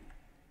skin.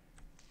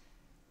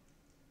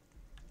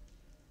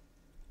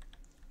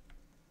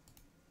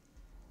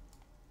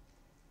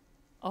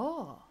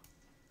 Oh.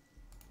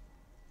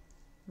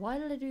 Why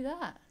did I do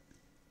that?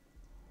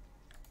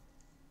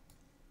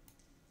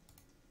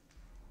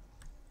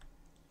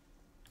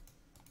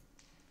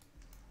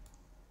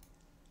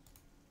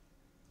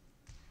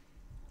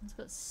 It's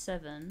got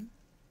 7.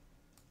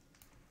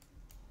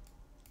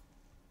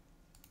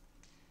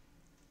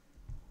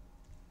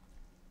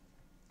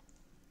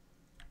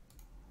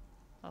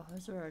 Oh,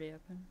 hers are already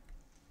open.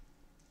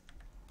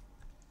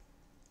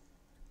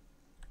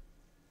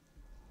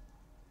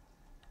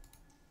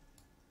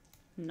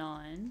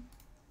 Nine.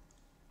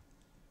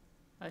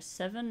 Oh,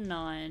 7,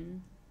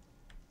 9.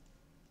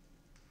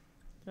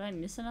 Did I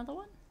miss another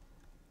one?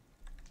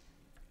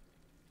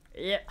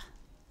 Yeah.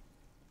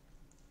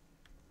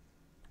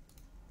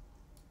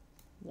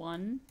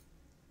 1.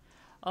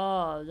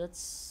 Oh,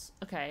 that's...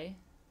 Okay.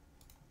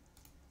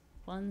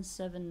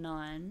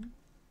 179.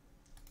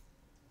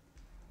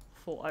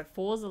 4. Oh,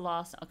 4's the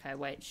last. Okay,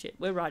 wait, shit.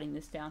 We're writing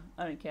this down.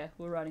 I don't care.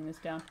 We're writing this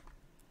down.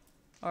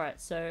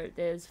 Alright, so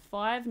there's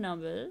 5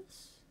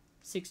 numbers.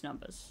 6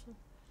 numbers.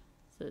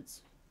 So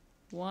it's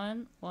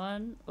 1,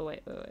 1. Oh,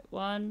 wait.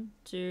 1,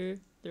 2,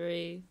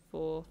 3,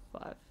 4,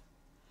 5.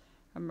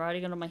 I'm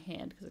writing it on my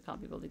hand because I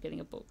can't be bothered getting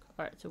a book.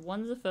 Alright, so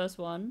 1's the first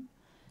one.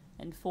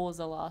 And 4's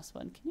the last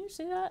one. Can you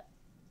see that?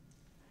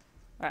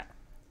 Alright.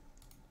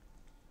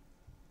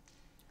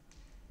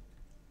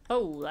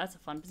 Oh, that's a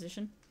fun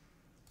position.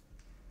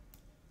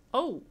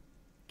 Oh!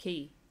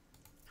 Key.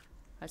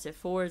 Alright, so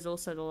 4 is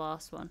also the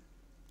last one.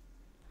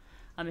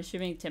 I'm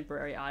assuming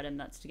temporary item,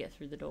 that's to get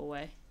through the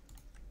doorway.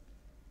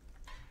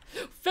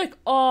 Feck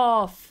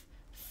off!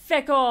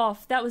 Feck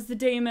off! That was the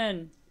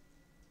demon!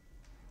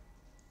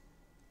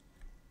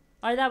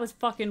 Oh, that was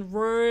fucking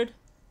rude.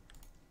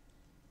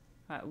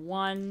 Alright,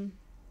 1.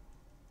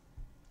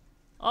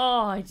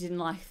 Oh, I didn't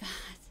like that.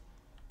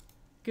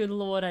 Good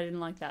lord, I didn't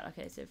like that.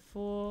 Okay, so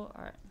 4.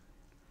 Alright.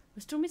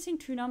 We're still missing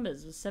 2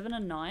 numbers. Was 7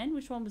 and 9?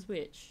 Which one was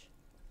which?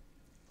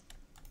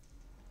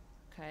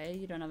 Okay,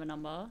 you don't have a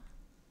number.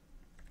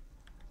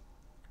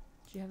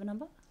 Do you have a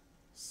number?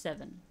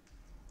 7.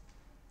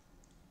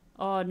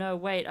 Oh, no,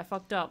 wait. I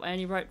fucked up. I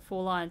only wrote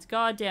 4 lines.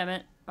 God damn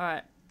it.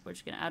 Alright, we're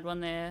just going to add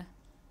one there.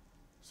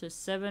 So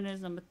 7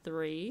 is number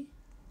 3.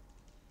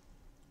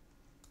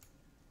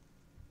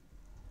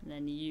 And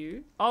then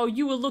you. Oh,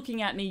 you were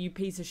looking at me, you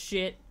piece of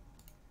shit.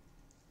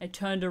 I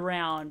turned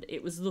around.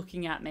 It was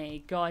looking at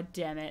me. God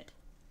damn it.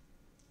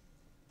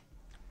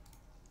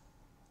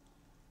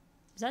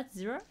 Is that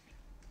 0?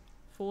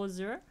 4,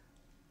 0?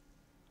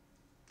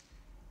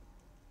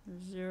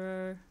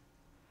 0.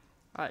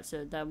 Alright,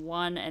 so that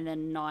 1 and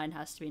then 9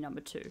 has to be number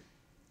 2.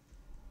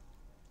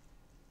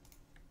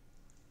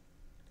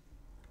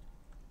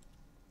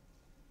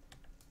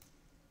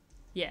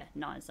 Yeah,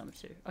 9 is number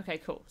 2. Okay,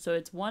 cool. So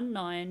it's 1,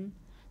 9.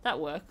 That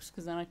works,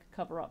 because then I can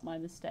cover up my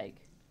mistake.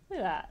 Look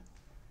at that.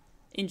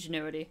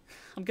 Ingenuity.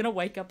 I'm going to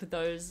wake up with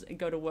those and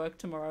go to work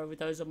tomorrow with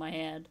those on my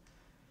hand.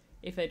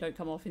 If they don't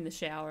come off in the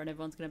shower and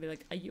everyone's going to be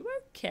like, are you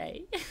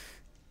okay? It's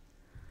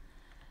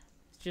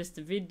just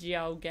a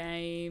video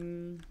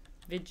game.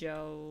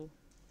 Video.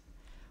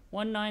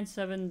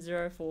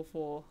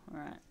 197044.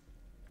 Alright.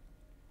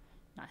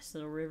 Nice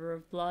little river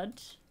of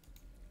blood.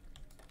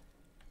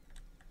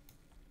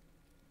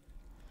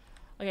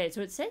 Okay,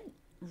 so it said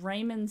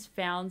Raymond's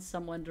found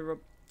someone to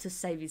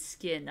save his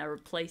skin, a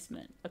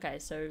replacement. Okay,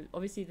 so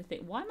obviously the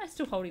thing... Why am I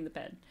still holding the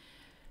pen?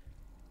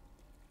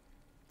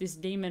 This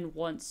demon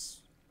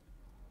wants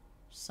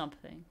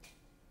something.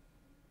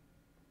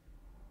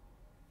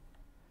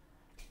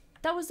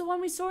 That was the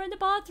one we saw in the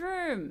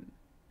bathroom!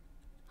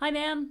 Hi,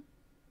 ma'am.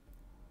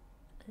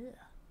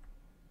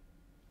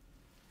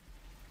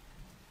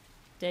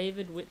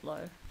 David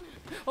Whitlow.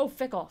 Oh,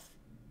 feck off.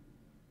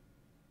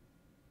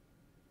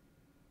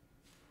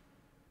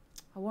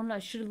 I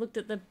should have looked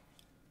at the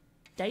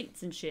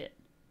dates and shit.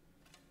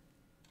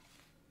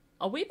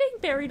 Are we being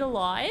buried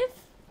alive?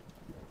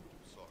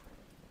 Sorry.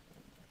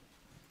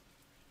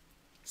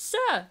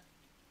 Sir!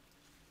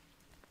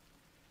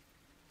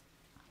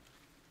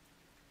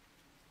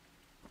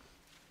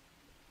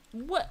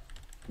 What?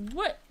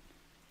 What?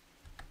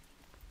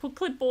 Put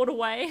clipboard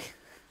away.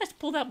 I just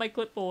pulled out my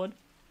clipboard.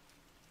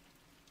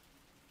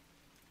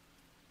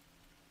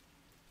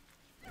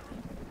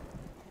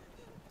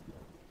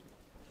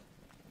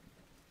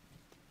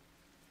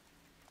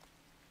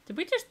 Did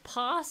we just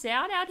pass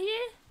out here?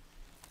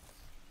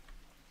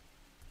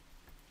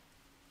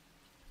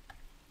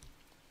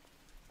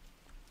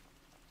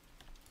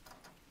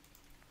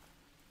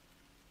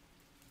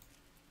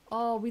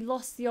 Oh, we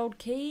lost the old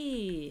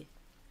key.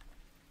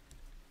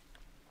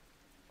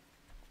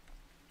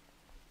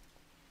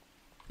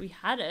 We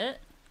had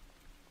it.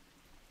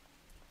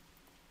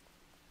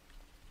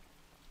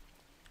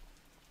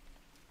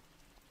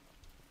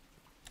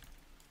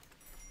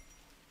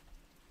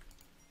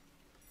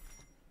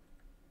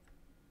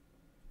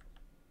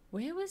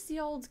 Where was the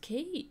old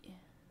key?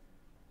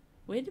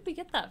 Where did we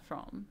get that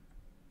from?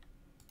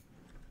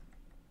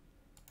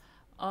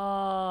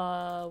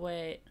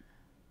 Wait.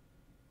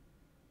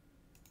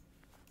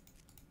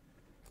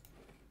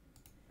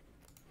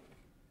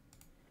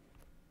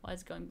 Why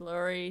is it going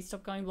blurry?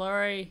 Stop going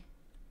blurry.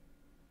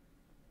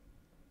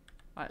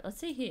 Alright, let's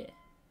see here.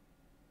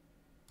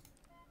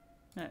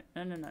 No.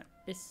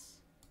 This.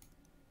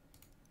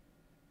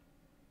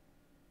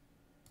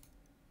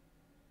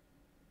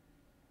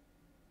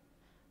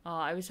 Oh,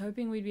 I was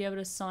hoping we'd be able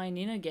to sign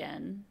in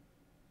again.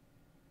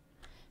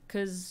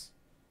 Because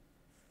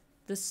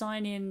the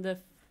sign in, the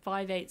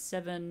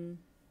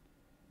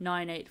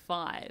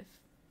 587985,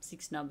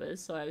 6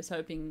 numbers. So I was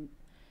hoping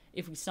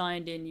if we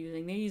signed in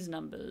using these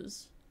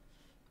numbers.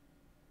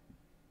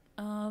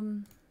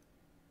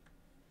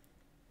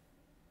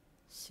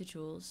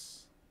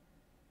 Sigils.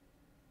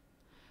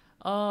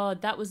 Oh,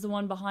 that was the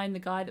one behind the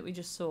guy that we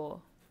just saw.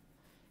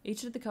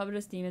 Each of the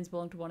covetous demons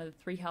belong to one of the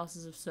 3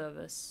 houses of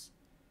service.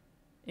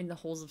 in the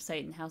halls of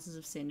Satan, houses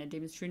of sin. A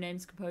demon's true name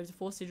is composed of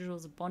 4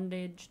 sigils of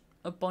bondage.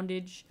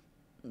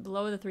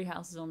 Below are the 3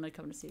 houses on the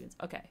covenant of Stevens.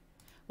 Okay.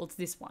 Well, it's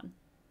this one.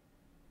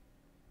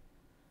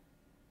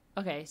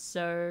 Okay,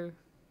 so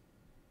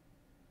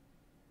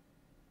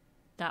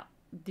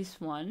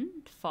this one,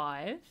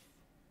 5.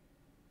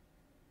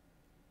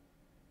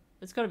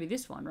 It's got to be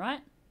this one,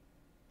 right?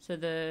 So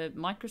the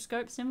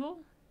microscope symbol.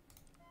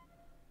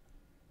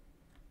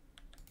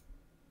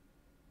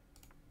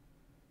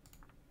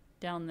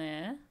 Down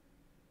there.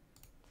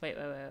 Wait.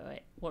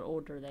 What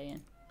order are they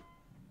in?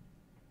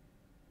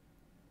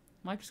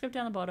 Microscope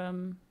down the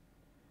bottom.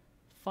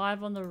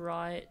 5 on the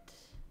right.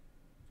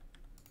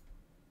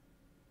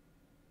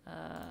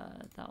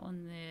 That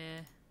one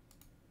there.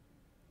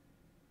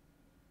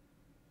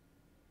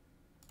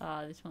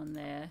 This one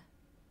there.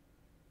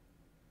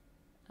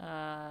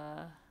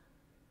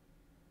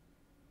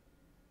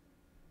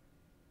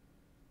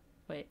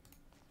 Wait.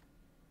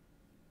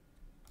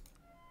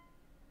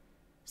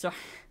 Sorry.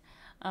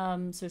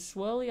 So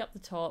swirly up the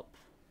top.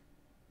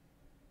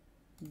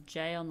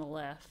 J on the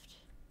left.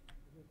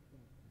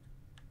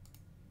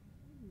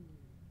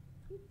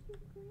 It's your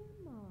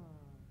grandma.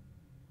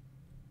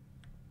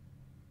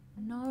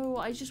 No,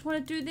 I just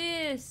want to do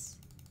this.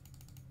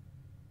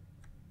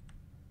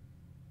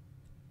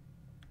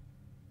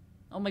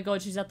 Oh my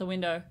god, she's at the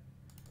window.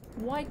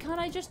 Why can't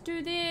I just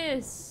do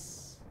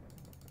this?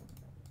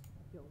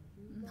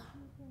 No.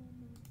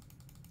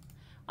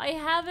 I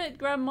have it,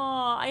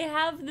 Grandma. I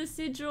have the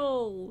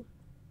sigil.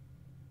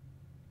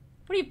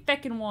 What do you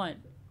feckin' want?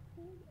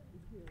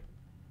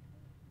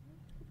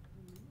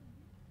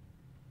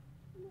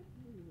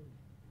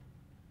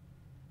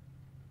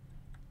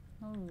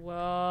 Oh, well,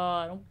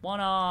 I don't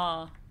wanna.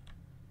 I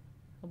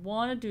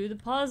wanna do the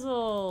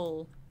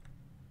puzzle.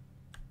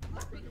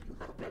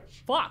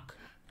 Fuck.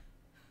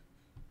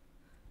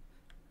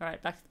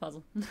 Alright, back to the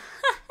puzzle.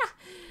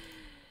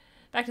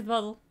 Back to the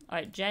puzzle.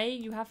 Alright, Jay,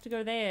 you have to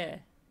go there.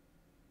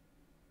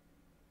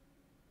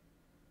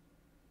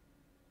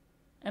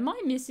 Am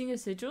I missing a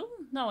sigil?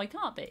 No, I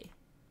can't be.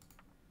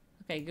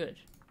 Okay, good.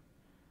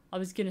 I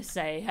was gonna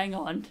say, hang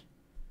on.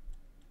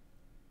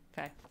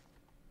 Okay.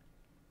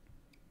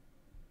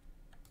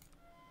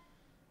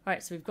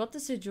 Alright, so we've got the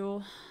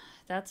sigil.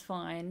 That's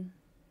fine.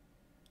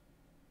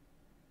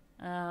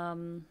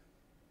 Because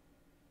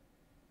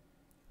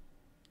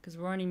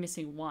we're only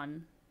missing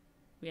 1.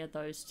 We had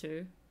those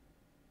 2.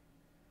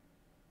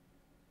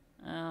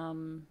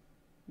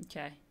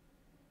 Okay.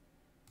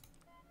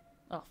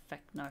 Oh, fuck,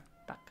 no.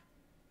 Back.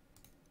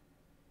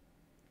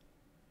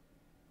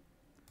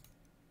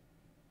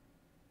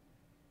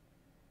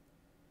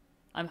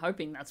 I'm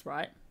hoping that's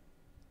right.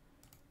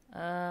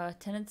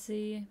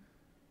 Tendency.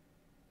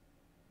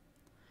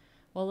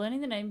 While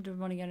learning the name of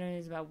demonic entity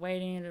is about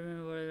waiting.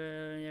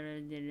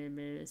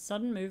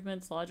 Sudden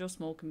movements, large or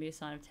small, can be a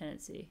sign of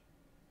tendency.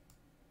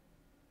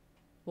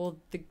 Well,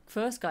 the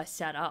first guy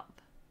sat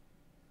up.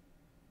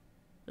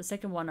 The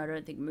second one I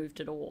don't think moved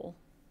at all.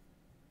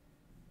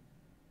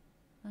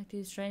 Like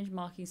these strange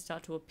markings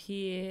start to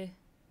appear.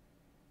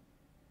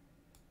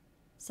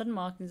 Sudden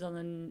markings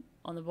on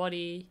the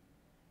body.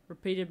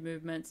 Repeated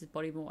movements. Is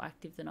body more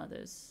active than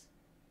others?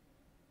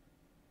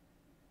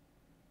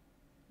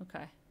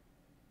 Okay.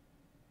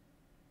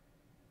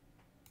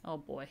 Oh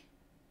boy.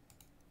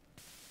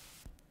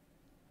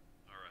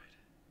 Alright.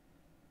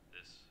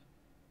 This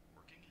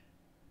working?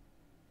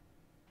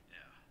 Yeah.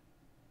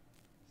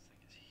 This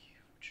thing is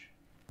huge.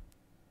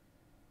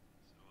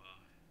 So, I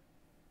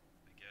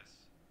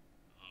guess,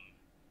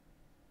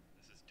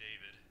 this is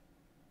David.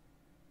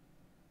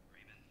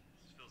 Raymond,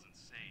 this feels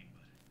insane,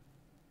 but I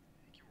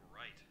think you were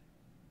right.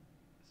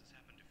 This has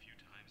happened a few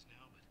times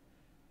now, but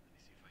let me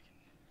see if I can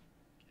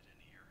get in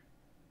here.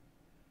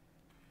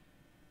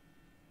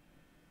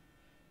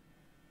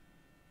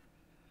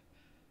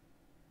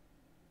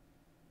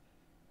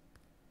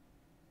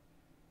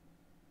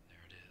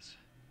 There it is.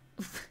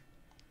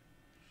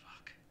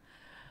 Fuck.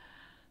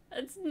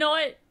 It's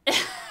not.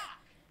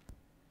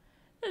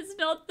 It's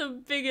not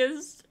the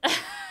biggest. His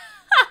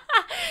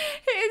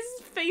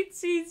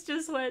feetsies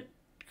just went.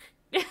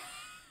 I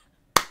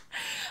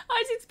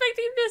was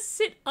expecting him to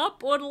sit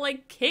up or to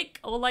like kick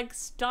or like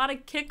start a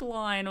kick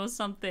line or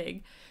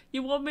something.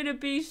 You want me to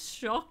be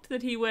shocked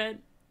that he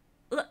went.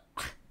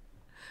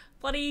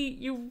 Bloody,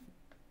 you.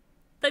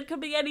 That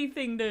could be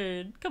anything,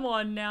 dude. Come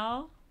on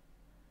now.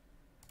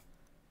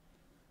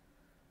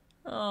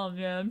 Oh,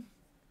 man.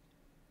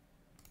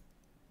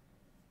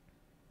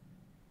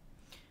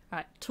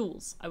 Alright,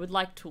 tools. I would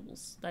like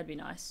tools. That'd be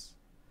nice.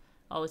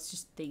 Oh, it's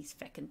just these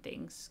feckin'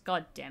 things.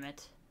 God damn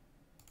it.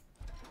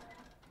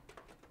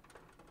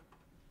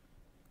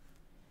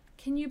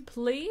 Can you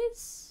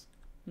please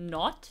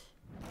not?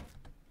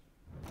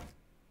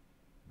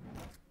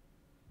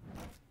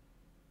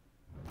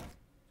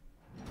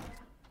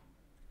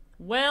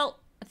 Well,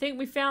 I think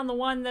we found the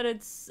one that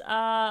it's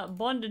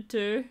bonded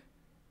to.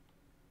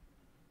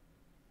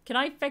 Can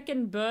I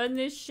feckin' burn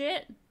this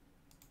shit?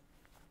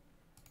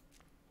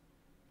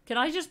 Can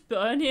I just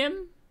burn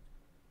him?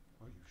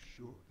 Are you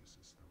sure this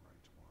is the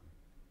right one?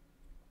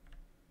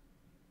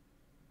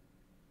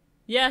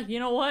 Yeah, you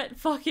know what?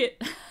 Fuck it.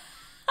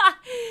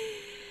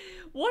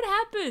 What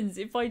happens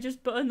if I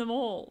just burn them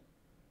all?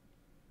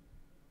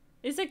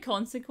 Is there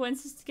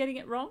consequences to getting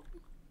it wrong?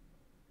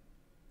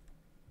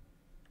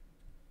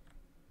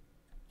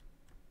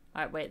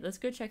 Alright, wait, let's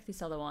go check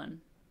this other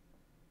one.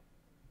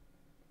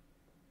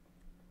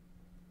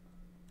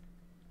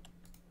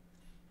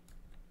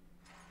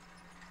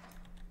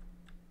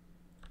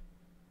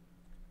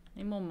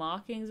 Any more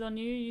markings on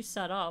you? You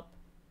sat up.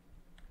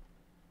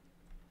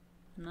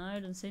 No,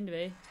 doesn't seem to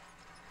be.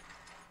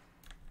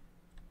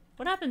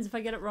 What happens if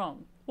I get it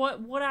wrong?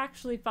 What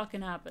actually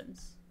fucking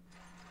happens?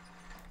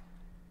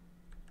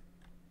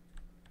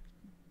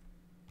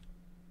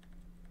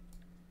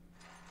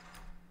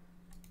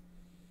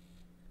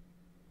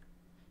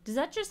 Does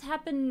that just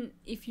happen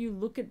if you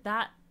look at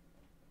that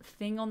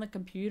thing on the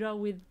computer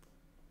with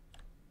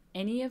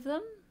any of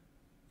them?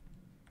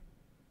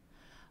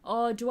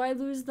 Oh, do I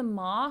lose the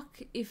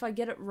mark if I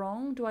get it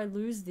wrong? Do I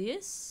lose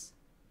this?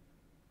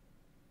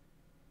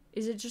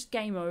 Is it just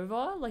game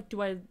over? Like,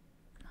 do I...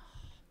 Oh,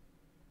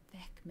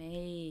 feck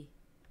me.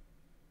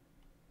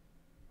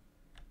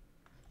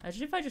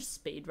 Imagine if I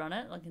just speedrun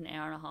it, like an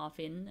hour and a half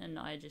in, and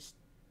I just,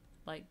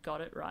 like,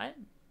 got it right.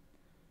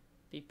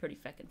 Be pretty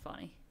feckin'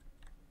 funny.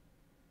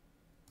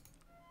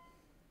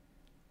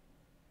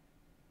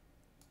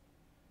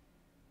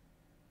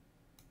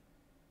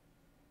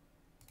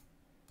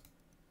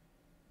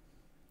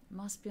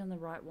 Must be on the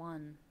right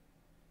one.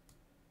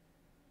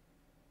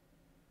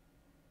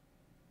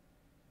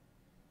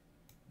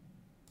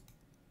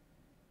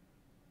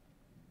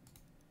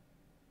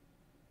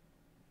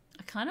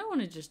 I kind of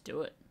want to just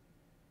do it.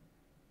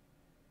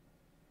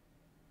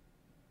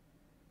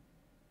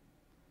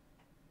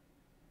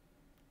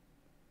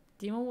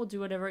 Demon will do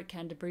whatever it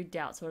can to breed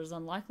doubt, so it is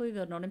unlikely,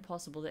 though not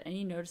impossible, that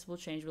any noticeable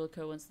change will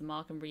occur once the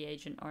mark and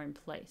reagent are in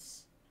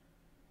place.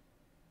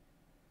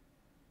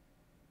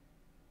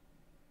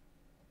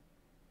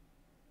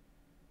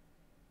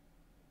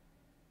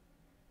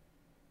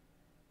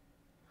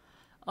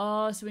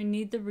 Oh, so we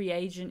need the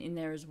reagent in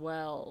there as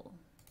well.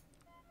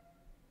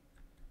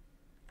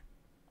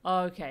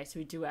 Okay, so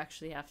we do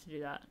actually have to do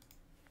that.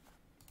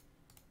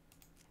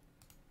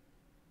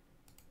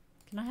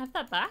 Can I have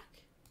that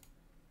back?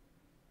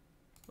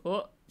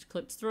 Oh, just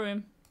clips through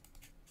him.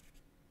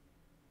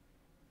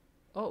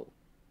 Oh,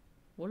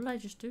 what did I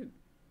just do?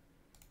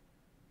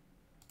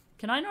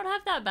 Can I not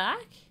have that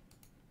back?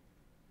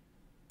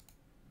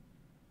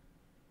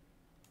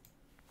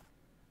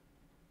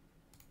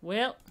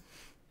 Well,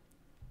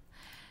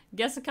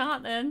 guess I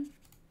can't then.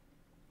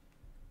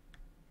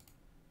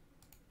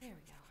 There we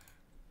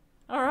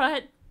go.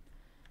 Alright.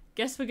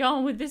 Guess we're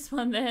going with this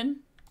one then.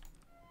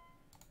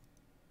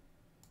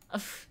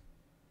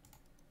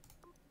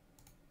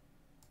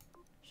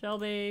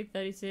 Shelby,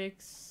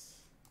 36.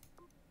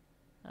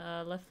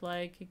 Left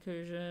leg,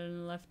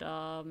 concussion, left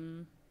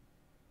arm.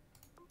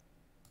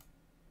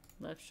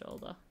 Left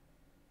shoulder.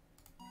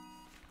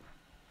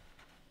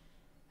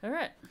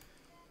 Alright.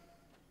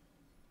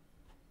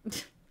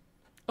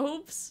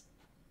 Oops.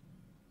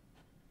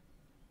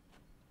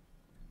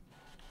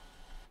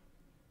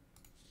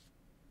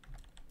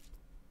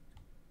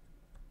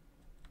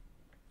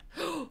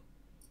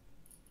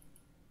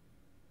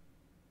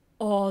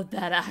 Oh,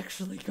 that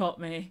actually got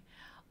me.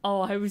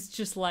 Oh, I was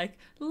just like,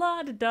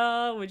 la da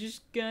da, we're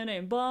just gonna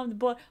embalm the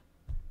boy.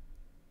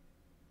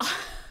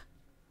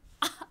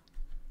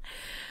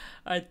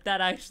 Alright,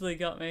 that actually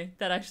got me.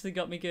 That actually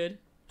got me good.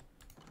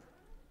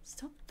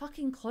 Stop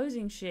fucking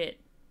closing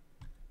shit.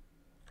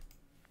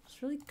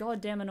 It's really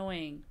goddamn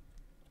annoying.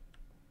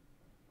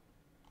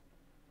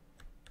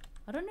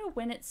 I don't know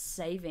when it's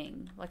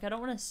saving. Like, I don't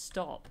want to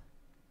stop.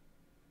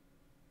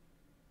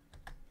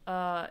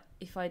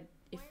 If Why aren't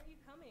you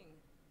coming?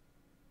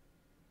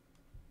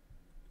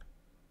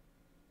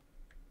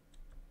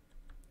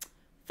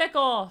 Feck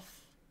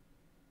off!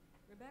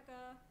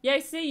 Rebecca! Yeah, I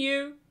see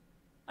you.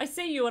 I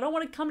see you. I don't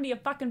want to come to your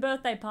fucking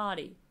birthday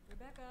party.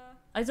 Rebecca!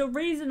 There's a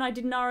reason I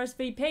didn't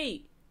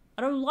RSVP.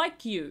 I don't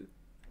like you.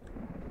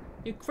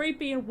 You're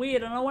creepy and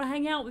weird and I don't want to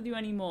hang out with you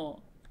anymore.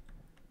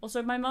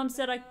 Also, my mum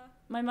said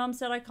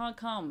I can't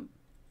come.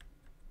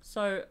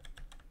 So,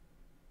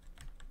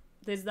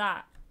 there's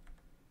that.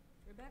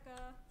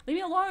 Rebecca! Leave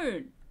me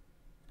alone.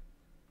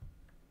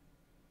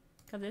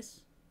 Cut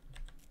this.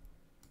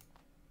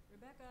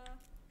 Rebecca!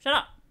 Shut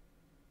up.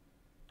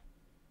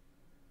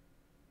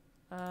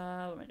 What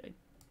am I doing?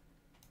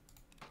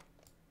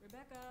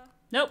 Rebecca!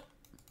 Nope.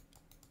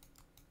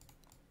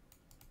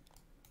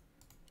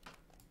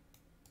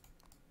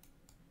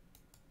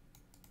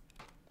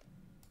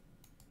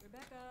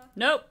 Rebecca!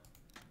 Nope.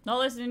 Not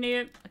listening to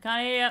you. I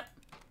can't hear you.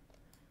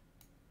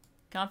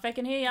 Can't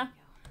fucking hear you.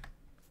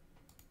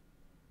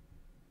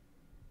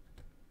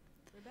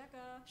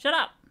 Rebecca! Shut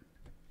up.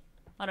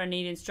 I don't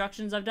need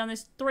instructions. I've done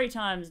this 3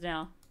 times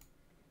now.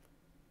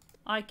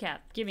 ICAP,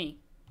 gimme.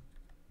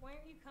 Why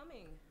aren't you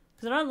coming?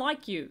 Because I don't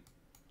like you.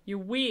 You're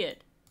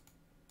weird.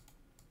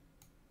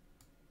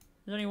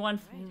 There's only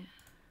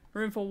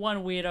room for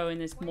one weirdo in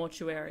this Why aren't you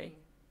mortuary. coming?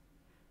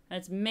 And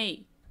it's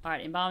me.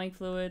 Alright, embalming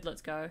fluid.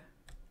 Let's go.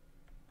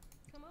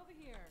 Come over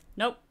here.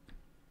 Nope.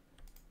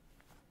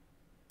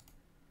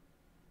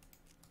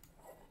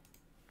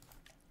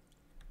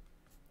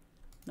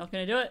 Not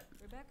gonna do it.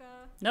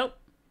 Rebecca. Nope.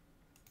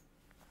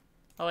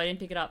 Oh, I didn't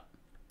pick it up.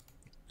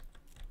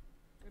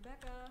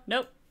 Rebecca.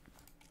 Nope.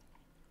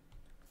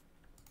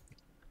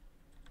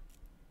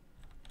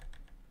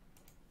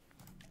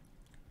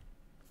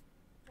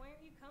 Why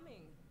aren't you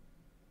coming?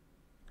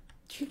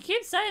 You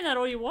keep saying that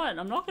all you want.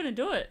 I'm not gonna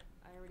do it.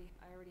 I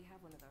already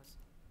have one of those.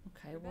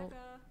 Okay, Rebecca.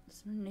 well,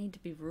 there's no need to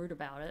be rude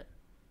about it.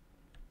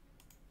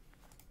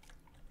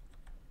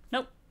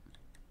 Nope.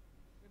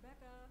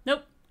 Rebecca.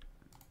 Nope.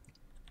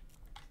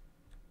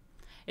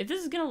 If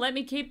this is gonna let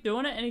me keep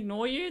doing it and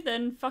ignore you,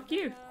 then fuck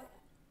you. Rebecca.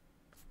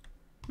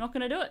 I'm not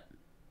gonna do it.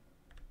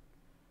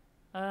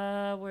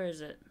 Where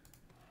is it?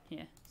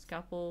 Here,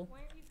 scalpel.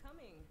 Why aren't you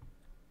coming?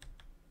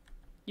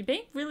 You're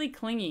being really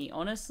clingy,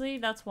 honestly.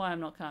 That's why I'm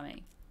not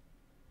coming.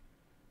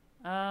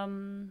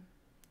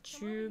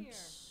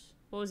 Tubes.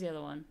 What was the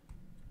other one?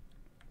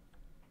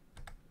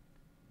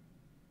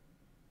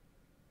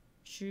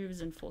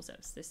 Tubes and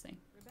forceps. This thing.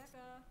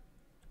 Rebecca.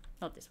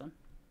 Not this one.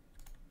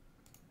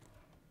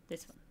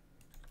 This one.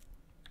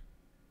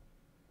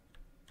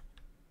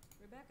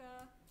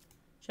 Rebecca.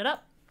 Shut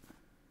up.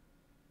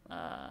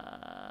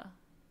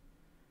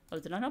 Oh,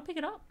 did I not pick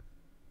it up?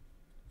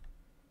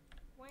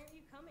 Why aren't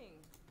you coming?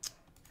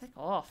 Heck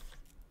off.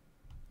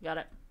 Got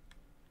it.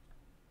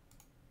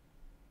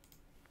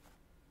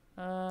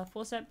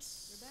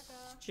 Forceps.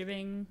 Rebecca.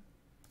 Tubing.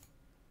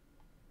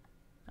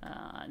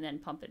 And then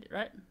pump it,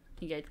 right?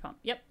 Engage pump.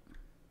 Yep.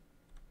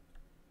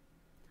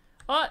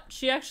 Oh,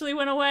 she actually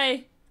went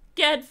away.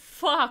 Get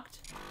fucked.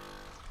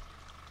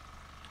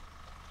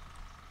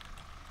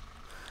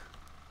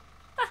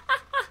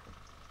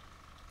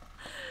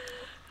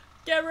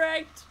 Get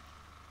wrecked.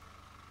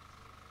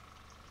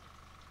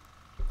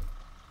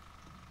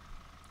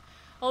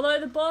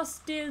 Although the boss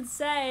did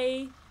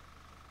say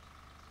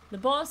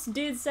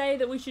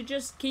that we should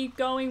just keep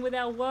going with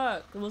our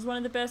work. It was one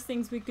of the best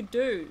things we could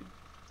do.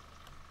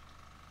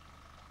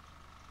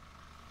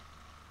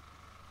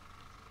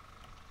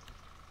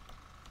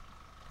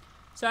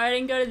 Sorry I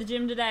didn't go to the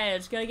gym today. I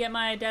just gotta get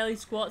my daily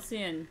squats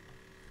in.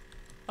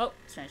 Oh,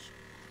 smash.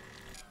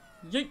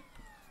 Yeet.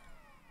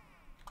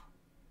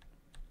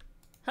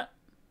 Huh.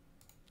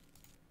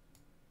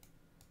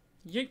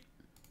 Yeet.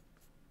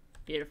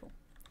 Beautiful.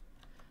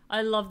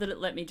 I love that it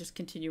let me just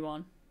continue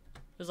on.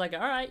 It was like,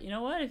 alright, you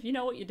know what? If you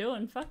know what you're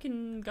doing,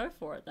 fucking go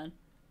for it then.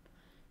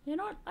 You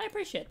know what? I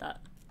appreciate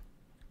that.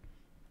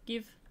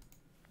 Give.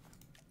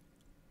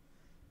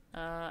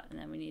 And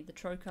then we need the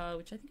trocar,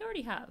 which I think I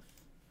already have.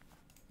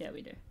 Yeah,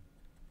 we do.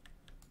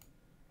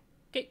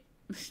 Okay.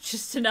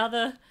 just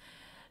another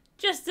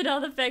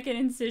feckin'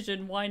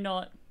 incision. Why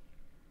not?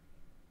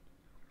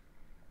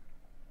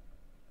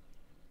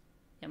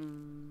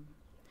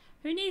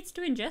 Who needs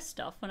to ingest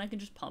stuff when I can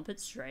just pump it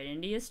straight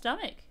into your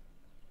stomach?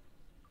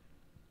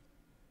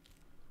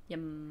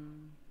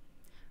 Yum.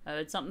 I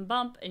heard something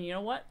bump, and you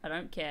know what? I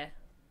don't care.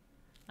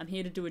 I'm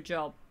here to do a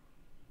job.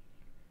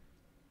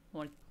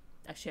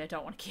 Actually, I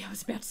don't want to keep. I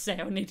was about to say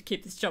I need to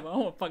keep this job. I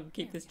don't want to fucking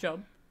keep this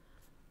job.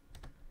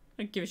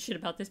 I don't give a shit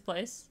about this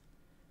place.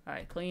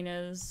 Alright,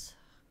 cleaners.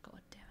 God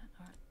damn it.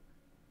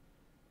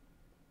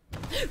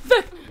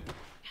 Alright.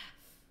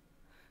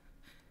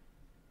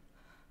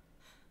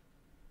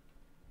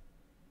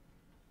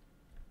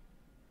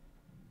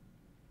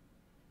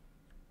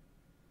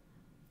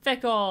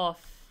 Feck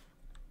off.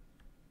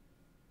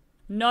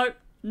 No,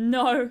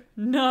 no,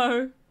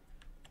 no,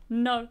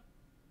 no.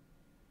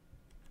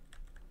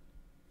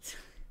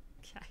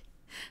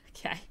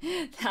 Okay.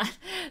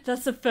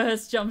 That's the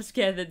first jump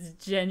scare that's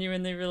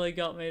genuinely really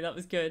got me. That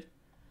was good.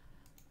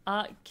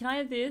 Can I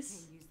have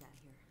this? Can't use that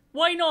here.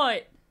 Why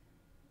not?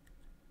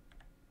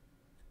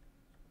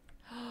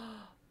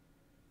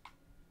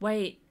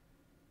 Wait.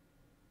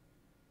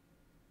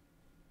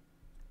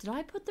 Did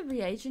I put the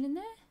reagent in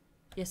there?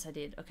 Yes, I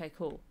did. Okay,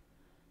 cool.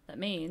 That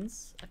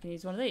means I can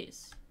use one of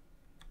these.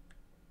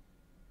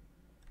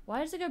 Why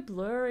does it go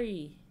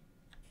blurry?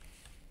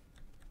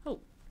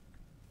 Oh.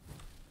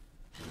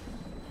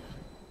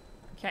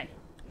 Okay.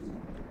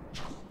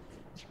 The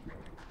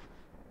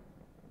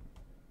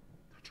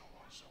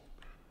door's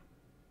open.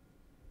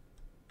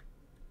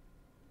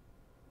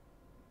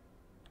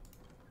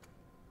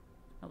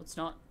 No, it's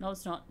not. No,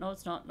 it's not. No,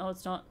 it's not. No,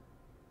 it's not.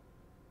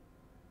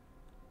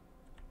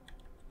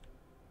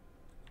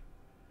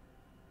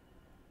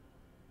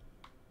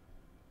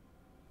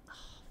 Oh,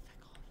 feck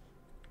off.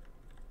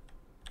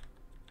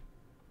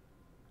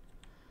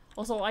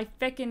 Also, I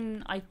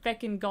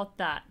feckin' got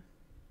that.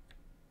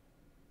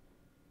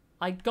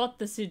 I got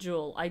the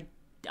sigil. I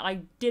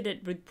did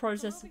it with Come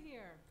process. over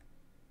here.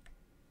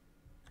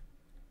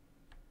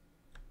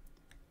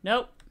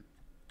 Nope.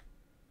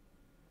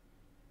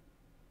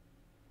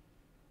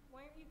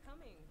 Why aren't you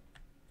coming?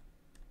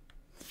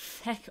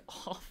 Feck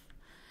off.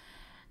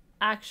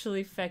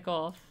 Actually, feck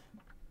off.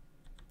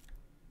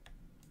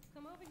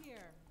 Come over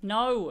here.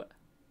 No.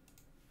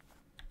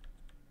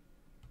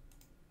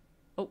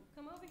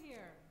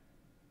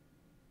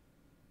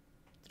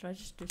 Did I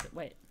just do that?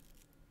 Wait.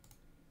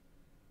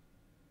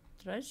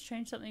 Did I just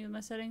change something with my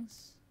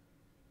settings?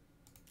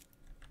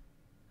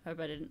 Hope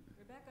I didn't.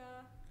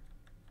 Rebecca.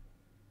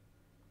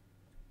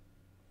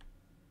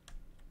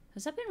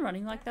 Has that been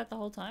running like that the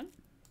whole time?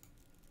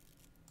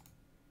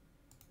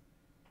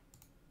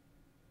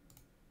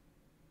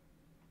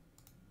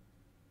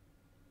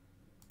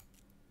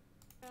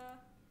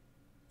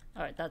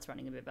 Alright, that's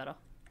running a bit better.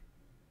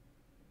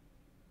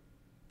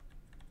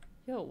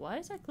 Yo, why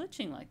is that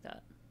glitching like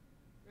that?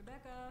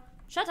 Rebecca.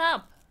 Shut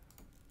up!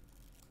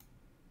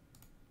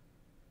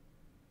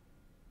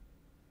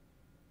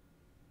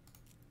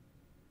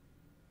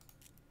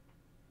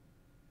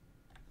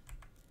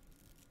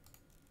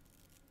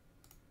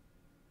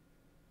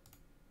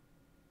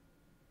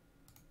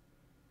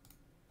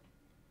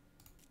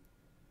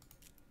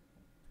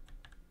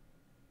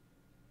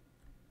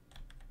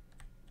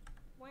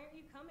 Why aren't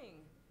you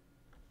coming?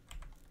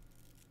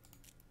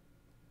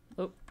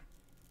 Oh.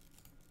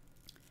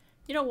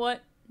 You know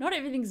what? Not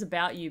everything's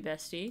about you,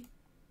 bestie.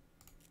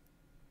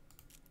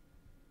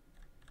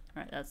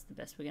 Alright, that's the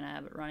best we're gonna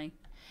have it running.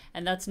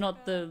 And that's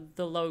not the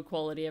low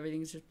quality,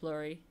 everything's just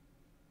blurry.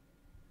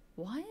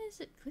 Why is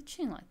it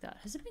glitching like that?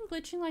 Has it been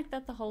glitching like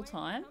that the whole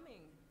time?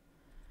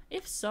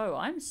 If so,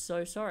 I'm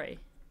so sorry.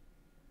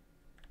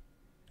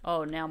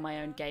 Oh, now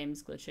my own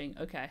game's glitching.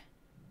 Okay.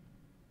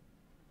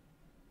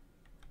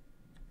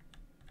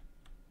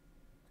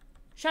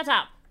 Shut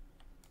up!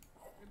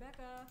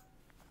 Rebecca.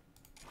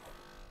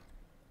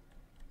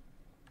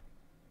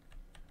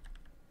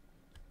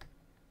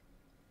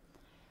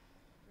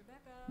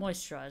 Rebecca.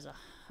 Moisturizer.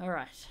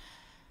 Alright.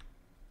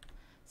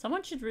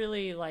 Someone should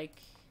really, like...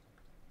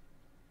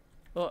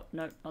 Oh,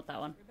 no, not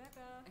that one.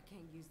 Rebecca. I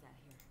can't use that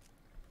here.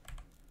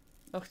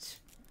 Oh,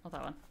 not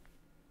that one.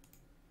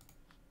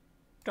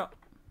 Drop.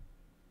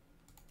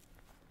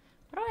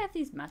 Why do I have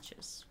these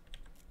matches?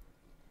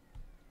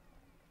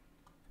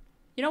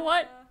 You know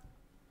what?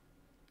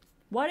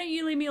 Why don't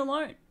you leave me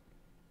alone?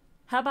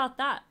 How about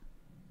that?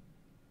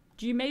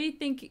 Do you maybe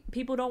think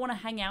people don't want to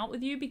hang out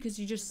with you because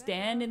you just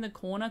stand in the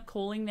corner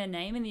calling their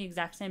name in the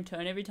exact same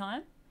tone every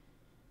time?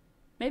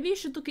 Maybe you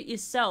should look at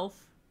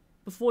yourself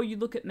before you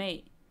look at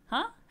me.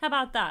 Huh? How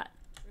about that?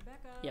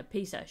 Rebecca. You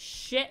piece of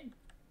shit.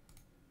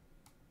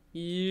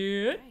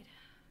 Yeah. Right.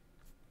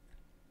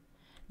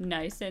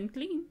 Nice and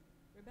clean.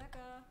 Rebecca.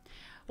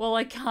 Well,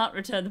 I can't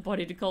return the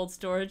body to cold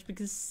storage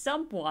because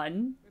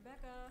someone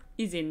Rebecca.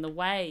 is in the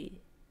way.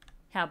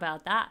 How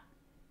about that?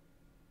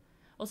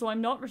 Also,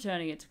 I'm not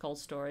returning it to cold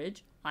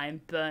storage.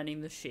 I'm burning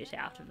the shit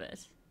out of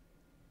it.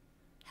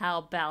 How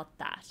about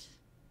that?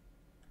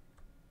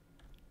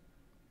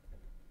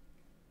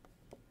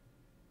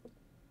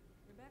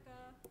 Rebecca.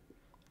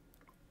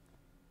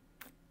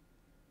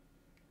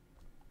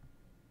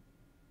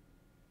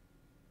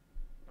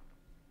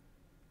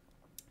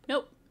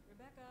 Nope.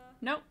 Rebecca.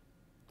 Nope.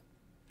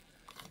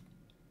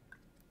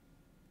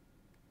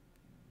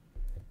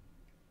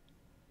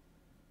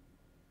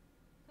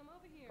 Come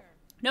over here.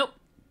 Nope.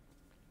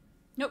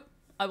 Nope.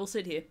 I will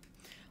sit here.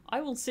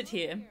 I will sit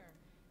here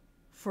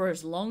for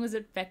as long as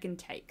it feckin'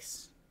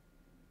 takes.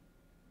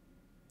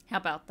 How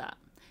about that?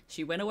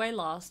 She went away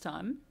last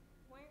time.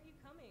 Why aren't you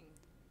coming?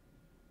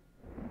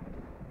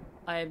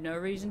 I have no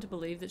reason to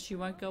believe that she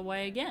won't go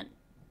away again.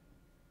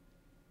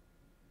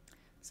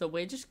 So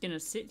we're just gonna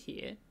sit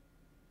here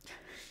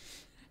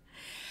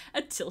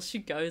until she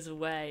goes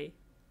away.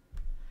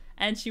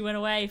 And she went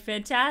away.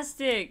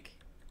 Fantastic!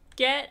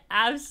 Get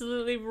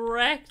absolutely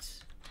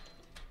wrecked.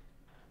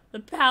 The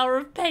power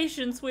of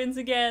patience wins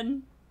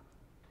again.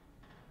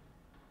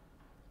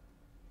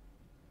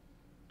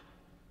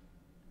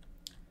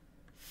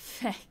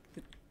 Feck,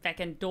 the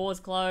feckin' door's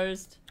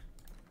closed.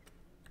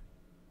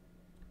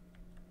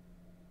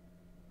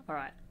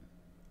 Alright.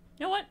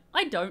 You know what?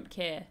 I don't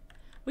care.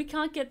 We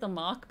can't get the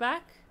mark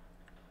back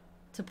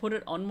to put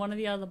it on one of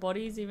the other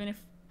bodies, even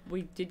if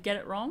we did get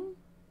it wrong.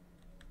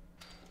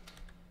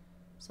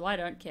 So I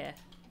don't care.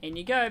 In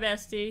you go,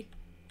 bestie.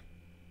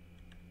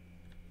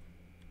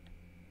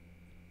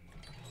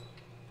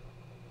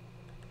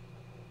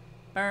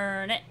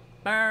 Burn it,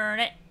 burn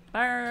it,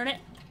 burn it.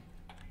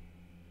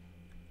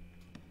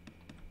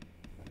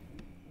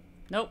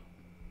 Nope.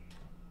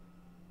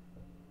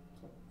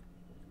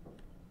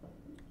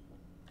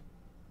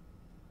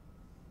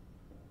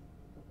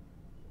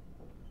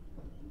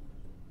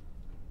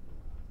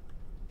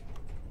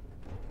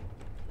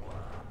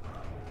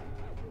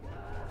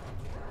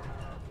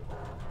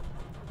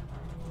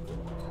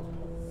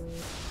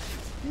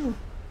 Ooh,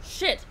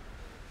 shit.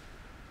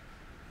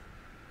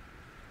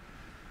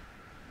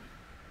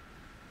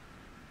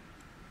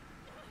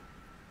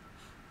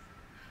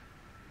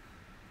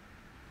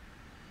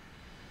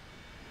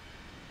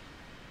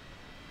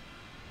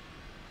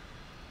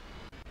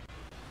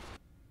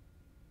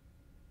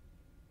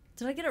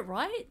 Did I get it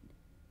right?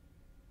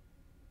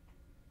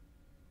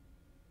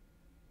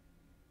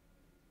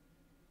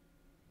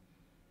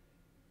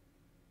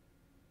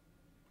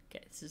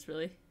 Okay, this is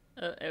really...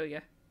 Oh, there we go.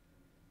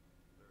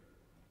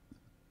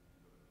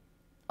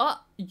 Oh,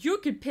 you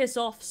could piss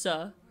off,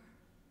 sir.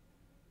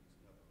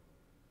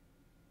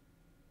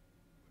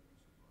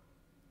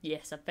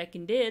 Yes, I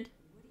fucking did.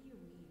 What do you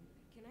mean?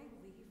 Can I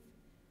leave?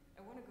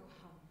 I want to go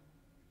home.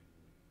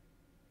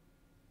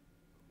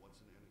 But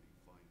once an entity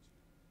finds you,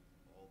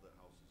 all the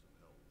houses of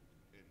hell will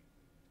do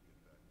anything to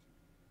get back to you.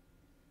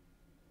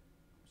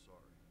 I'm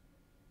sorry, but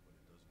it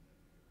doesn't end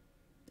here.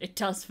 It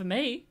does for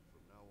me.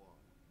 From now on,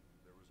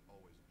 there is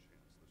always a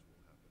chance this will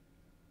happen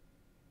again.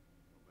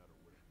 No matter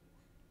where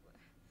you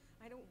are.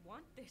 I don't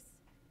want this.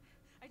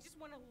 I just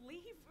want to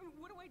leave.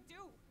 What do I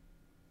do?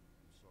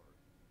 I'm sorry,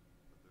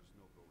 but there's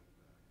no going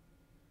back.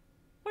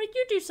 Why did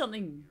you do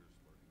something? Years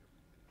learning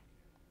everything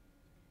I can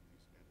to keep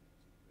these entities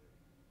at bay.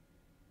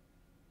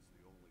 It's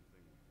the only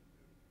thing we can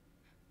do.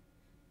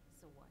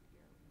 So what?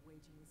 You're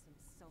waging some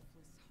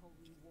selfless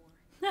holy war?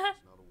 It's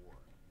not a war.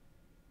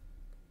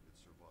 It's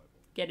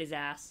survival. Get his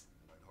ass.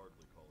 And I'd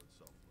hardly call it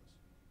selfless.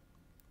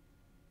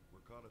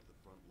 We're caught at the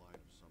front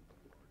line of something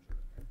larger,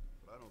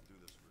 but I don't do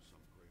this for some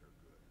greater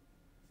good.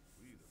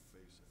 We either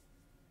face it,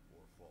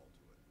 or fall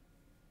to it.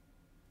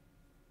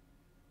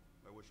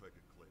 I wish I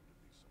could claim to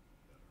be something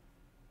better,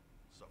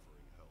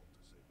 suffering hell to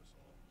save us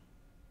all.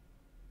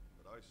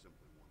 But I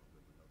simply want to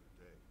live another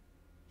day,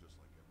 just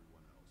like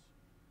everyone else.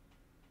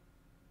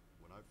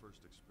 When I first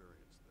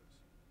experienced this,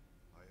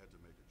 I had to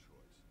make a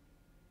choice.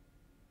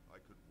 I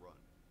could run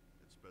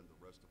and spend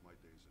the rest of my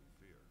days in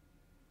fear,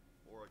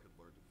 or I could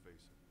learn to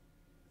face it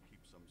and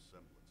keep some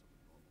semblance of a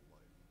normal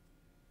life.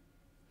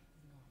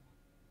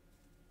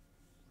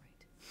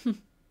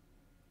 Right.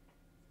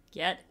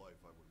 Get The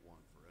life I would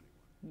want for anyone.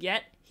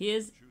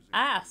 his Choosing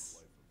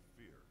ass. a life of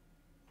fear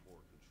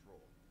or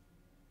control.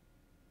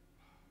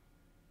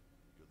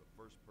 You're the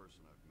first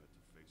person I've met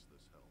to face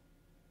this hell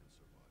and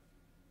survive.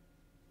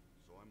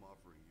 So I'm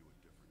offering you a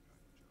different kind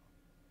of job.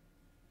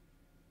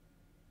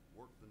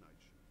 Work the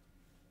night shift.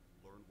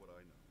 Learn what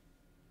I know.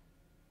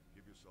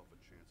 Give yourself a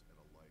chance at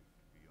a life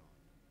beyond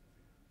fear.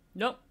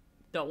 Nope.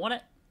 Don't want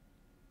it.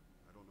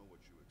 I don't know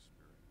what you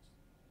experienced,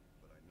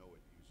 but I know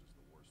it uses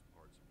the worst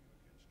parts of you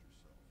against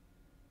yourself.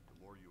 The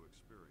more you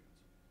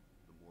experience,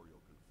 the more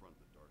you'll confront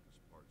the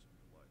darkest parts of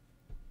your life.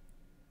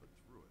 But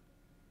through it,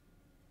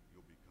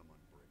 you'll become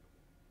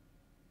unbreakable.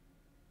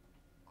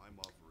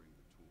 I'm offering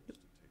the tools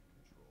to take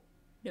control.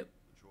 Nope.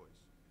 The choice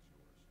is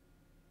yours.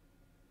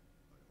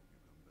 I hope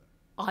you come back.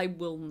 I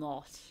will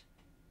not.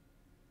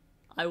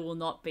 I will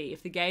not be.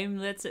 If the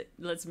game lets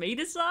me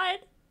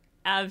decide,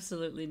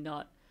 absolutely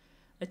not.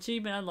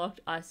 Achievement unlocked.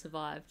 I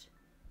survived.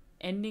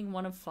 Ending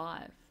 1 of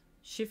 5.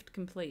 Shift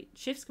complete.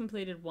 Shifts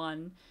completed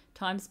 1.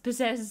 Times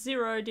possessed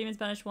 0. Demons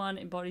banished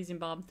 1. Bodies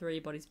embalmed 3.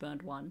 Bodies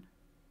burned 1.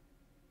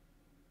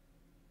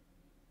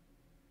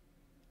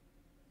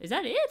 Is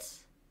that it?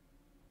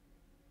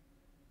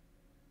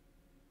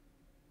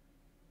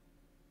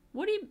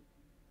 What do you...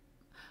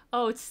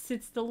 Oh, it's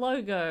the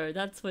logo.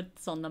 That's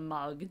what's on the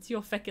mug. It's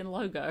your feckin'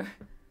 logo.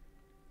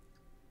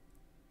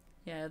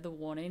 Yeah, the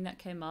warning that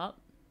came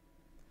up.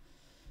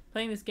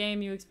 Playing this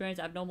game, you experience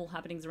abnormal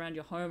happenings around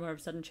your home or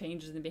have sudden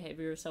changes in the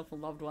behavior of yourself or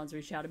loved ones.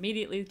 Reach out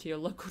immediately to your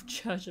local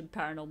church and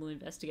paranormal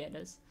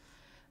investigators.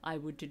 I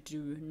would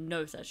do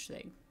no such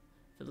thing.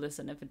 But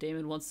listen, if a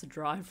demon wants to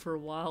drive for a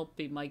while,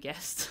 be my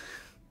guest.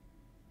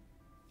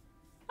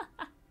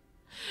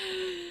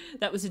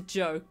 That was a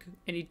joke.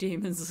 Any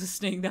demons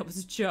listening, that was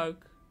a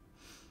joke.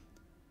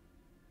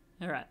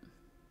 Alright.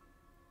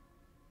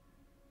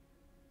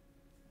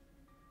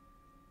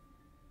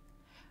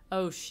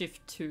 Oh,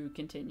 shift 2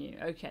 continue.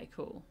 Okay,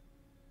 cool.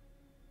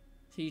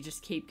 So you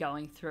just keep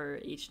going through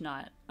each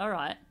night.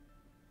 Alright.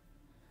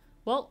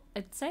 Well,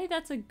 I'd say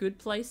that's a good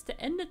place to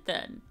end it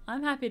then.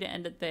 I'm happy to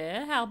end it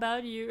there. How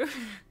about you?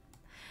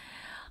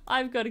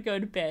 I've got to go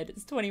to bed.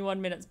 It's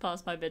 21 minutes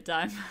past my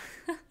bedtime.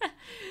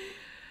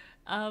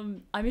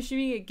 I'm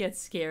assuming it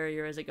gets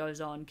scarier as it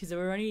goes on, because there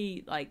were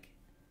only, like,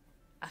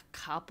 a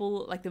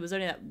couple, like, there was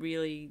only that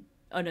really,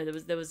 oh no,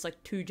 there was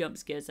like 2 jump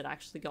scares that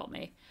actually got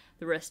me.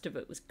 The rest of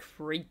it was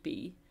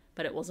creepy,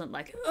 but it wasn't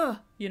like, ugh,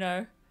 you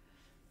know.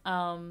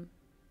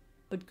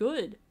 But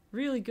good,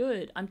 really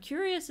good. I'm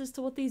curious as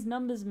to what these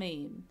numbers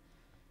mean.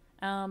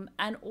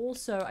 And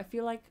also, I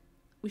feel like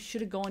we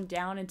should have gone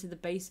down into the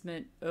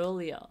basement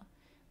earlier.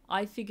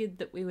 I figured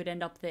that we would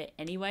end up there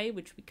anyway,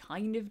 which we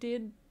kind of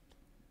did.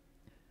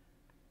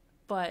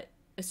 But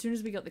as soon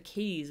as we got the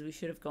keys, we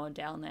should have gone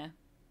down there.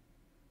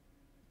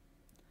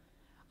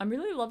 I'm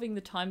really loving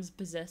the times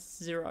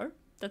possessed 0.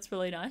 That's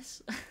really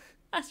nice.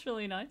 That's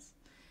really nice.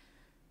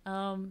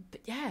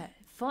 But yeah,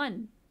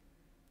 fun.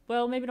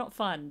 Well, maybe not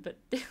fun, but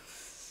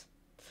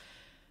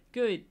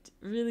good.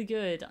 Really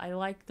good. I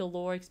like the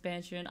lore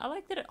expansion. I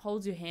like that it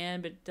holds your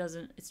hand, but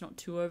it's not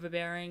too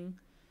overbearing.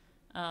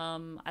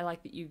 I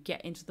like that you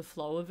get into the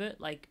flow of it.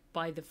 Like,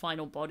 by the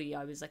final body,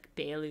 I was like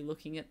barely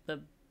looking at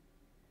the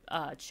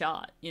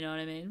chart, you know what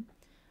I mean?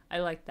 I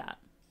like that.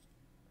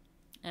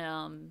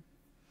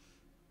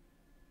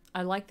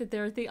 I like that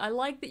there are things. I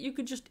like that you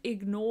could just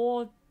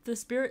ignore the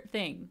spirit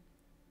thing.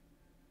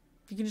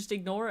 You can just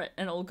ignore it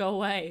and it'll go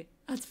away.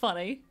 That's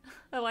funny.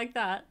 I like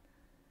that.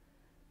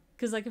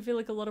 Because, like, I feel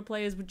like a lot of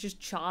players would just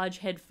charge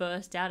head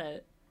first at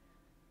it.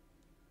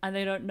 And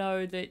they don't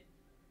know that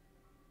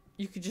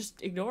you could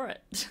just ignore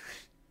it.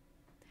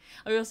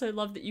 I also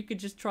love that you could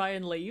just try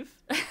and leave.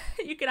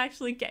 You could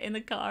actually get in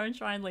the car and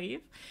try and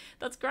leave.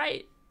 That's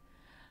great.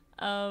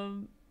 But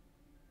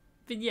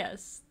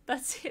yes,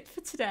 that's it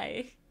for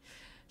today.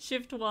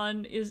 Shift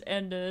 1 is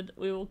ended.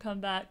 We will come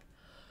back.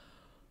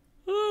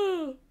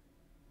 Pardon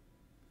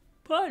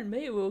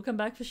me. We will come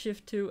back for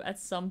shift 2 at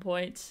some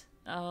point.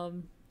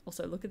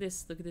 Also, look at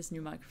this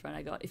new microphone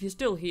I got. If you're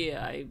still here,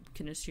 I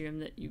can assume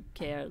that you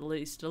care at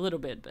least a little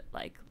bit, but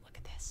like, look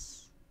at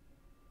this.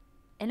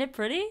 Isn't it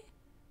pretty?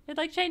 It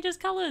like changes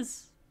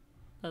colors.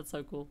 That's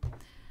so cool.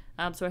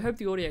 So I hope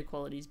the audio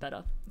quality is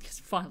better because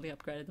I finally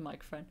upgraded the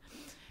microphone.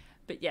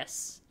 But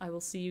yes, I will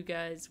see you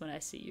guys when I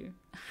see you.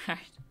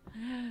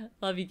 Alright.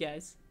 Love you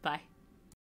guys. Bye.